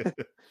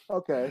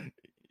 Okay.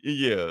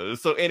 Yeah.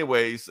 So,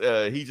 anyways,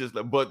 he just,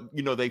 but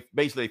you know, they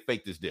basically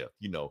faked his death.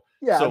 You know.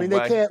 Yeah, so I mean,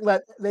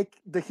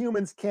 the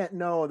humans can't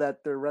know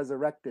that they're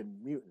resurrected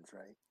mutants,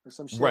 right? Or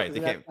some shit. Right.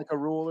 Isn't they can't, like a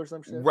rule or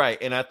some shit. Right.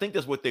 And I think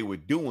that's what they were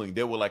doing.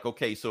 They were like,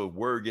 okay, so if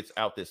word gets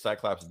out that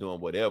Cyclops is doing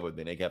whatever,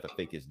 then they got to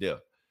fake his death.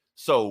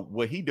 So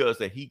what he does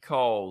that he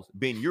calls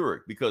Ben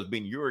Urich, because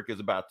Ben Urich is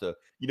about to,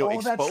 you know,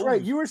 expose. That's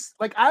right. You were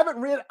like, I haven't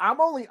read. I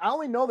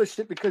only know this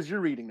shit because you're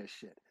reading this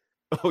shit.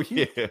 Oh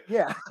yeah,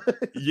 yeah,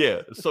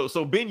 yeah.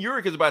 So Ben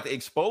Urich is about to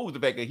expose the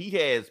fact that he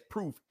has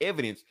proof,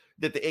 evidence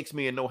that the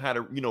X-Men know how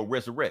to, you know,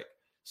 resurrect.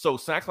 So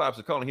Cyclops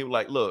is calling him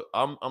like, look,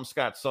 I'm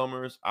Scott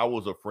Summers. I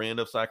was a friend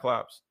of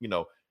Cyclops, you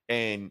know,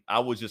 and I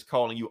was just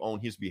calling you on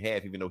his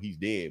behalf, even though he's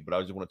dead. But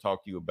I just want to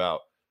talk to you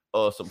about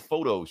some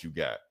photos you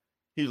got.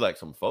 He's like,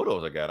 some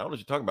photos I got. I don't know what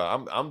you're talking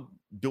about. I'm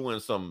doing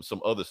some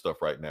other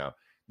stuff right now.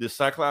 This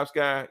Cyclops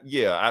guy,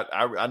 yeah,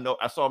 I know.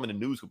 I saw him in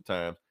the news a couple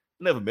times.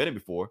 Never met him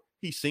before.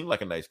 He seemed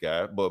like a nice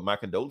guy, but my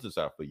condolences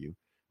out for you.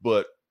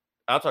 But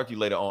I'll talk to you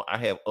later on. I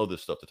have other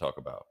stuff to talk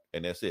about,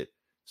 and that's it.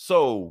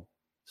 So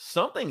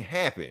something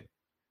happened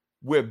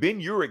where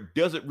Ben Urich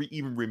doesn't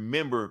even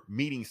remember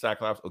meeting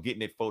Cyclops or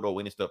getting that photo,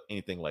 any stuff,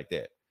 anything like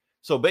that.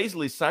 So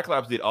basically,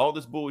 Cyclops did all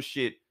this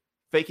bullshit,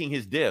 faking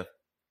his death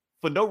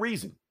for no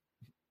reason.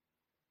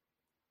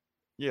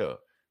 Yeah.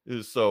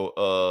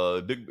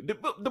 So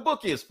the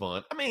book is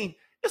fun. I mean,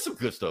 there's some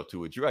good stuff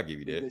to it, Drew. I give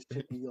you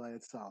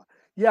that.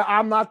 Yeah,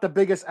 I'm not the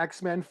biggest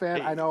X-Men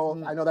fan. I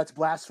know that's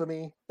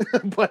blasphemy,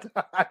 but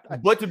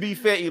to be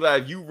fair, Eli,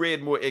 you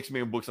read more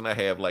X-Men books than I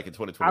have, like in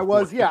 2020. I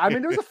was, yeah. I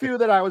mean, there's a few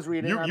that I was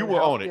reading. You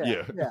were on it,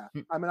 yeah.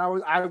 Yeah. I mean,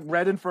 I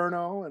read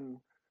Inferno, and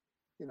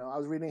you know, I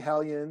was reading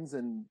Hellions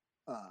and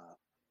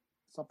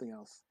something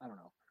else. I don't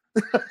know.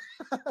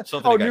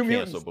 Something got New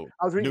canceled, Mutants.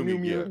 I was reading New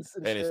Mutants,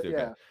 and it's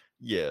still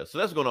yeah. So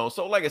that's going on.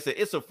 So like I said,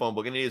 it's a fun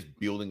book, and it is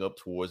building up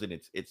towards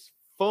it. It's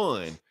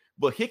fun.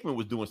 But Hickman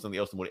was doing something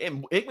else.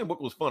 And Hickman book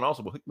was fun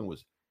also, but Hickman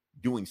was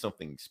doing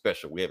something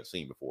special we haven't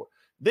seen before.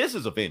 This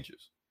is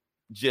Avengers,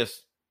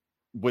 just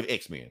with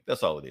X-Men.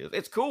 That's all it is.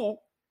 It's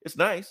cool. It's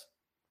nice.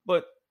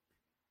 But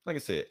like I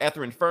said,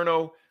 after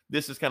Inferno,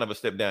 this is kind of a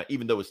step down,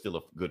 even though it's still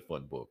a good,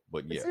 fun book.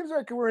 But yeah. It seems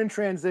like we're in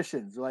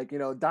transitions. Like, you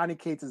know, Donny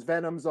Cates'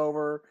 Venom's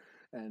over,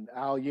 and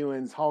Al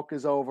Ewing's Hulk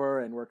is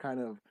over, and we're kind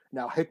of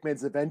now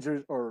Hickman's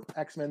Avengers or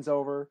X-Men's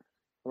over.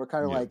 We're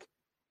kind of like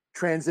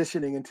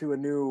transitioning into a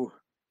new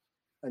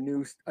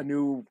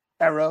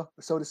era,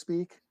 so to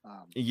speak.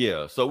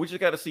 Yeah, so we just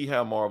got to see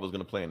how Marvel's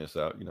going to plan this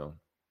out, you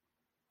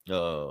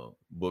know.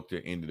 Book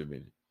to end the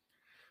division.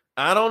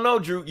 I don't know,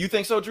 Drew. You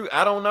think so, Drew?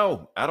 I don't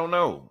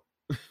know.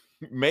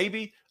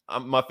 Maybe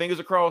my fingers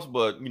are crossed,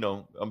 but you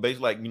know, I'm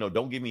basically like, you know,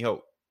 don't give me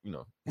hope. You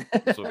know,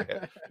 so if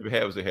it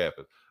happens, it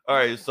happens. All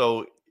right,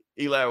 so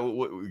Eli,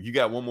 you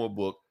got one more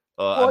book.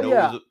 I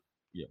know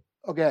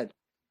Okay.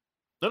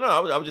 No,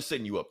 I was just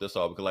setting you up. That's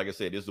all. Because like I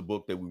said, this is a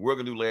book that we were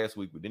gonna do last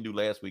week. We didn't do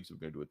last week, so we're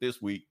gonna do it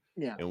this week.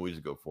 Yeah. And we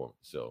just go for it.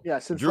 So yeah,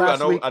 since Drew,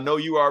 I know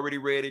you already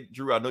read it.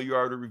 Drew, I know you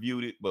already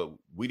reviewed it, but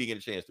we didn't get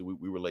a chance to.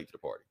 We were late to the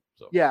party.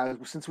 So yeah,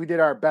 since we did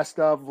our best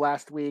of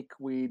last week,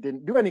 we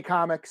didn't do any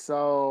comics.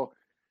 So,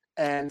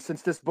 and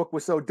since this book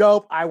was so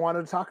dope, I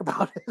wanted to talk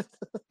about it.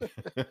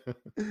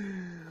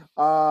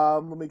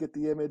 Let me get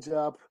the image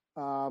up.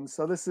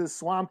 So this is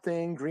Swamp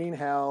Thing, Green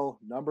Hell,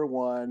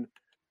 #1,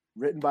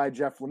 written by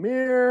Jeff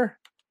Lemire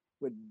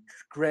with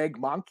Greg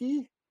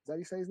Monkey that how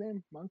you say his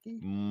name? Monkey?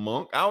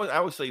 Monk. I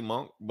would say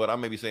Monk, but I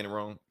may be saying it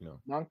wrong.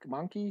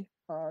 Monkey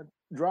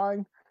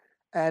drawing.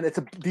 And it's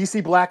a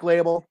DC Black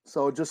Label.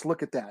 So just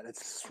look at that.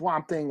 It's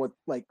Swamp Thing with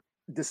like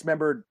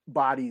dismembered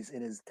bodies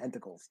in his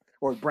tentacles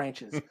or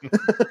branches.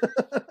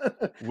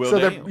 Well, so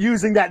damn. they're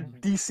using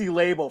that DC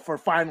label for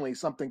finally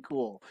something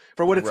cool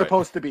for what it's Right.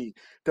 supposed to be.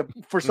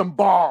 For some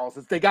balls.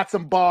 They got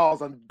some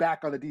balls on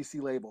back on the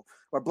DC label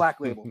or Black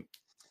Label.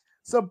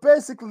 So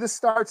basically, this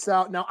starts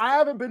out. Now, I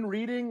haven't been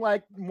reading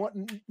like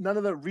none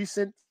of the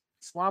recent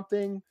Swamp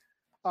Thing.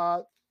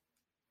 I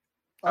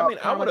would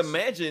comics.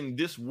 imagine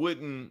this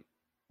wouldn't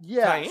tie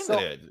Yeah, into so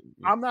that.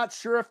 I'm not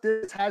sure if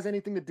this has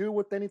anything to do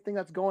with anything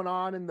that's going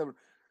on in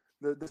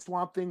the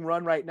Swamp Thing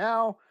run right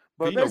now.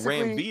 But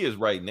basically, Ram V is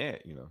writing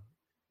that.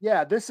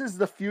 yeah, this is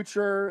the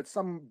future. It's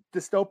some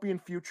dystopian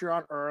future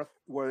on Earth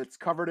where it's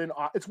covered in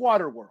it's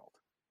Waterworld.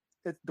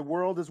 The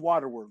world is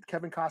Waterworld.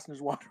 Kevin Costner's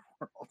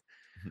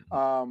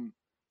Waterworld.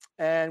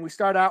 And we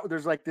start out.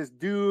 There's like this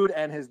dude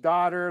and his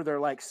daughter. They're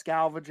like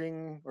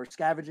scavenging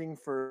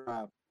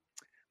for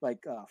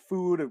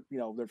food.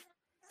 They're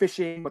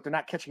fishing, but they're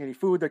not catching any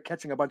food. They're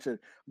catching a bunch of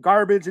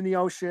garbage in the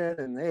ocean.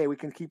 And hey, we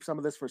can keep some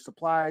of this for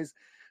supplies.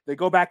 They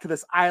go back to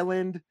this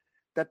island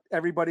that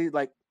everybody,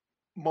 like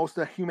most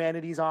of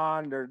humanity's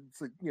on. They're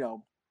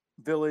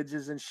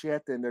villages and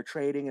shit, and they're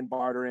trading and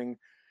bartering.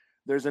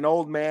 There's an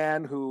old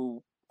man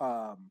who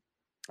I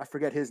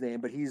forget his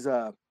name, but he's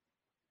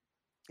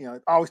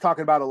always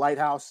talking about a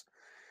lighthouse.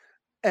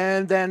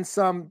 And then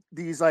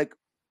these like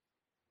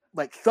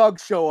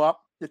thugs show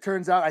up. It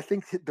turns out, I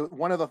think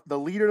one of the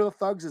leader of the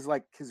thugs is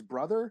like his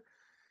brother.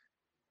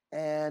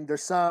 And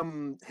there's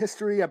some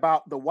history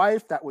about the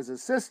wife that was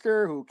his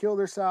sister who killed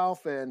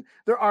herself, and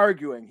they're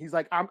arguing. He's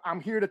like, I'm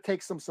here to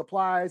take some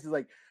supplies. He's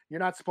like, you're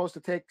not supposed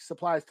to take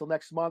supplies till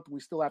next month. We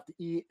still have to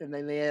eat. And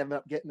then they end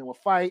up getting into a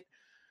fight.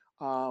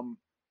 And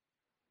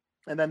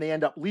then they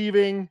end up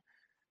leaving.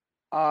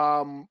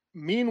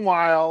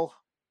 Meanwhile,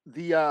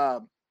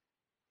 the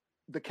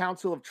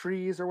Council of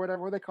Trees or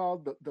whatever they're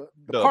called, the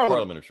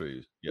Parliament of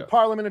Trees. Yeah. The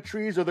Parliament of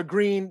Trees or the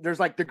green. There's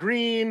like the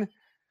green,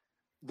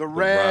 the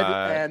red,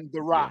 and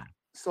the rot. Yeah.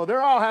 So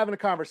they're all having a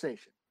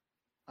conversation.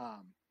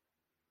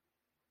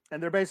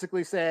 And they're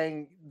basically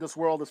saying this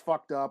world is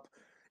fucked up.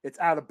 It's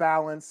out of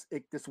balance.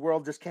 This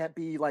world just can't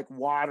be like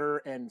water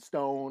and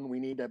stone. We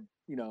need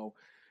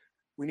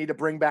to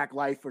bring back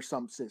life or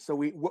something. So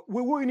what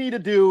we need to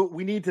do,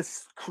 we need to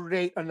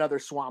create another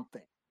Swamp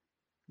Thing.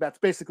 That's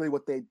basically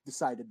what they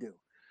decide to do.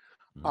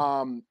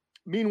 Mm-hmm.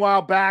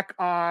 Meanwhile, back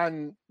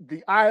on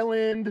the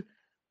island,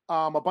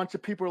 a bunch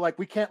of people are like,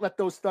 we can't let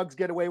those thugs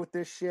get away with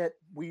this shit.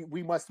 We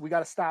got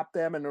to stop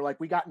them. And they're like,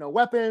 we got no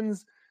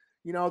weapons.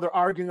 They're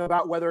arguing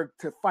about whether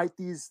to fight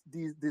these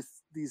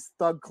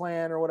thug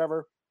clan or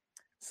whatever.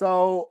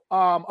 So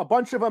a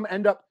bunch of them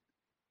end up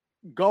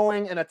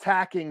going and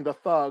attacking the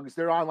thugs.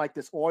 They're on like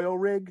this oil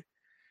rig,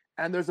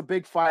 and there's a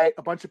big fight.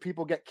 A bunch of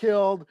people get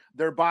killed.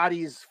 Their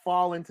bodies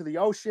fall into the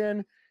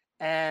ocean,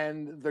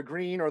 and the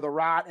green or the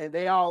rot, and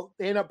they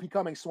end up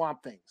becoming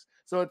Swamp Things.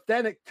 So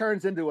then it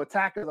turns into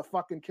Attack of the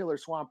fucking Killer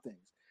Swamp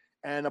Things,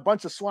 and a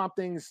bunch of Swamp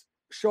Things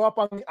show up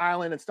on the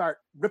island and start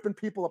ripping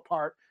people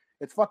apart.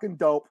 It's fucking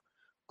dope.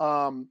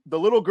 The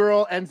little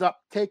girl ends up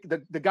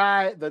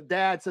the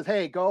dad says,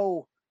 hey,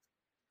 go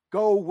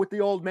with the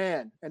old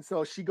man. And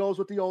so she goes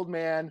with the old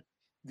man.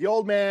 The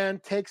old man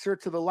takes her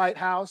to the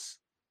lighthouse.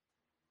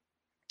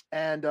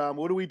 And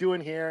what are we doing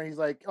here? He's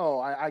like,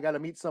 oh, I got to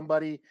meet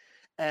somebody.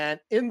 And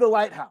in the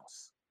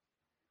lighthouse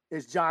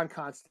is John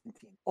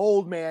Constantine,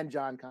 old man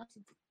John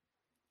Constantine.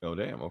 Oh,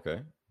 damn.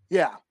 Okay.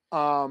 Yeah.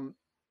 And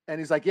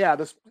he's like, yeah,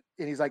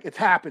 and he's like, it's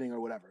happening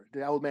or whatever.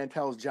 The old man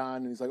tells John,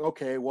 and he's like,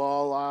 okay,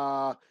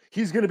 well,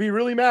 he's going to be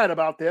really mad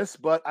about this,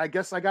 but I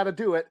guess I got to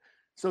do it.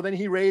 So then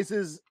he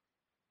raises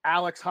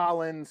Alex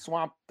Holland,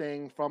 Swamp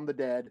Thing, from the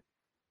dead.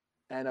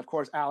 And of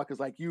course, Alec is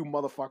like, you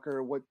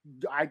motherfucker,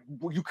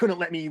 you couldn't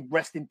let me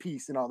rest in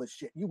peace and all this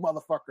shit, you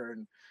motherfucker.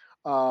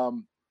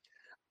 And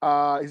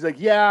he's like,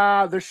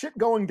 yeah, there's shit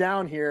going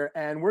down here,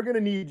 and we're going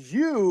to need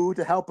you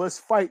to help us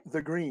fight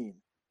the Green.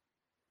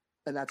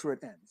 And that's where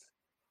it ends.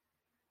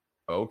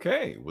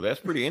 Okay. Well, that's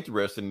pretty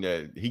interesting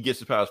that he gets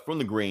his powers from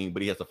the Green,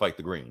 but he has to fight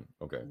the Green.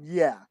 Okay.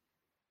 Yeah.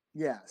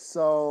 Yeah.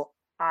 So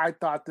I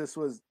thought this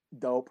was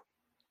dope.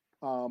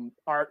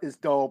 Art is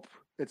dope.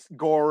 It's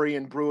gory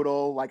and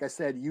brutal. Like I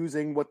said,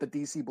 using what the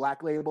DC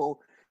Black Label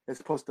is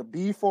supposed to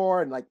be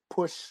for and like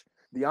push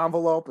the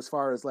envelope as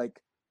far as like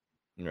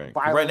right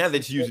now they're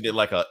just using it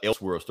like a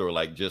Elseworld story,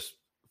 like just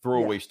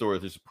throwaway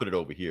stories, just put it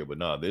over here. But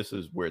no, this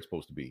is where it's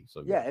supposed to be.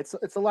 So yeah,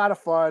 it's a lot of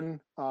fun.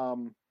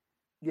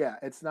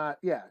 It's not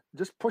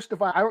just push the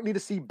vibe. I don't need to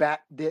see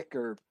bat dick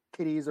or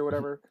titties or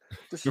whatever.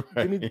 Just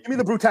give me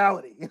the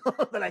brutality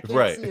that I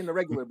can't see in the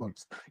regular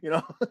books.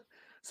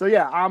 So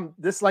yeah,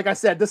 this, like I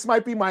said, this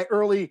might be my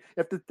early.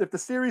 If the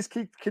series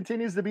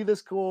continues to be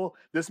this cool,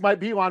 this might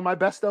be on my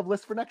best of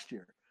list for next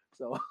year.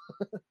 So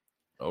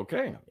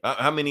okay,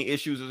 how many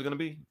issues is it going to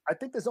be? I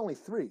think there's only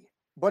 3,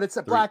 but it's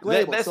a Black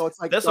Label, so it's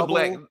like that's double.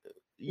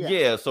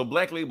 Yeah. So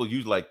Black Label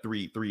usually like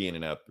three in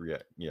and out, three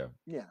out. Yeah.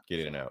 Yeah. Get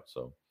in and out.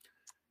 So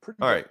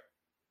Pretty all good. right.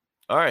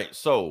 All right.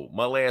 So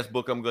my last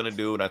book I'm gonna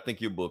do, and I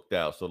think you're booked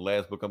out. So the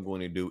last book I'm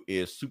going to do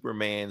is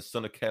Superman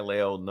Son of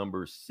Kal-El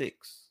number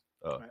 6.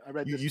 Right, I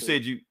read You this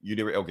said too. you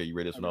did. Okay, you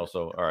read this I one read it.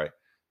 also. All right.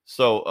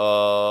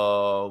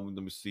 So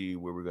let me see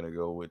where we're gonna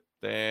go with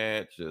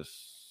that.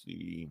 Just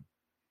see.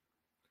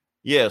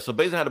 Yeah, so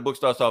basically how the book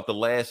starts off, the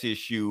last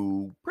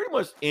issue pretty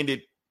much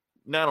ended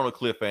not on a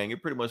cliffhanger.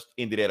 It pretty much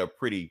ended at a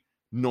pretty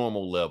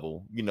normal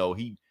level. You know,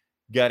 he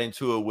got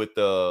into it with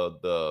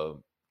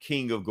the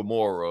king of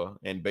Gomorrah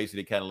and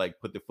basically kind of like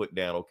put the foot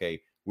down.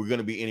 Okay, we're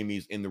gonna be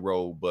enemies in the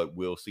road, but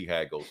we'll see how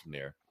it goes from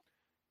there.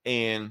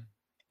 And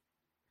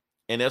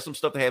there's some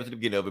stuff that happens at the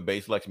beginning of it,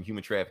 basically like some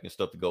human trafficking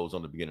stuff that goes on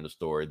at the beginning of the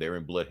story. They're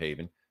in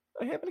Bloodhaven.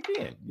 That happened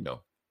again, you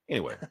know.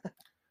 Anyway.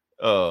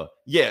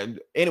 Yeah,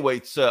 anyway,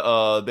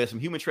 so there's some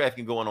human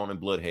trafficking going on in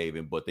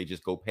Bloodhaven, but they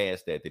just go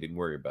past that. They didn't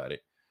worry about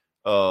it.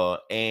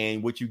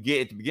 And what you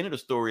get at the beginning of the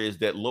story is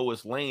that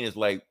Lois Lane is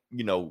like,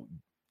 you know,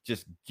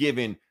 just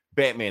giving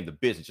Batman the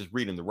business, just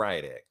reading the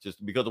riot act,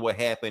 just because of what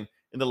happened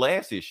in the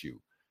last issue.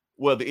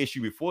 Well, the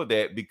issue before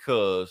that,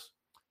 because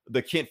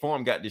the Kent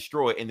farm got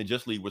destroyed and the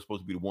Justice League was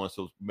supposed to be the one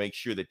to make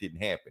sure that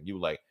didn't happen. You were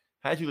like,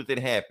 how'd you let that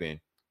happen?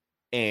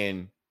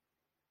 And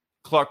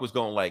Clark was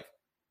gone like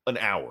an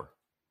hour,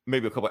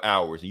 maybe a couple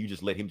hours, and you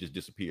just let him just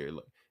disappear,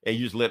 and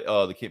you just let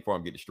the Kent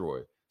farm get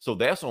destroyed. So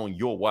that's on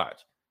your watch.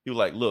 You're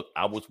like, look,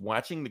 I was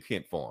watching the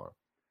Kent farm.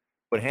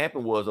 What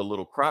happened was a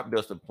little crop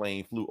duster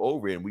plane flew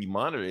over it, and we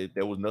monitored it.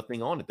 There was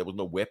nothing on it. There was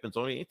no weapons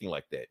on it, anything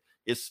like that.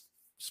 It's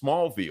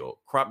Smallville.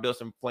 Crop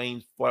dust and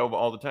planes fly over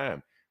all the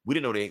time. We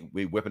didn't know they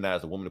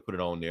weaponized a woman to put it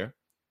on there.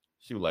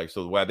 She was like,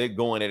 so while they're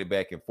going at it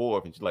back and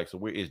forth, and she's like, so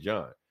where is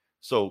John?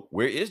 So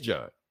where is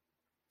John?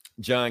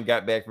 John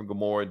got back from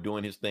Gomorrah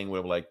doing his thing,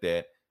 whatever like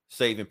that,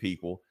 saving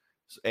people.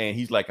 And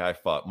he's like, I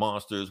fought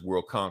monsters,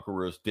 world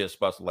conquerors,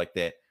 despots like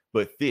that.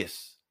 But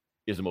this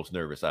is the most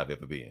nervous I've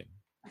ever been.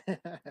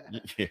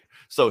 Yeah.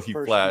 So he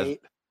flies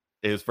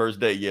his first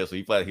day. Yeah. So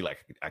he flies. He like,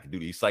 I can do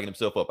this. He's psyching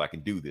himself up. I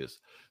can do this.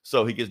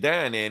 So he gets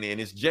down there, and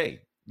it's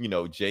Jay. You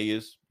know, Jay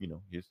is, you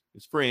know,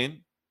 his friend,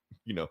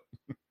 you know.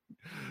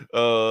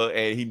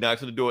 And he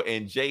knocks on the door,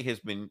 and Jay has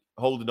been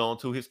holding on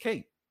to his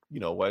cape, you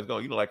know, while he's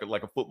going, you know, like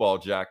a football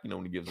jock, you know,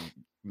 when he gives him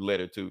a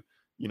letter to,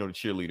 you know, the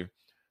cheerleader.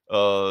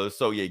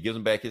 So yeah, he gives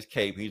him back his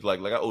cape. He's like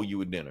I owe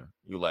you a dinner.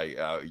 You're like,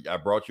 I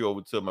brought you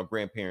over to my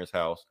grandparents'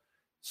 house.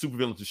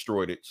 Supervillains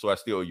destroyed it, so I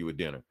still owe you a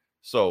dinner.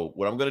 So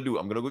what I'm gonna do,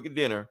 I'm gonna go get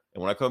dinner,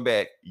 and when I come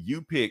back,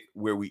 you pick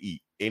where we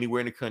eat. Anywhere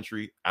in the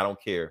country, I don't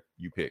care.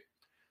 You pick.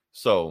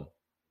 So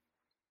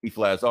he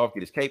flies off, get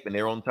his cape, and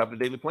they're on top of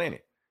the Daily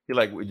Planet. He's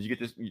like, well, did you get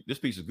this? This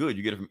piece is good.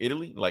 You get it from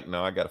Italy? Like,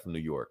 no, I got it from New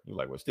York. You're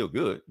like, well, it's still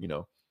good, you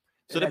know.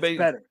 So that's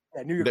better.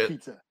 Yeah, New York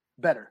pizza.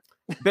 Better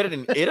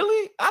than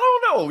Italy? I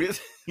don't know.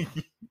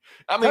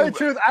 I mean, tell you the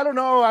truth, I don't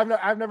know.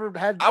 I've never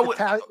had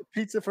Italian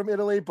pizza from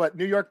Italy, but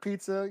New York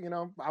pizza, you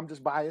know, I'm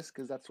just biased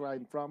because that's where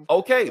I'm from.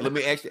 Okay, let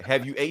me ask you: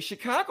 have you ate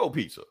Chicago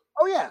pizza?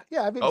 Oh yeah,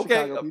 I've eaten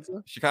Chicago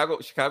pizza.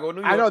 Chicago,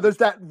 New York. I know there's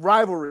that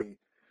rivalry.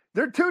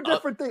 They're two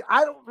different things.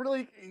 I don't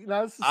really, you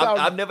know.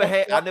 I've never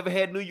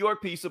had New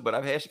York pizza, but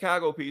I've had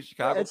Chicago pizza.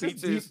 Chicago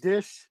pizza is deep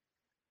dish.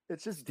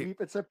 It's just deep.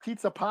 It's a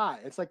pizza pie.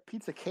 It's like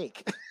pizza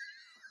cake.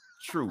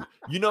 True.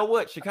 You know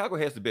what? Chicago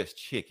has the best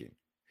chicken.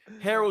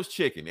 Harold's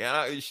Chicken.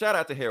 And shout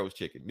out to Harold's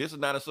Chicken. This is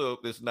not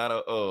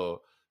a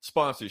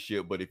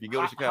sponsorship, but if you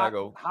go to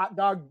Chicago,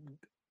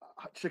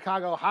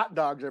 Chicago hot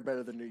dogs are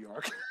better than New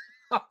York.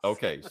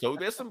 Okay, so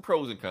there's some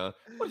pros and cons.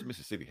 What does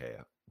Mississippi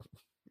have?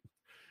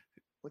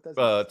 What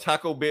does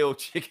Taco Bell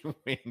chicken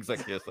wings? I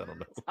guess I don't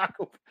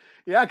know.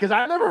 Yeah, because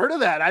I never heard of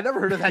that. I never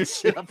heard of that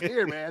shit up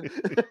here, man.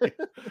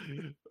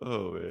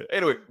 Oh man.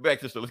 Anyway, back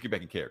to the story. Let's get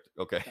back in character.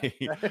 Okay.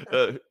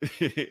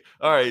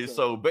 All right.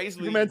 So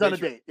basically, Superman's on a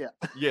date. Yeah.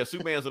 Yeah,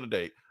 Superman's on a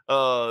date.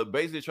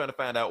 Basically trying to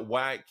find out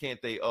why can't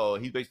they?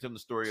 He's basically telling the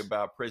story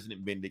about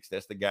President Bendix.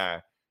 That's the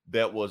guy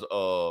that was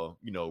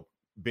you know,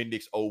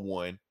 Bendix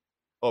 01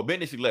 or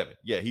Bendix 11.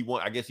 Yeah, he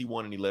won. I guess he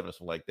won in 11 or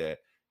something like that.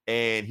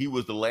 And he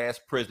was the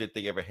last president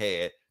they ever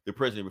had. The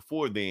president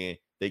before then,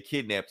 they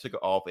kidnapped, took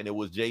her off, and it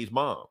was Jay's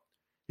mom.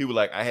 He was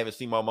like, I haven't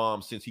seen my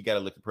mom since he got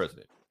elected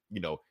president,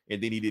 you know.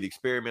 And then he did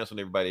experiments on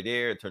everybody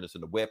there and turned us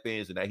into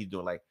weapons. And now he's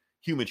doing like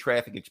human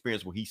trafficking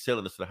experience where he's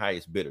selling us to the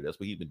highest bidder. That's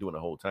what he's been doing the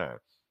whole time.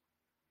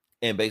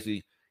 And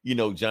basically, you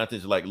know,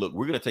 Jonathan's like, look,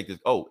 we're going to take this.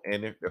 Oh,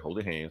 and they're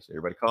holding hands.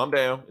 Everybody calm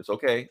down. It's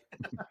okay.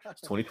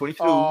 It's 2022.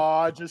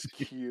 Oh, just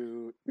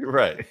cute.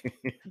 Right.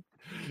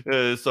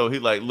 So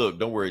he's like, look,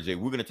 don't worry, Jay.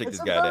 We're going to take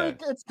this guy down.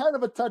 It's kind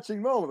of a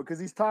touching moment because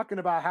he's talking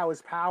about how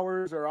his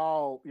powers are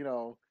all, you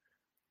know.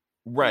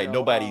 Right. You know,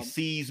 nobody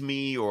sees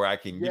me or I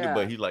can, you know,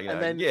 but he's like, and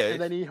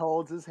then he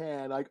holds his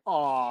hand like,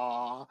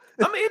 aw.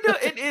 I mean,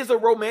 it is a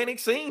romantic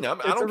scene. I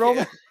don't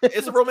care.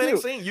 It's a romantic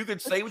scene. You can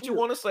say what you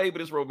want to say,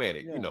 but it's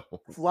romantic, you know.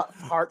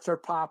 Hearts are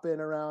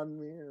popping around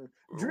me.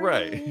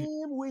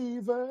 Dream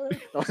Weaver.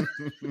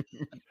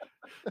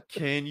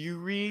 Can you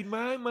read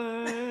my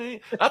mind?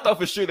 I thought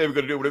for sure they were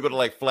going to do it. They're going to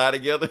like fly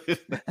together.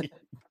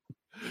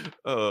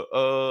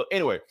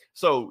 Anyway,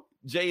 so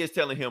Jay is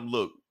telling him,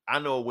 look, I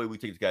know a way we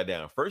take this guy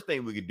down. First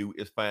thing we could do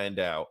is find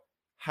out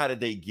how did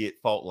they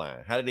get Fault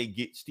Line? How did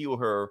they steal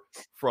her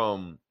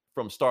from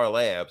Star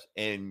Labs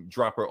and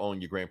drop her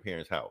on your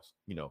grandparents' house?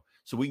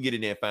 So we can get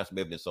in there and find some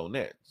evidence on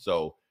that.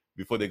 So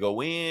before they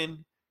go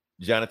in,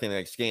 Jonathan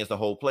like scans the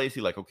whole place.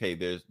 He's like,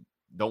 okay,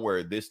 don't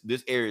worry,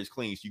 this area is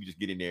clean, so you can just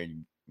get in there and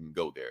you can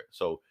go there.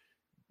 So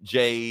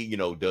Jay,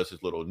 does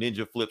his little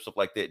ninja flip, stuff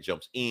like that,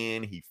 jumps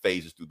in, he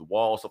phases through the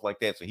wall, stuff like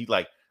that. So he's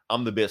like,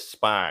 I'm the best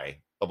spy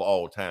of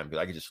all time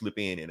because I can just slip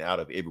in and out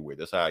of everywhere.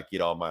 That's how I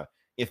get all my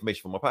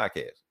information from my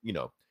podcast,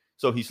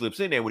 So he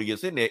slips in there. When he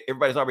gets in there,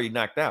 everybody's already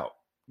knocked out,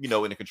 in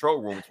the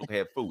control room, supposed to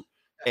have food.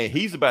 And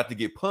he's about to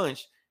get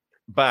punched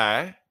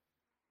by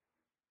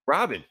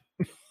Robin.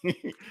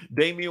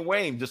 Damian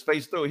Wayne just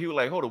faced through. He was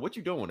like, hold on, what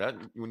you doing?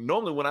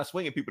 Normally when I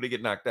swing at people, they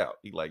get knocked out.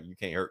 He like, you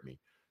can't hurt me.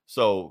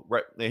 So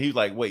right, and he's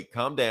like, wait,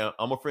 calm down.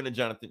 I'm a friend of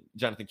Jonathan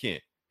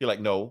Kent. He's like,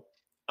 no,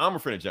 I'm a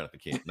friend of Jonathan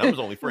Kent. And I'm his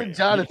only friend.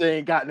 Jonathan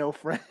ain't got no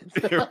friends.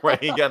 Right,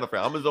 he ain't got no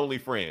friend. I'm his only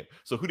friend.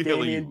 So who the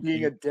hell are you?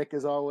 Being a dick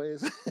as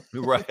always.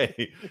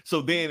 Right.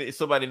 So then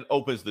somebody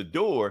opens the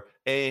door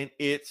and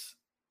it's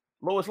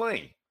Lois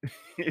Lane.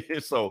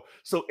 so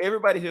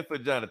everybody here for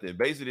Jonathan.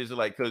 Basically, it's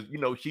like, because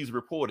she's a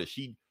reporter.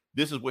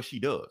 This is what she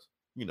does.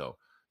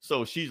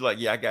 So she's like,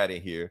 yeah, I got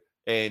in here.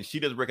 And she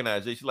doesn't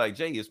recognize Jay. She's like,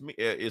 Jay,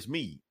 it's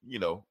me.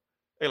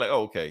 They're like,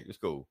 oh, okay, it's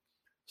cool.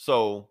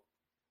 So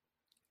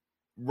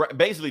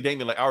basically,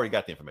 Damien like, I already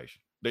got the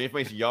information. The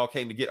information y'all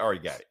came to get, I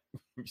already got it.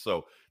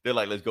 So they're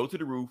like, let's go to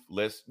the roof.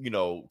 Let's,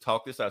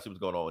 talk this out, see what's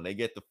going on. And they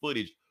get the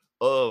footage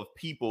of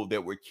people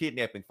that were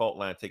kidnapping Fault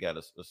Line, take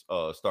out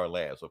a Star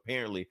Labs. So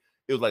apparently,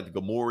 it was like the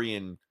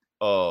Gamorrean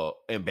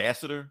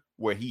ambassador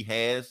where he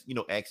has,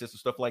 access to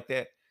stuff like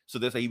that. So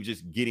that's how he would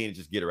just get in and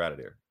just get her out of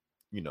there,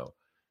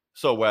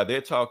 So while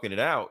they're talking it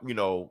out,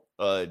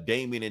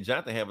 Damien and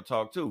Jonathan have a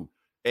talk too.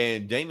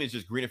 And Damien's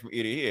just grinning from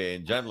ear to ear.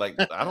 And Jonathan like,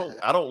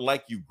 I don't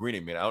like you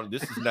grinning, man.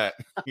 This is not,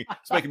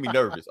 it's making me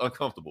nervous,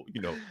 uncomfortable,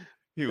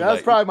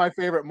 That's probably my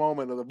favorite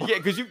moment of the book. Yeah,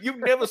 because you've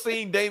never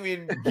seen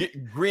Damien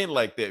grin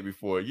like that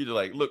before. You're just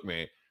like, look,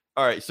 man.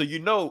 All right, so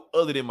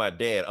other than my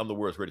dad, I'm the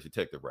world's greatest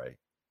detective, right?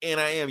 And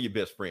I am your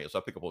best friend. So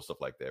I pick up on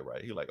stuff like that,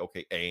 right? He's like,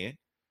 okay, and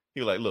he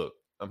was like, look,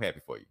 I'm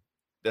happy for you.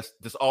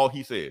 That's all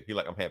he said. He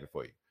like, I'm happy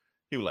for you.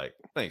 He was like,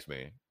 thanks,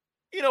 man.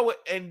 You know what?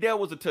 And that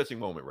was a touching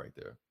moment right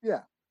there. Yeah.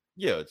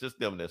 Yeah, just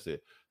them. That's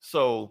it.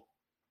 So,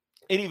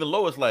 and even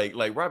Lois like,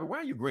 Robert, why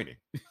are you grinning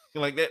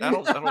like that? I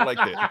don't like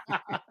that.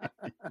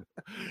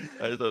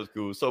 I just thought it was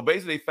cool. So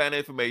basically, they find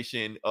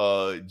information.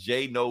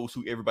 Jay knows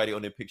who everybody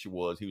on that picture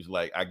was. He was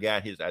like, I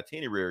got his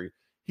itinerary.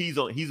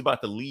 He's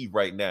about to leave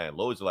right now. And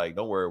Lois is like,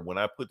 don't worry. When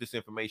I put this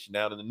information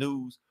out in the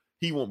news,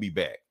 he won't be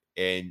back.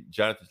 And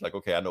Jonathan's like,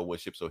 okay, I know what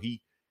ship. So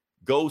he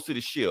goes to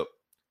the ship,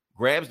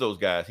 grabs those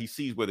guys. He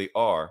sees where they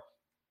are,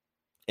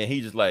 and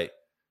he's just like,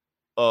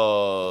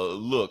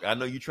 look, I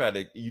know you tried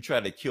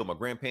to kill my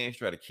grandparents,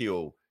 try to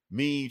kill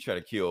me, try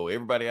to kill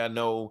everybody I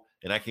know,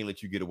 and I can't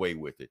let you get away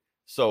with it.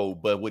 So,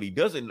 but what he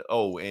doesn't,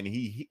 and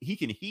he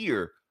can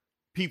hear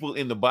people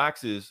in the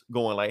boxes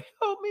going like,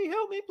 help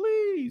me,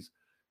 please.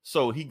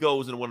 So he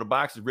goes in one of the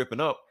boxes, ripping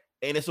up,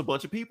 and it's a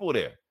bunch of people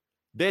there.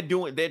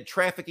 They're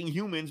trafficking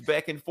humans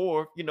back and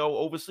forth,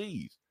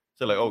 overseas.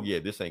 So like, oh yeah,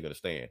 this ain't gonna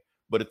stand.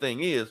 But the thing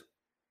is,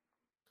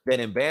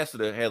 that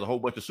ambassador has a whole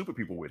bunch of super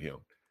people with him.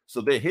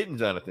 So they're hitting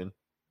Jonathan,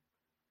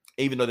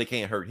 even though they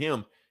can't hurt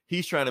him.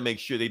 He's trying to make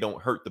sure they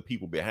don't hurt the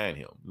people behind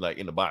him, like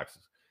in the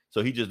boxes.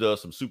 So he just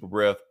does some super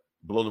breath,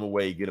 blow them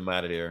away, get them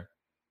out of there,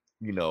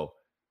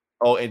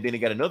 Oh, and then he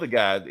got another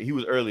guy. He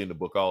was early in the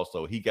book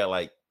also. He got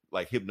like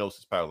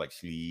hypnosis power, like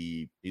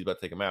sleep. He's about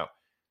to take him out.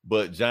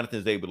 But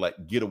Jonathan's able to like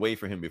get away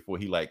from him before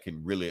he like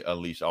can really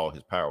unleash all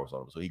his powers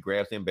on him. So he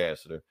grabs the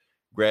ambassador,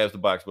 grabs the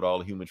box with all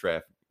the human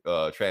traffic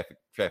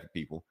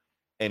people,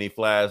 and he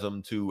flies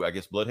them to, I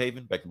guess,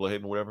 Bloodhaven, back to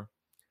Bloodhaven or whatever.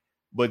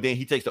 But then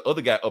he takes the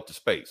other guy up to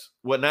space.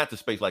 Well, not to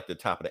space, like the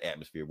top of the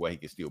atmosphere where he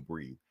can still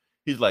breathe.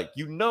 He's like,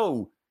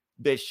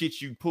 that shit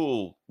you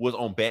pulled was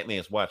on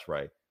Batman's watch,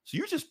 right? So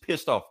you just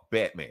pissed off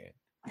Batman.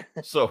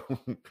 So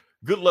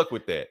good luck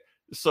with that.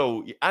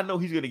 So I know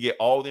he's going to get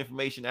all the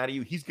information out of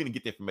you. He's going to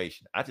get the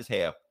information. I just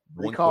have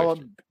one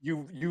question.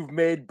 You've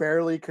made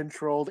barely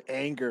controlled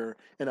anger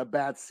in a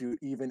bat suit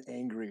even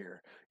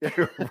angrier.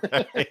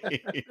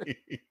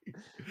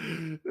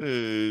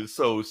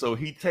 So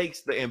he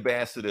takes the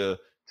ambassador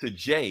to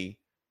Jay,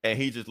 and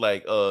he's just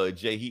like,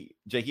 Jay,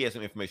 he has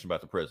some information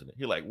about the president.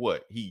 He's like,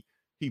 what? He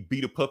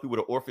beat a puppy with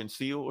an orphan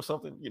seal or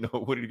something?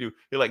 What did he do?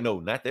 He's like, no,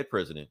 not that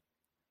president.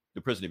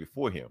 The president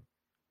before him.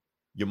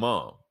 Your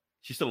mom.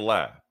 She's still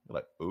alive. You're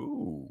like,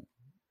 ooh,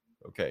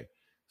 okay.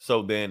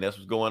 So then that's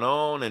what's going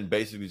on. And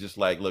basically just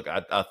like, look,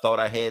 I thought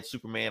I had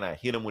Superman. I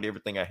hit him with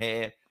everything I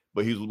had,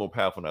 but he was a little more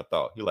powerful than I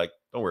thought. He's like,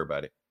 don't worry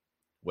about it.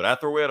 What I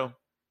throw at him,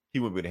 he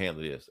wouldn't be able to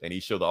handle this. And he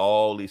showed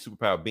all these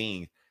superpower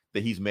beings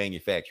that he's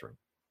manufacturing.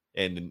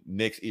 And the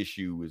next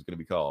issue is going to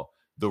be called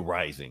The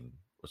Rising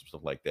or some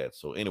stuff like that.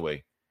 So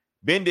anyway,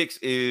 Bendix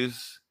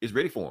is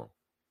ready for him.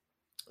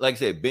 Like I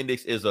said,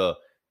 Bendix is a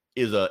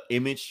is a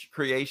image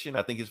creation.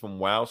 I think it's from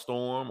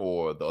Wildstorm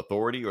or the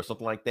Authority or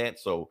something like that.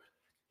 So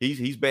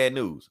he's bad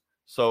news.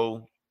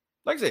 So,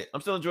 like I said,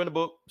 I'm still enjoying the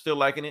book, still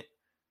liking it.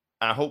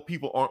 I hope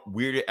people aren't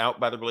weirded out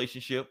by the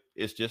relationship.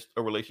 It's just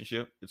a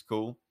relationship. It's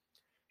cool.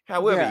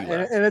 However, yeah,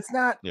 Eli, and it's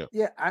not. Yeah.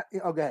 Yeah.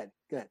 Go ahead.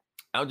 Go ahead.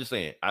 I'm just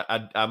saying,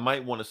 I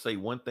might want to say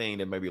one thing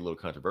that may be a little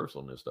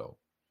controversial in this though.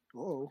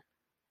 Whoa.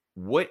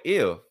 What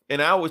if,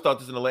 and I always thought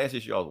this in the last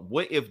issue,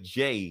 what if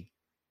Jay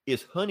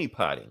is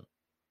honeypotting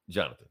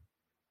Jonathan?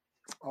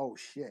 Oh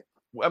shit.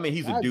 Well, I mean,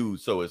 he's a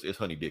dude, so it's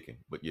honey dicking,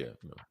 but yeah,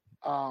 you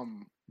know.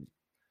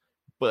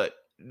 But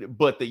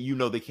that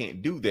they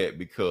can't do that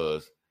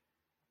because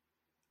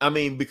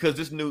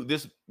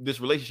this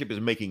relationship is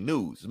making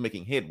news, it's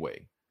making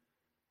headway.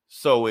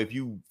 So if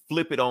you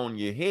flip it on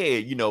your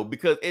head,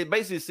 because it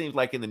basically seems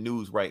like in the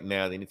news right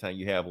now, anytime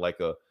you have like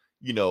a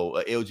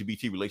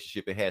LGBT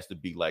relationship, it has to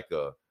be like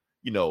a,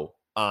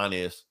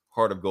 honest,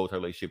 heart of gold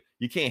relationship.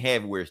 You can't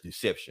have it where it's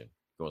deception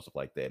going stuff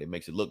like that. It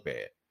makes it look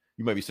bad.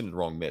 You might be sending the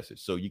wrong message.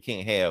 So you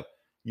can't have,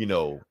 I'm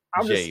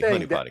Jay just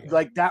saying honeypotting.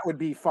 like that would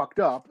be fucked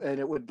up, and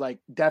it would like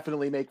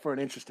definitely make for an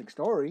interesting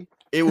story.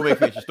 It would make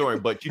an interesting story,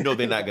 but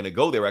they're not going to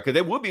go there, right? Because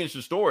there would be an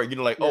interesting story.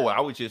 Oh,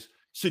 I was just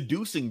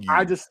seducing you.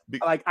 I just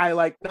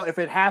if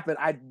it happened,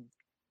 I'd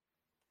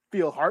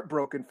feel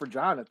heartbroken for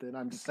Jonathan.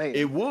 I'm just saying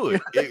it would.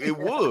 It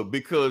would,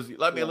 because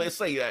let's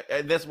say,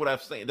 and that's what I'm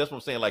saying. That's what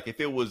I'm saying. Like if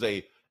it was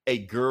a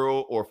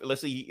girl, or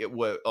let's say it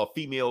was a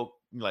female,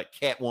 like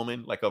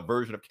Catwoman, like a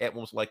version of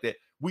Catwoman, something like that.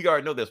 We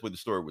already know that's where the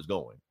story was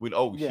going.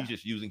 She's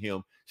just using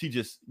him. She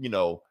just,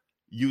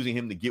 using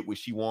him to get what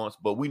she wants.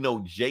 But we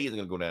know Jay isn't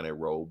going to go down that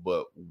road.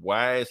 But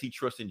why is he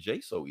trusting Jay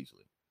so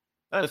easily?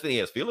 I understand he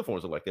has feeling for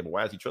him like that, but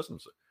why is he trusting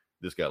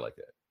this guy like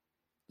that?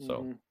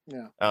 So,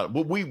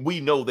 but we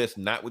know that's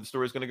not where the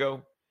story is going to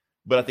go.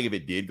 But I think if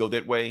it did go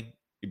that way,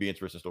 it'd be an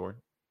interesting story.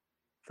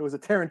 If it was a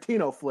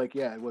Tarantino flick,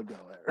 yeah, it would go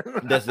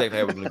there. That's exactly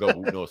how we're going to go. But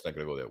we know it's not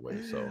going to go that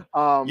way. So,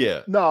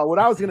 No, what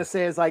I was going to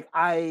say is like,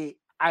 I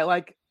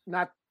like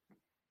not,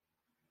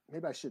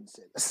 maybe I shouldn't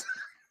say this.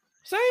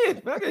 Say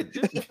it. Okay.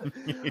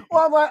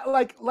 Well,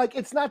 like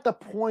it's not the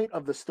point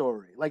of the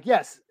story. Like,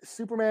 yes,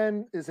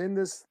 Superman is in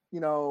this,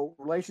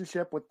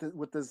 relationship with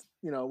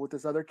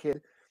this other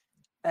kid,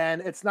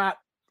 and it's not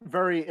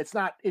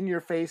in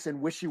your face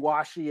and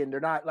wishy-washy, and they're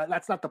not like,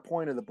 that's not the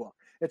point of the book.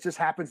 It just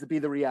happens to be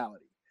the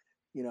reality,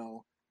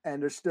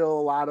 and there's still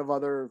a lot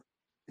of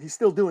he's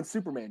still doing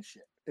Superman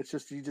shit. It's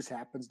just, he just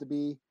happens to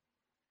be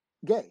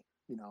gay,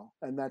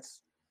 and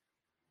that's,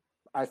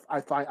 I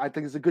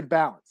think it's a good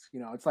balance.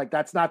 It's like,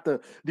 that's not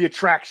the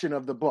attraction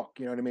of the book.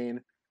 You know what I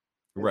mean?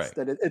 Right.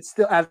 That it's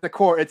still, at the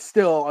core, it's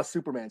still a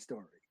Superman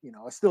story.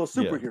 It's still a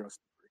superhero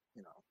story.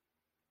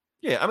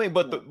 Yeah, I mean,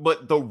 but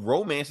the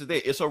romance is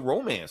there. It's a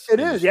romance. It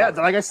is, yeah.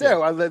 Like I said,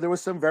 there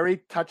was some very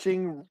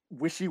touching,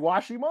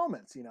 wishy-washy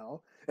moments.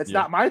 It's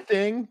not my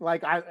thing.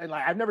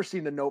 I've never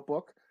seen The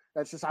Notebook.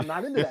 That's just, I'm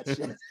not into that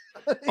shit.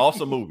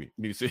 Awesome movie.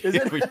 You see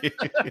it?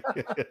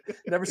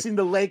 Never seen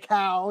The Lake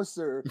House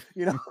or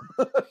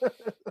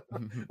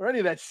or any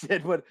of that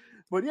shit. But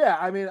yeah,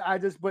 I mean, I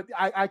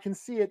can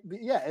see it.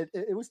 Yeah,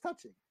 it was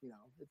touching.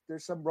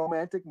 There's some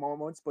romantic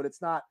moments, but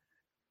it's not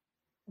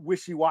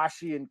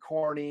wishy-washy and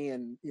corny,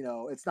 and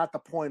it's not the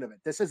point of it.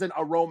 This isn't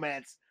a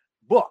romance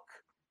book.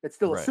 It's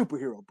still a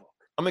superhero book.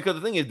 I mean, because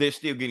the thing is, they're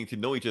still getting to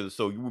know each other.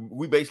 So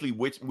we basically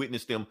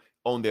witnessed them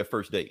on their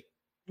first date.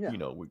 Yeah.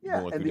 Going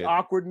and through the that.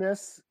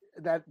 awkwardness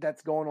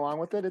that's going along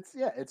with it. It's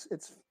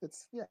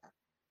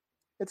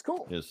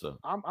cool. Yes,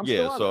 I'm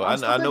yeah. still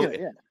I know.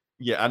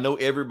 it, I know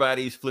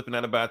everybody's flipping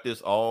out about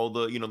this. All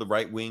the the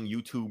right wing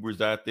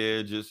YouTubers out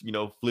there just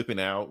flipping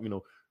out.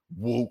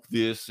 Woke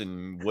this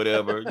and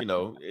whatever.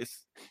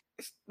 It's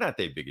not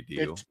that big a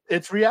deal.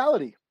 It's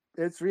reality.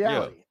 It's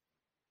reality.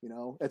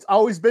 It's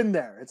always been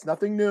there. It's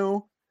nothing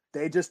new.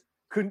 They just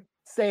couldn't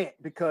say it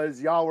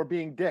because y'all were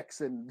being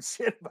dicks and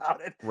shit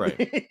about it.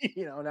 Right.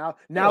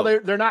 Now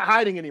they're not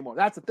hiding anymore.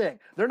 That's the thing.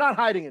 They're not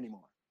hiding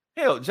anymore.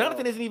 Hell,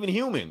 Jonathan isn't even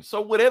human. So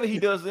whatever he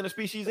does is in a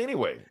species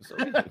anyway. So.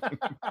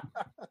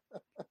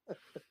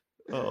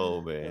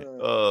 Oh man.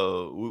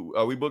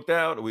 Are we booked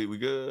out? Are we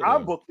good?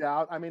 I'm booked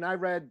out. I mean, I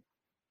read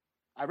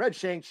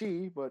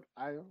Shang-Chi, but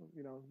I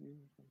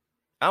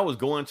was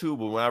going to,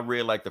 but when I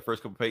read like the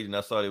first couple pages and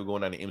I saw they were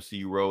going down the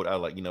MCU road, I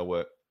was like, you know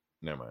what?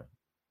 Never mind.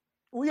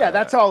 Well, yeah,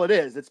 that's all it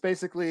is. It's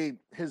basically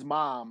his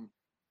mom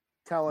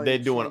telling. They're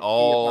doing Shang-Chi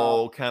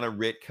all kind of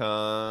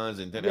retcons,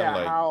 and then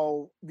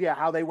how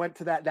they went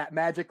to that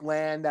magic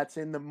land that's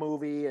in the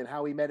movie, and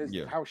how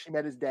how she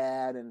met his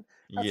dad, and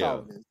that's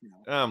all it is.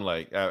 I'm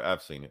like,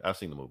 I've seen it. I've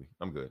seen the movie.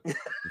 I'm good.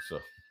 So,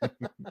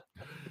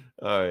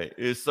 all right.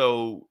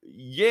 So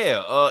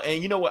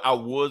and you know what? I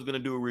was gonna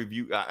do a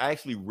review. I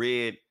actually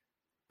read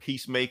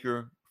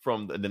Peacemaker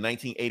from the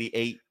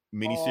 1988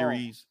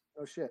 miniseries.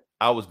 Oh shit!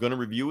 I was gonna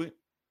review it,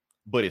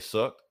 but it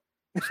sucked,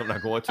 so I'm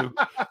not going to.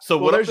 So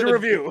well, there's your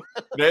review.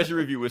 There's your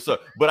review. It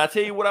sucked. But I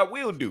tell you what I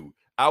will do.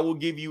 I will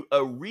give you a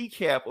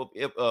recap of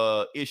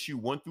issue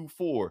 1 through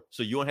 4,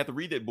 so you don't have to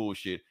read that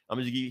bullshit. I'm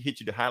gonna hit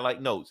you the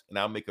highlight notes, and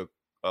I'll make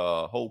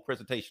a whole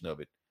presentation of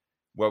it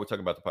While we're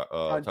talking about the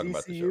On talking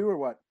about the DCU show. or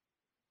what?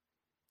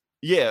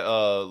 Yeah,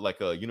 like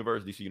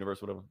Universe, DC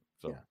Universe, whatever.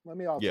 So Yeah, let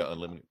me. I'll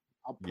Unlimited.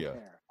 I'll yeah.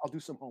 prepare. I'll do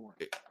some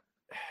homework.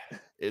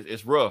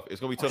 It's rough. It's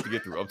gonna be tough to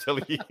get through. I'm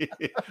telling you.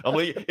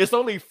 It's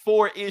only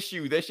 4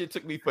 issues. That shit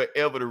took me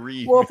forever to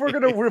read. Well, if we're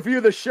gonna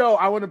review the show,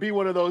 I want to be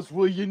one of those.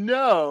 Well, you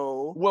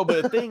know. Well,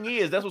 but the thing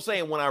is, that's what I'm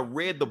saying. When I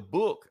read the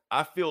book,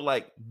 I feel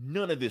like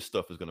none of this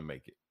stuff is gonna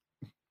make it.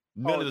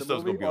 None of this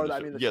stuff's gonna be on the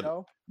show. The Yeah,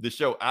 show? the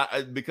show.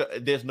 I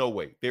because there's no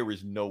way. There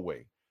is no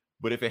way.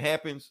 But if it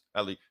happens,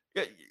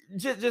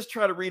 just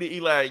try to read it,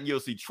 Eli, and you'll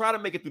see. Try to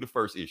make it through the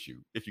first issue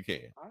if you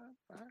can. All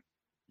right.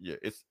 Yeah,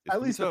 it's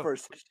At least the tough.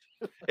 first issue.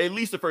 At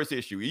least the first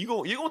issue.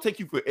 You're gonna take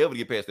you forever to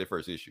get past that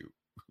first issue.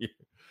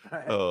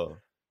 Right.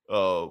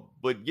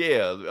 But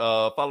yeah,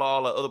 follow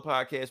all the other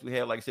podcasts we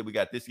have. Like I said, we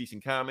got This Geeks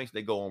in Comics.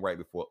 They go on right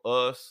before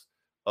us.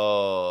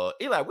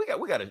 Eli, we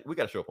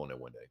gotta show up on that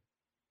one day.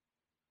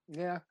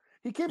 Yeah,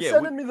 he keeps Yeah,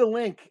 sending me the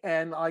link,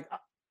 and like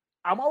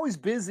I'm always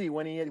busy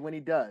when he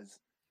does.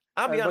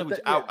 I'll be honest with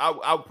you. yeah.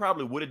 I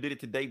probably would have did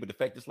it today, but the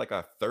fact it's like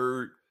our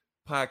 3rd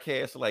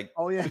podcast, like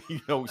Oh yeah,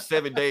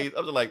 7 days.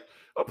 I was like,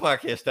 I'm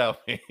podcast out,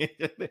 man.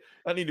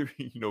 I need to,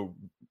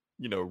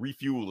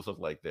 refuel or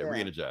something like that, Yeah.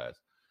 re-energize.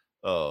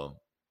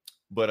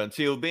 But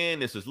until then,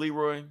 this is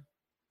Leroy.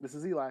 this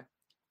is Eli.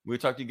 We'll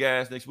talk to you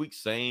guys next week.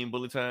 Same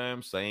bully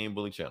time, same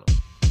bully channel.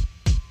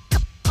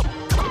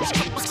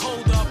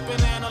 Hold up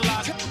and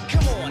analyze.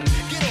 Come on,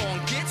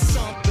 get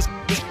some.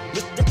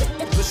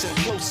 Listen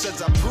close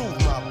as I prove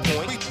my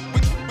point.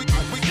 We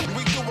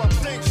do our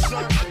thing,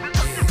 son.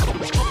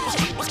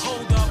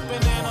 Hold up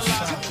and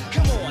analyze.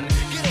 Come on,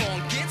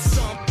 get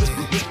some.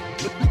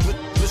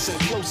 Listen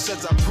close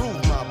as I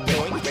prove my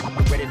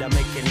point. Ready to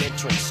make an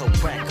entrance, so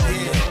back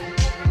on up.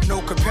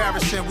 No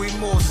comparison, we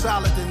more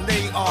solid than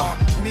they are.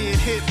 Me and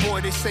Hit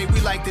Boy, they say we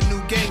like the new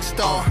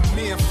Gangstar.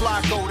 Me and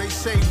Flacco, they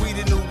say we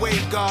the new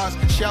wave guards.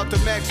 Shout to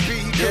Max B,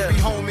 he could be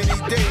home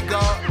any day,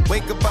 God.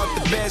 Wake up out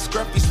the bed,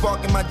 scruffy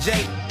sparking my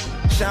J.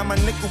 Shine my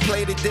nickel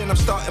plated, then I'm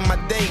starting my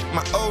day.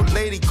 My old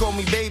lady called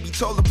me baby,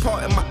 told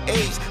apart in my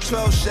age.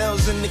 12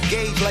 shells in the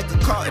gauge, like a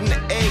carton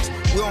of eggs.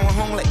 We on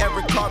home like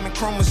every carbon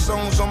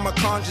chromosomes on my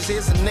conscience.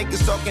 Here's some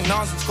niggas talking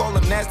nonsense, call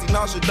them nasty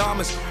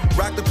Nostradamus.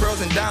 Rock the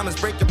pearls and diamonds,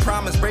 break your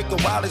promise, break your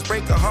wallets,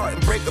 break a heart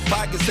and break a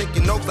pocket. Take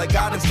your notes like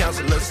guidance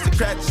counselors. The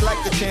cracks like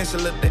the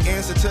chancellor, the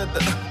answer to the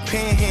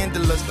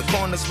panhandlers. The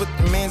corners with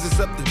the mans is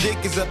up, the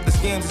jig is up, the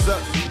scams is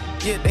up.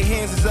 Yeah, they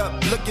hands is up,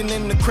 looking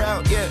in the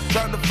crowd, yeah.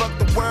 Trying to fuck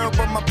the world,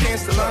 but my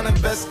pants still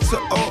uninvested to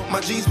all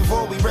my G's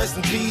before we rest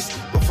in peace.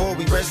 Before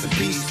we rest in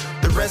peace.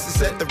 The rest is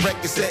set, the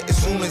record set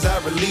as soon as I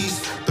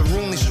release. The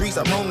room the streets,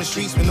 I roam the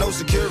streets with no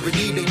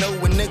security. They know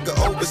a nigga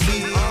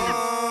overseas.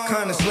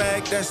 Kinda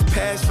swag that's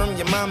passed from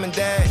your mom and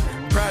dad.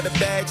 Prada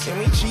bags, and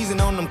we cheesing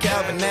on them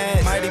Calvin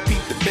ads. Mighty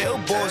peep the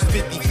billboards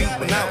 50 feet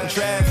when out in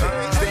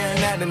traffic.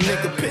 Staring at a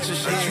nigga picture,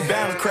 shit, you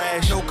bound to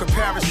crash. No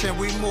comparison,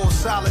 we more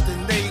solid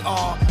than they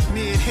are.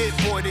 Me and Hit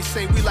Boy, they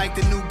say we like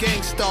the new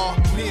Gangstar.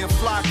 Me and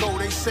Flacco,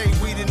 they say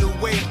we the new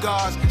wave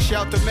guards.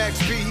 Shout to Max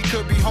B, he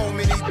could be home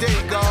any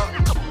day,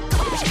 God.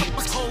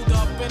 Hold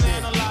up and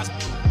analyze.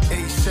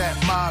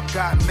 ASAP Mob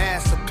got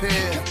mass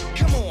appeal.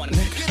 Come on,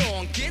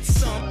 get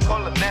some.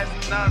 Call them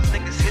nasty nines,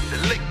 niggas hit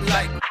the lick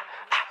like.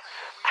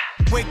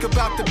 Wake up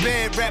out the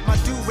bed, wrap my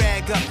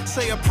do-rag up.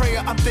 Say a prayer,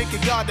 I'm thanking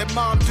God that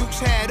Mom Dukes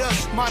had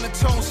us.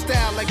 Monotone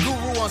style like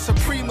Guru on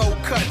Supremo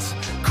cuts.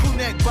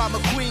 Crew-neck by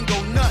McQueen go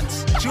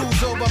nuts.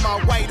 Jewels over my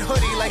white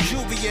hoodie like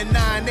Juvie and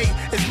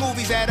 9-8. It's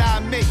movies that I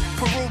make,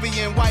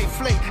 Peruvian white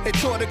flake. It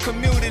taught the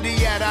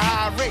community at a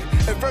high rate.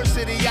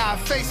 Adversity I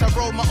face, I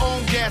roll my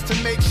own gas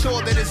to make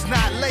sure that it's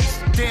not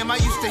laced. Damn, I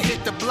used to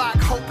hit the block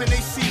hoping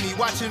they see me.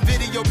 Watching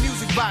video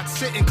music box,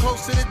 sitting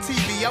close to the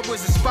TV. I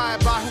was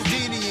inspired by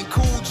Houdini and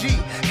Cool G.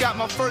 Got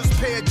my first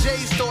pair of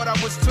J's, thought I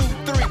was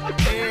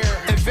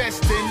 2-3.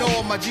 Invest in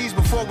all my G's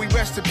before we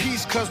rest in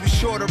peace, cause we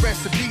sure to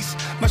rest in peace.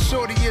 My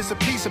shorty is a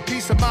piece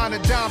of mind, a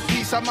dime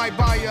piece. I might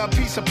buy you a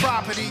piece of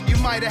property. You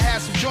might have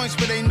had some joints,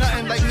 but ain't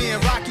nothing like me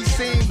and Rocky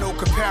seen. No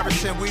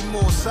comparison, we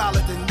more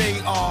solid than they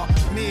are.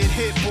 Me and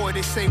Hit Boy,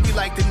 they say we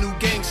like the new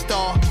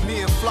Gangstar.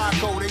 Me and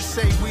Flacco, they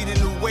say we the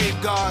new wave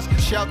guards.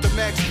 Shout to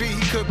Max B,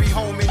 he could be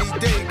home any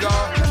day,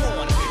 God. Come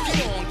on,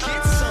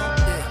 get some.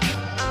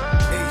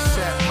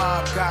 ASAP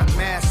Mob got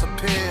mass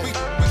appeal.